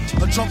slaughter.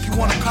 A junkie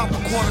wanna cop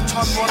a quarter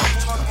ton runner.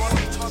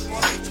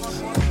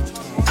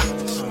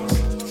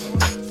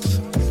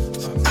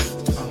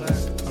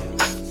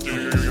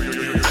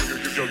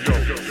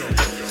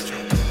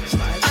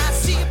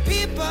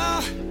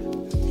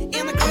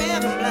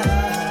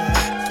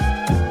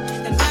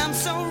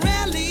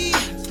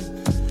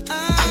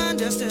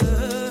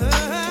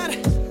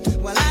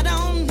 Well, I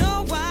don't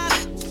know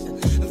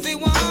what they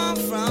want.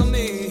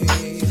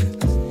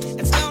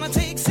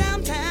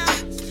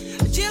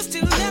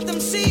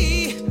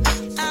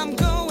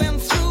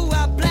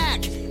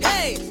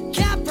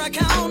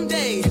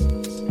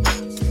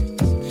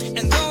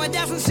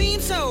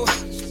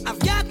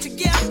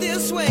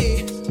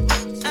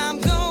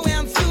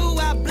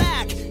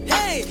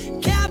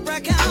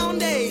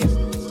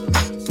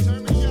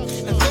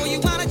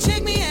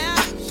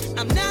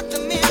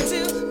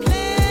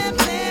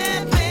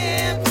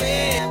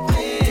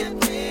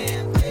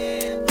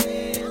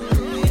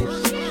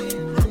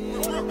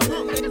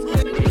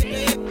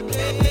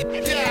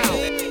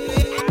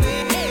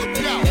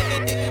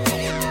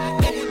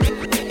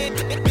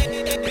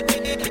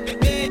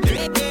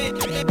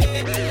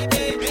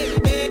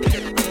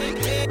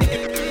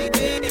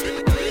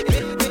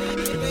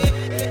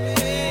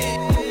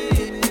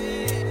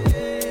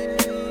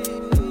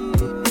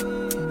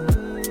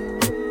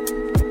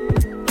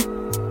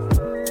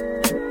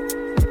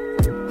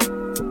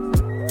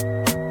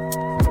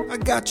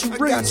 got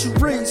you,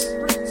 Reese.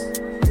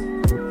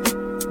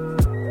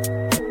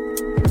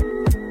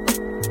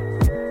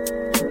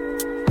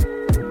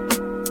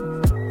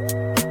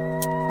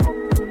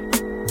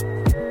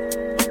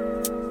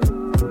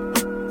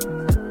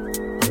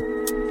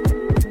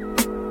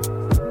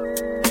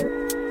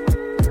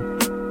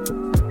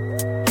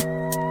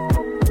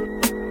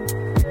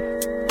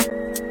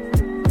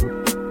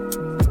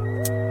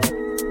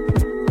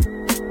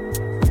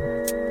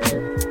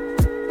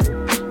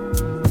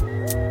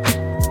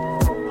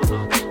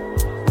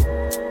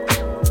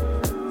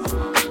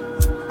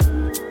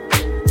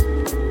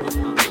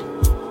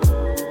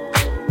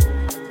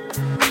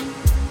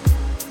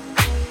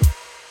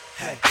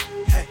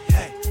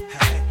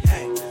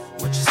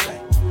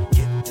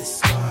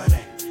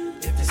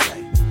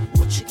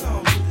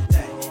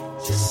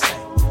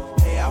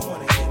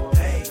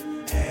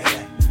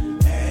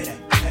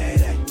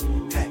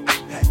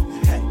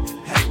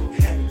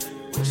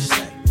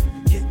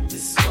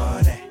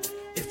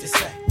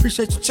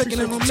 Appreciate you checking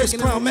in on Mix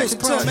Clown,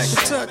 Mac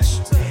Touch.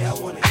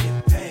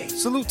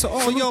 Salute to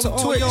all y'all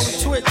on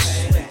Twitch.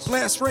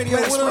 Blast Radio,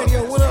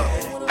 what up?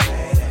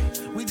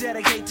 We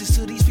dedicate this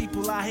to these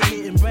people out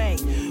here getting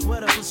banged. Where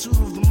the pursuit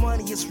of the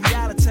money is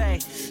reality.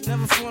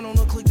 Never front on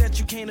a click that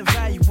you can't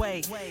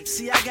evaluate.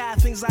 See, I got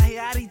things out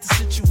here I need to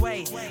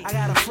situate. I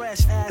got a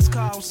fresh ass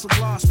car with some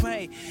gloss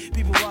paint.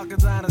 People walking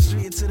down the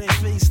street until their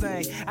feet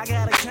stain. I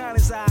got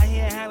accountants out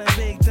here handling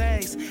big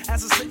things.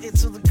 As I sit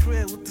into the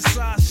crib with the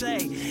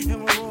sachet.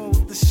 In my room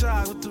with the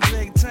shot with the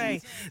big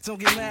tank. Don't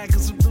get mad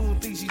cause I'm doing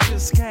things you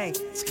just can't.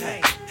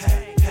 Hey,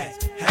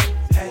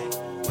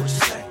 what you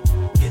say?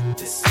 Get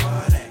this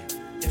money.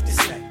 If they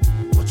say,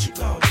 what you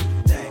gon' do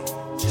today?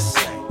 Just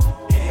say,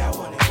 hey, I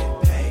wanna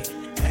get paid.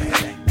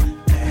 Hey.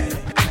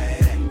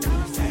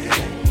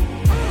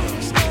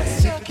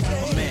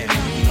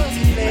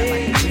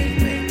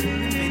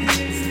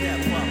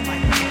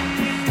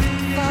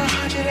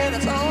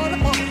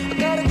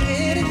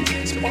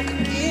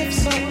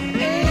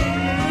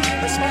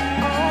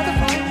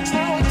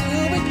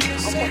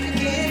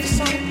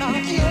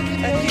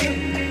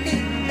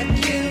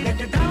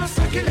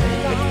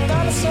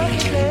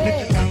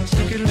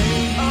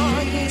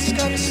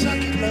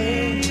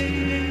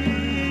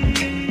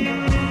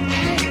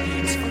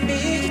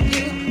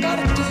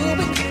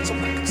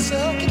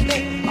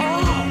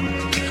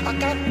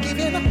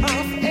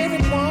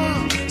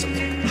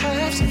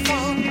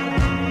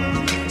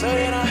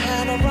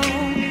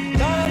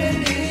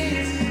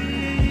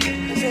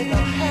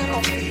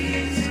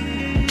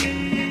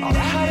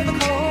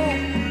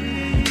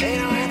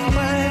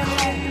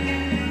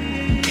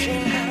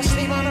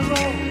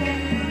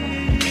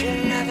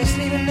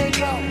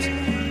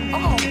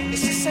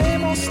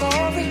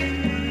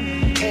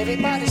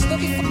 Everybody's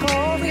looking for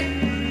glory.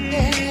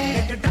 Yeah.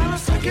 Let the dollar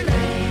circulate.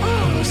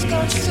 Oh, it's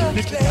gonna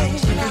circulate.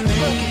 Not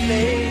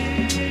circulate.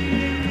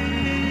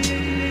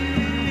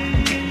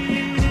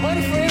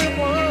 Money for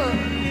everyone,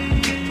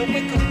 but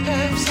we can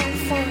have some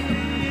fun.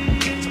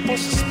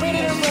 Supposed to spread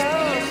it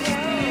around.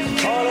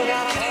 All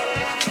around.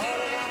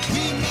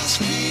 We must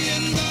be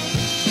in love.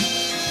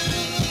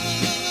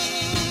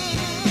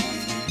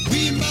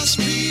 We must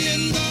be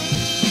in love.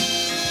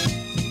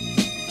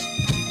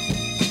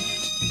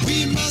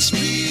 We must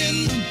be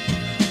in.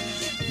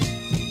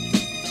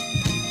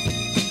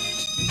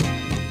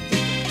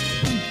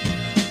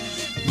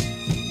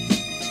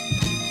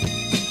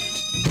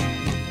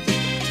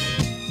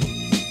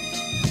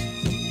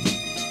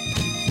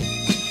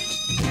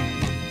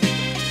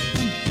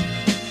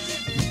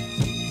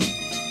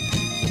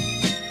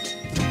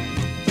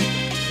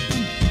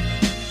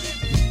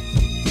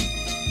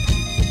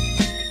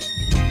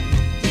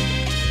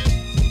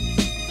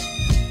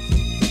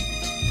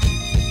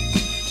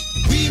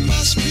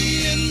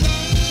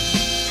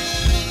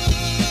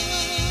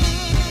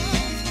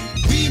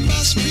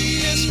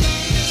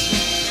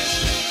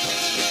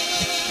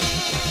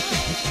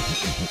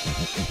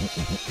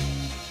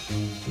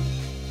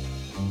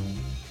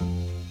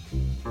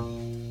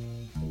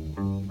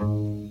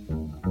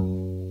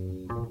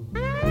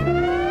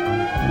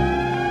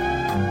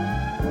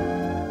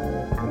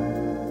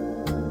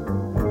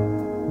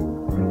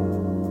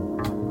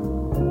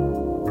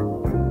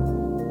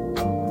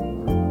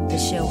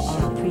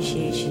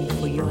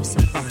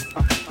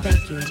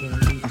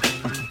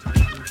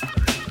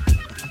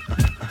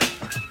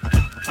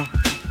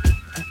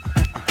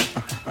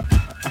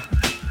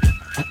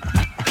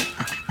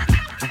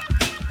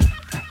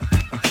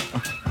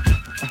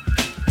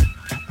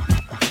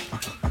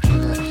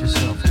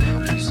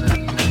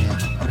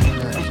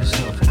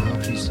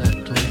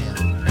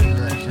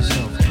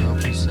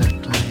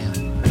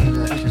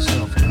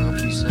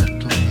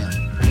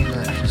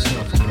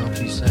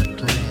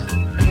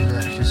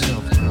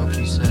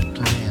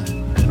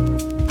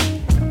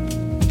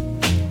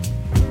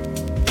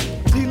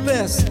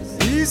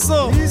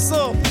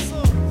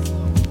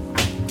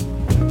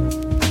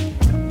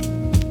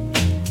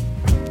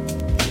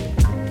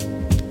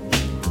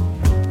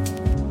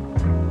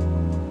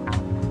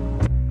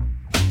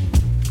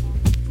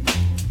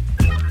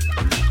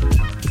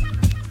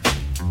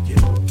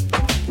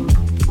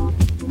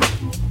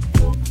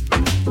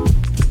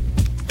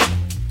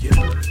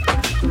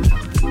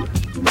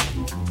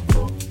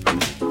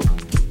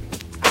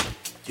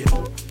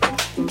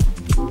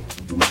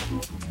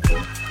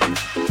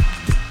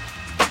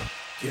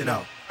 You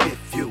know,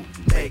 if you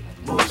make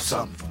moves,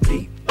 some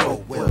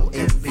people will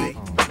envy.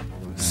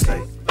 Say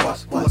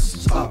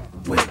what's up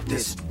with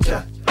this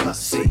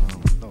jealousy?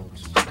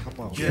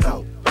 You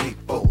know,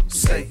 people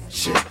say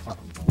shit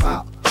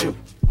about you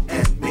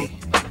and me.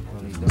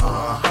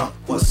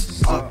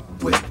 What's up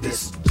with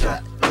this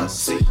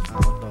jealousy?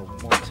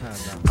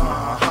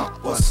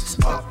 What's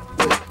up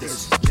with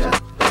this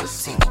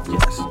jealousy?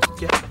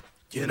 Yes,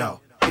 you know,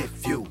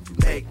 if you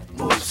make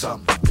moves,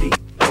 some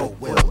people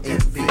will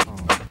envy.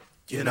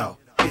 You know,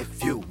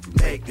 if you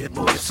make it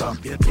moves, some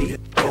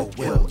people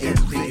will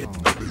envy.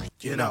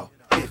 You know,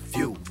 if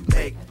you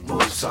make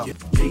moves, some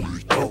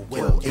people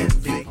will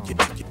envy.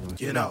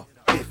 You know,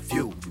 if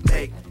you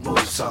make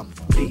moves, some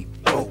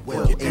people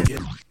will envy.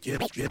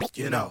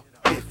 You know,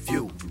 if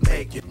you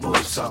make it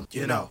move, some.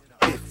 You know,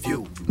 if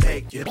you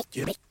make it,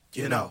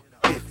 you know,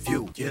 if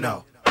you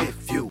know,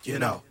 if you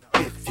know,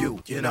 if you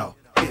know,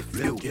 if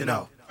you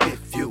know,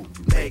 if you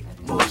make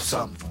moves,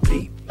 some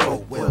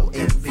people will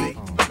envy.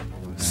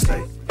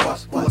 Say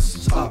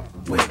what's up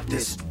with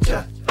this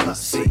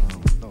jealousy?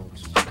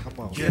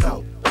 You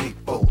know,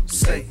 people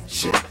say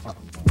shit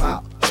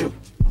about you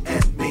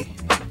and me.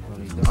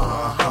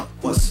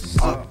 What's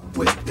up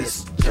with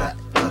this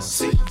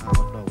jealousy?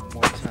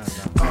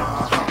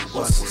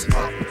 What's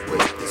up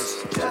with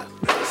this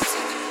jealousy?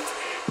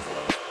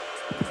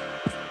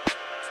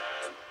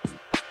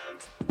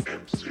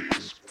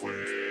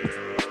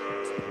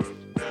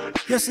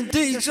 Yes,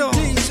 indeed, Joe.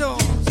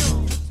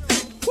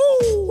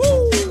 Woo,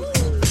 woo.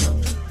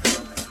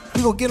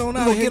 We gon' get on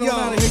out of here,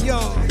 y'all.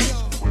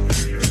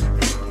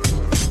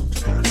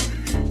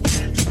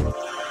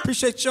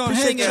 Appreciate y'all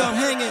hanging.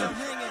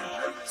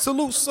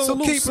 Salute,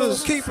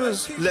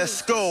 keepers.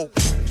 Let's go.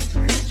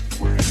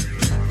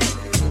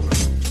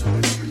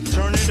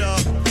 Turn it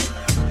up.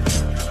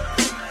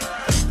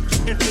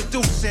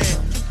 Introducing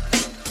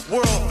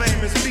world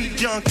famous beat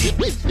junkie.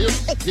 Here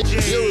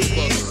is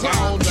the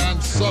sound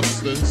and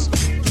substance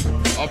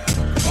of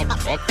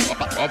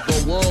the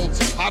world's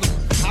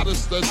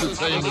hottest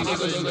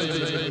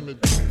entertainment.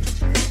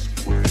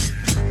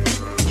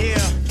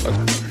 Yeah.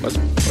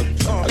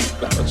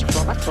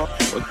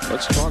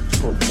 Let's talk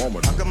for a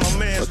moment. I got my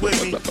mans with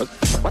me.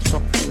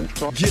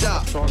 Get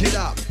up,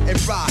 and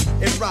rock,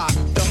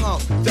 the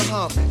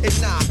hump,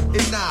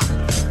 and nah.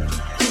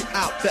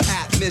 Out the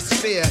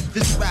atmosphere.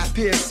 This rap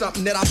here is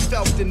something that I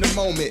felt in the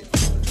moment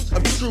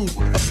of truth.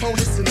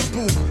 Opponents in the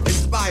booth,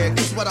 inspired,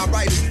 cause what I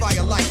write is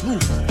fire like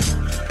roof.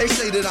 They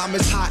say that I'm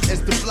as hot as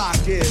the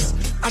block is.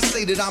 I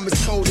say that I'm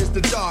as cold as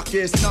the dark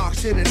is.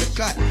 Knocks hit in the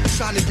cut,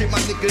 trying to get my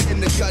nigga in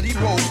the gut. He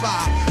rolled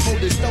by, hold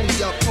his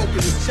stony up,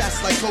 poking his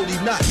chest like Cody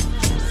Nut.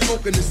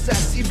 Smoking the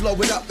cess, he blow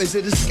it up as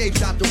it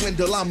escaped out the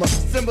window. I'm a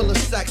symbol of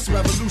sex,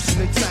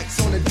 revolution and tax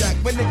on the deck.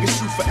 When niggas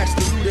shoot for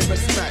absolute and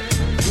respect.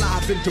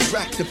 Live and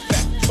direct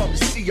effect from the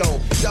CO.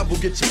 Double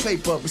get your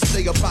paper, but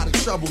stay up out of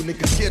trouble,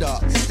 nigga, get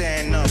up.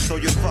 Stand up, throw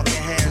your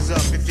fucking hands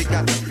up if you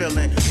got the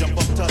feeling. Jump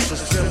up, touch the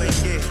ceiling,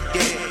 get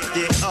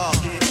up,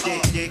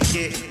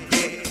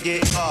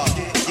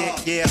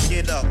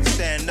 get up,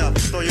 stand up,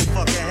 throw your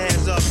fucking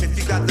hands up if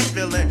you got the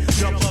feeling.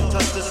 Jump up,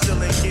 touch the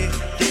ceiling, get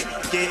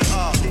up,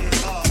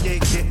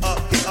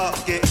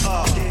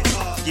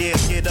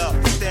 get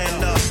up,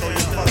 stand up, throw your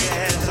fucking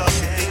hands up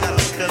if you got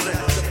the feeling.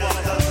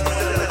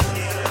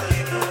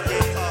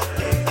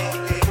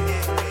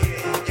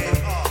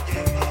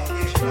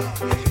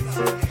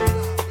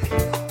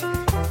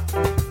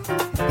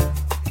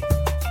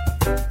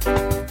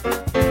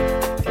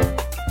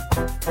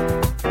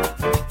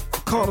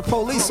 Call the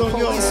police on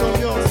y'all.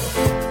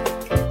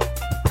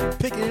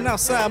 Picking it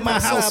outside my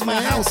house,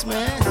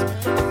 man.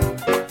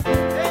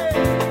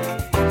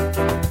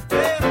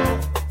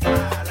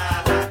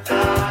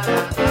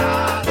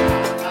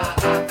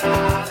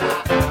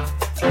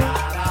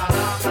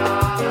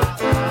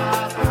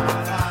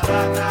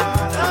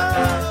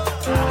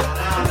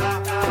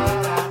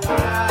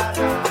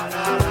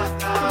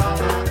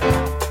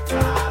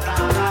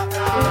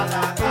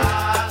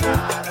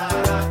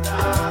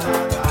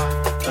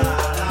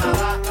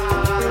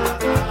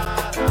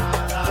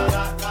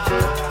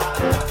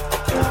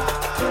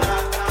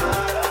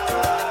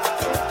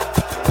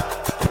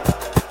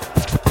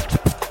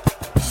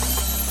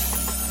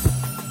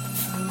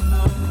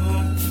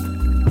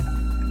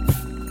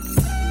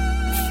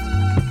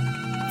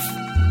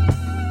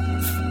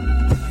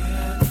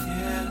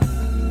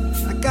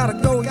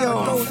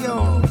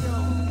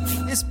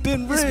 It's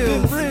been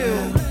real.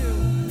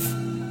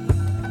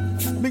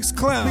 Mixed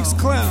Cloud,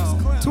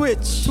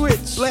 Twitch,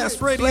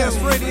 Blast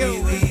Radio.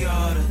 We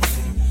ought to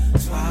think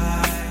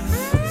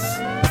twice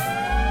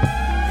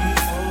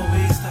before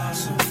we start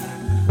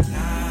something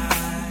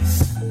nice.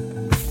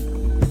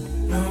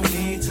 No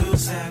need to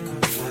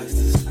sacrifice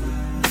the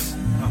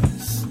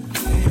spice.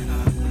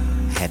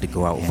 Had to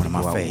go out with one of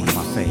my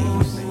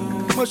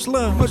faves. Much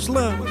love.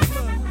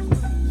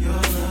 Your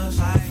love's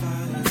like fire.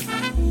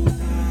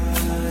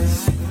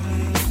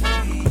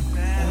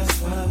 That's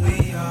what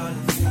we ought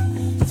to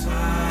think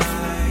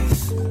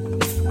twice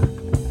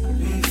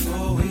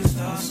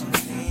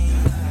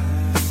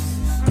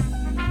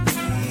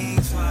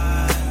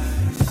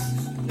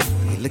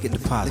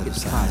positive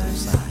side.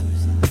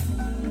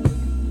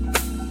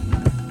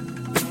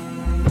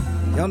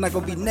 Y'all not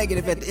gonna be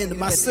negative at the end of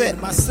my set.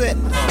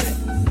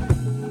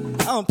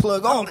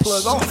 Unplug on.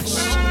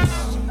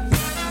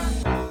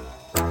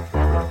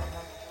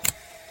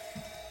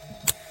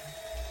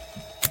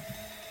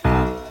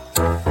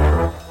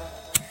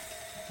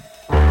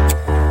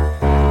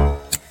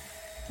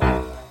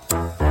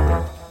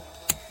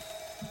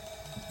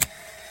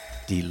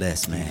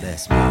 D-less,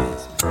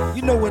 man.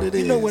 You know what it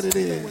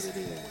is.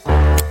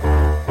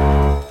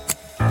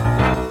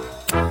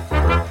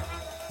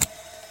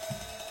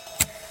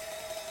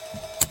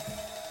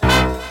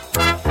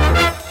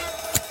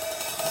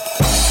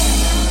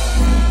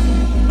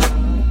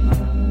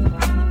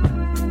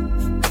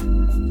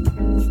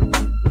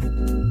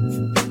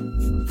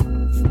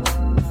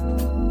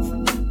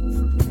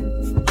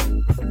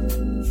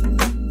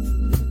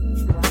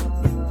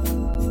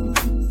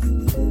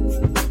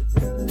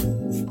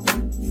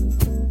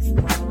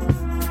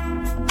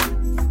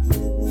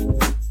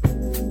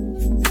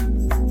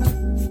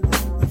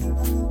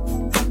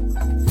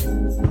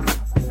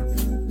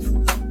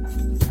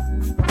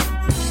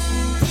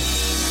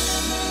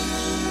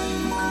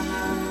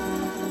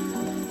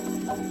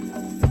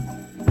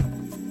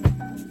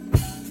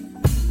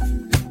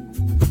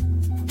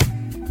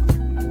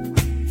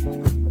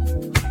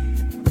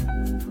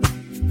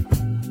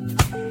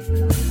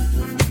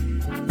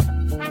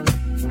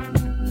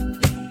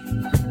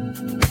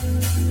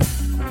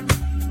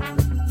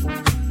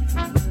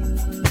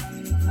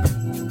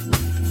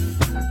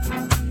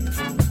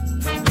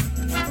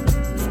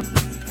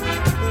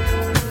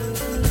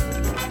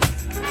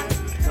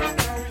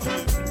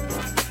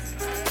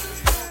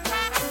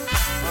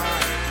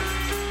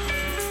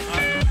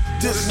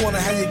 Just wanna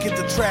how you get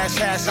the trash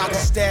hash out the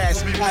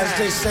stash. As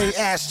they say,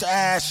 ash to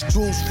ash,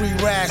 jewels free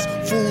rash.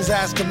 Fools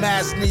ask a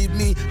mask, need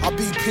me, I'll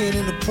be peeing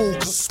in the pool,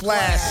 cause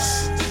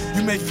splash.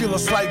 You may feel a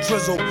slight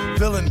drizzle.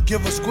 Villain,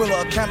 give a squiller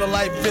a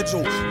candlelight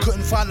vigil.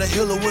 Couldn't find a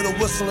healer with a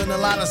whistle in the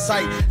line of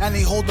sight. And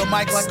he hold the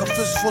mic like a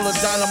fist full of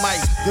dynamite.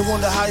 They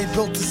wonder how he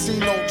built the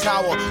Casino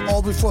Tower.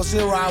 All before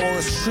 0 hour,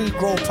 his tree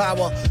grow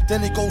power.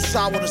 Then he goes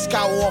sour to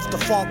scour off the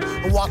funk.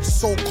 And watch the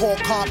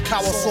so-called comp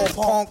cower soft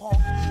punk.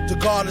 The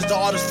God is the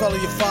artist fella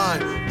you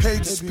find.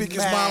 Paid to speak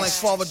his mind like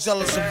Father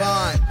Jealous of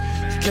Vine.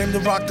 He came to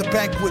rock the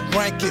banquet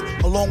blanket,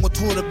 along with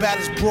two of the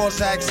baddest broads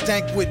I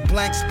stank with.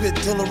 Blank spit,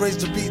 Dilla raised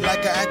the beat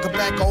like an anchor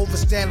banker.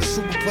 Overstand the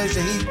super plays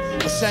the heat,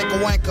 a shank a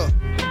wanker.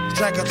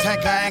 Drank a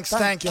tank, I ain't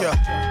stank ya.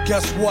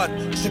 Guess what?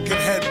 Chicken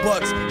head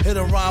butts. Hit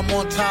a rhyme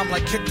on time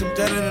like kicked him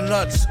dead in the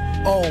nuts.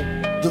 Oh,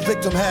 the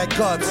victim had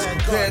guts.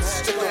 Bad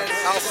sticker,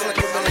 I'll flick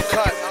him in the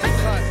cut.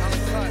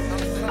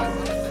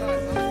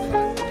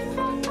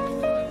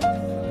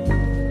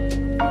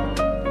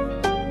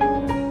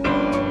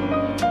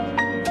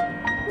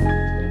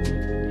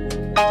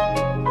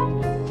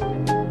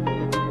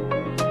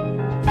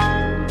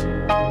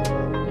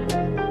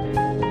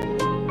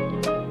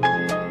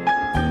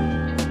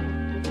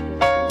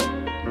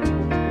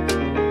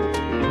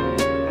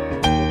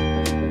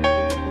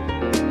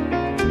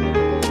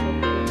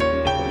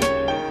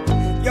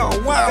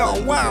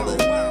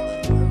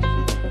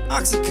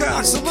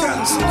 Oxycontin,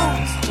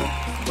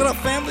 salute. What up,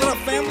 family?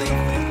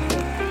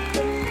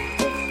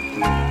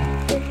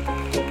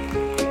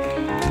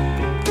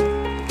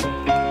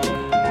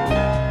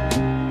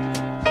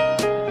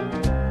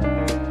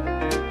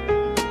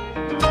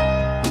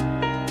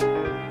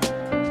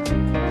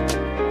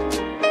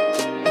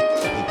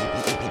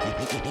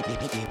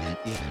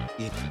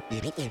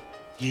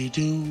 You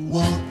do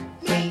want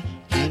me,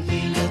 give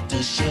me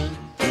little sugar.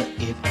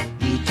 If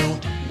you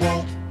don't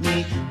want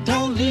me,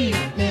 don't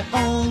leave me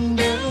on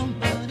down.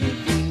 But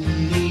if you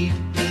need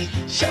me,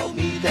 show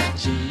me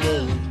that you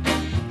love.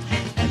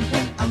 And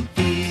when I'm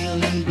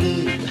feeling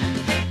blue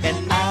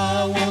and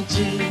I want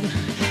you,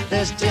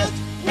 there's just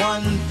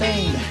one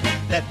thing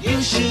that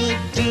you should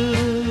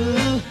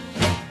do.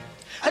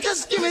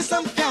 Just give me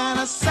some kind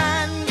of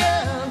sign,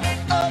 girl.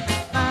 Oh,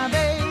 my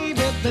baby,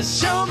 just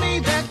show me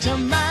that you're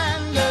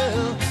mine,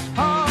 girl.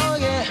 Oh,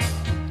 yeah.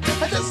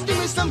 Just give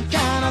me some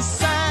kind of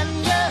sign,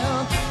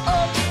 girl.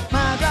 Oh,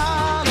 my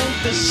darling,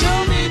 just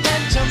show me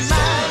that you're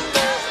mine,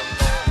 girl.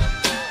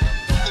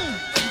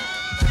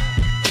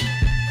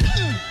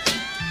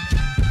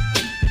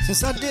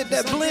 Since I did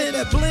that blend,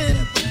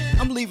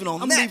 I'm leaving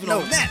on that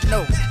note.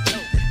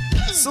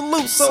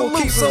 Salute soul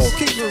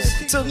keepers.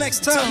 Till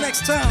next time.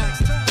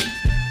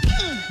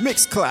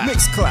 Mixcloud.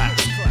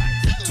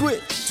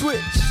 Twitch.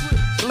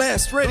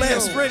 Blast Radio.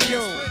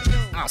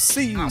 I'll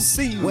see you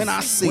when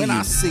I see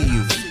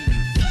you.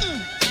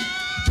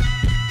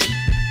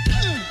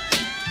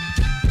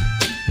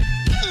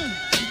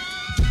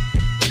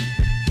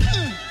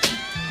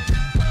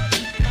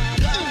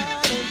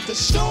 To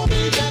show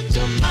me that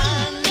you're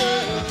mine,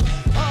 girl.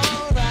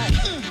 All right.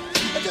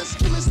 Just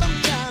give me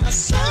some kind of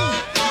sign.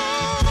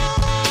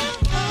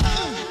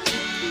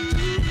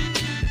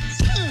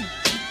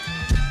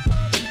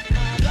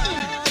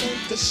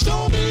 To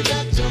show me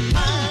that you're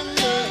mine,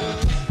 girl.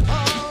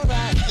 All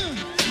right.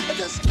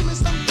 Just give me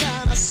some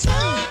kind of sign.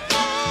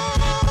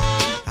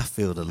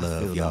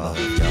 love, y'all.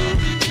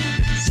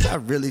 I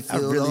really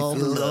feel all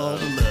the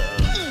love.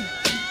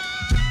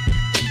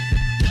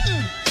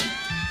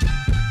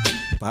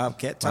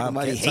 Bobcat talking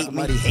about he hate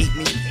me.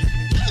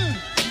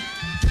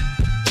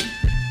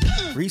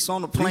 Reese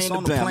on the plane to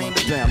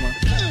Bama.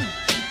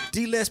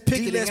 D-less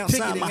picketing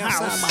outside my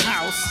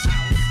house.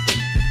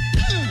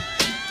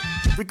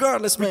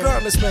 Regardless, man.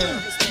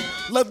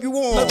 Love you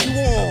all.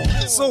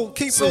 Soul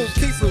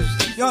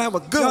keepers. Y'all have a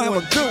good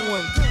one.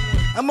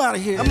 I'm out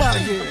of here.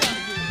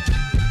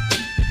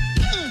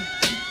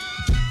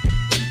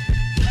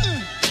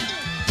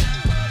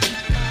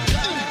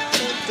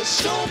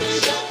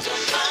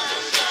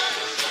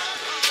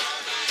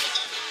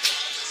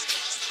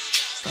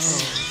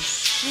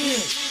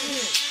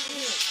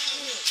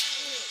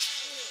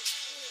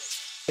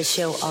 To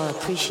show our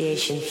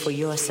appreciation for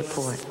your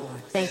support.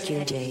 Thank you,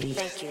 JD.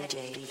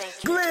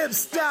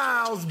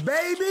 Glibstylez,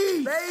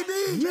 baby.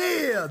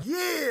 Yeah.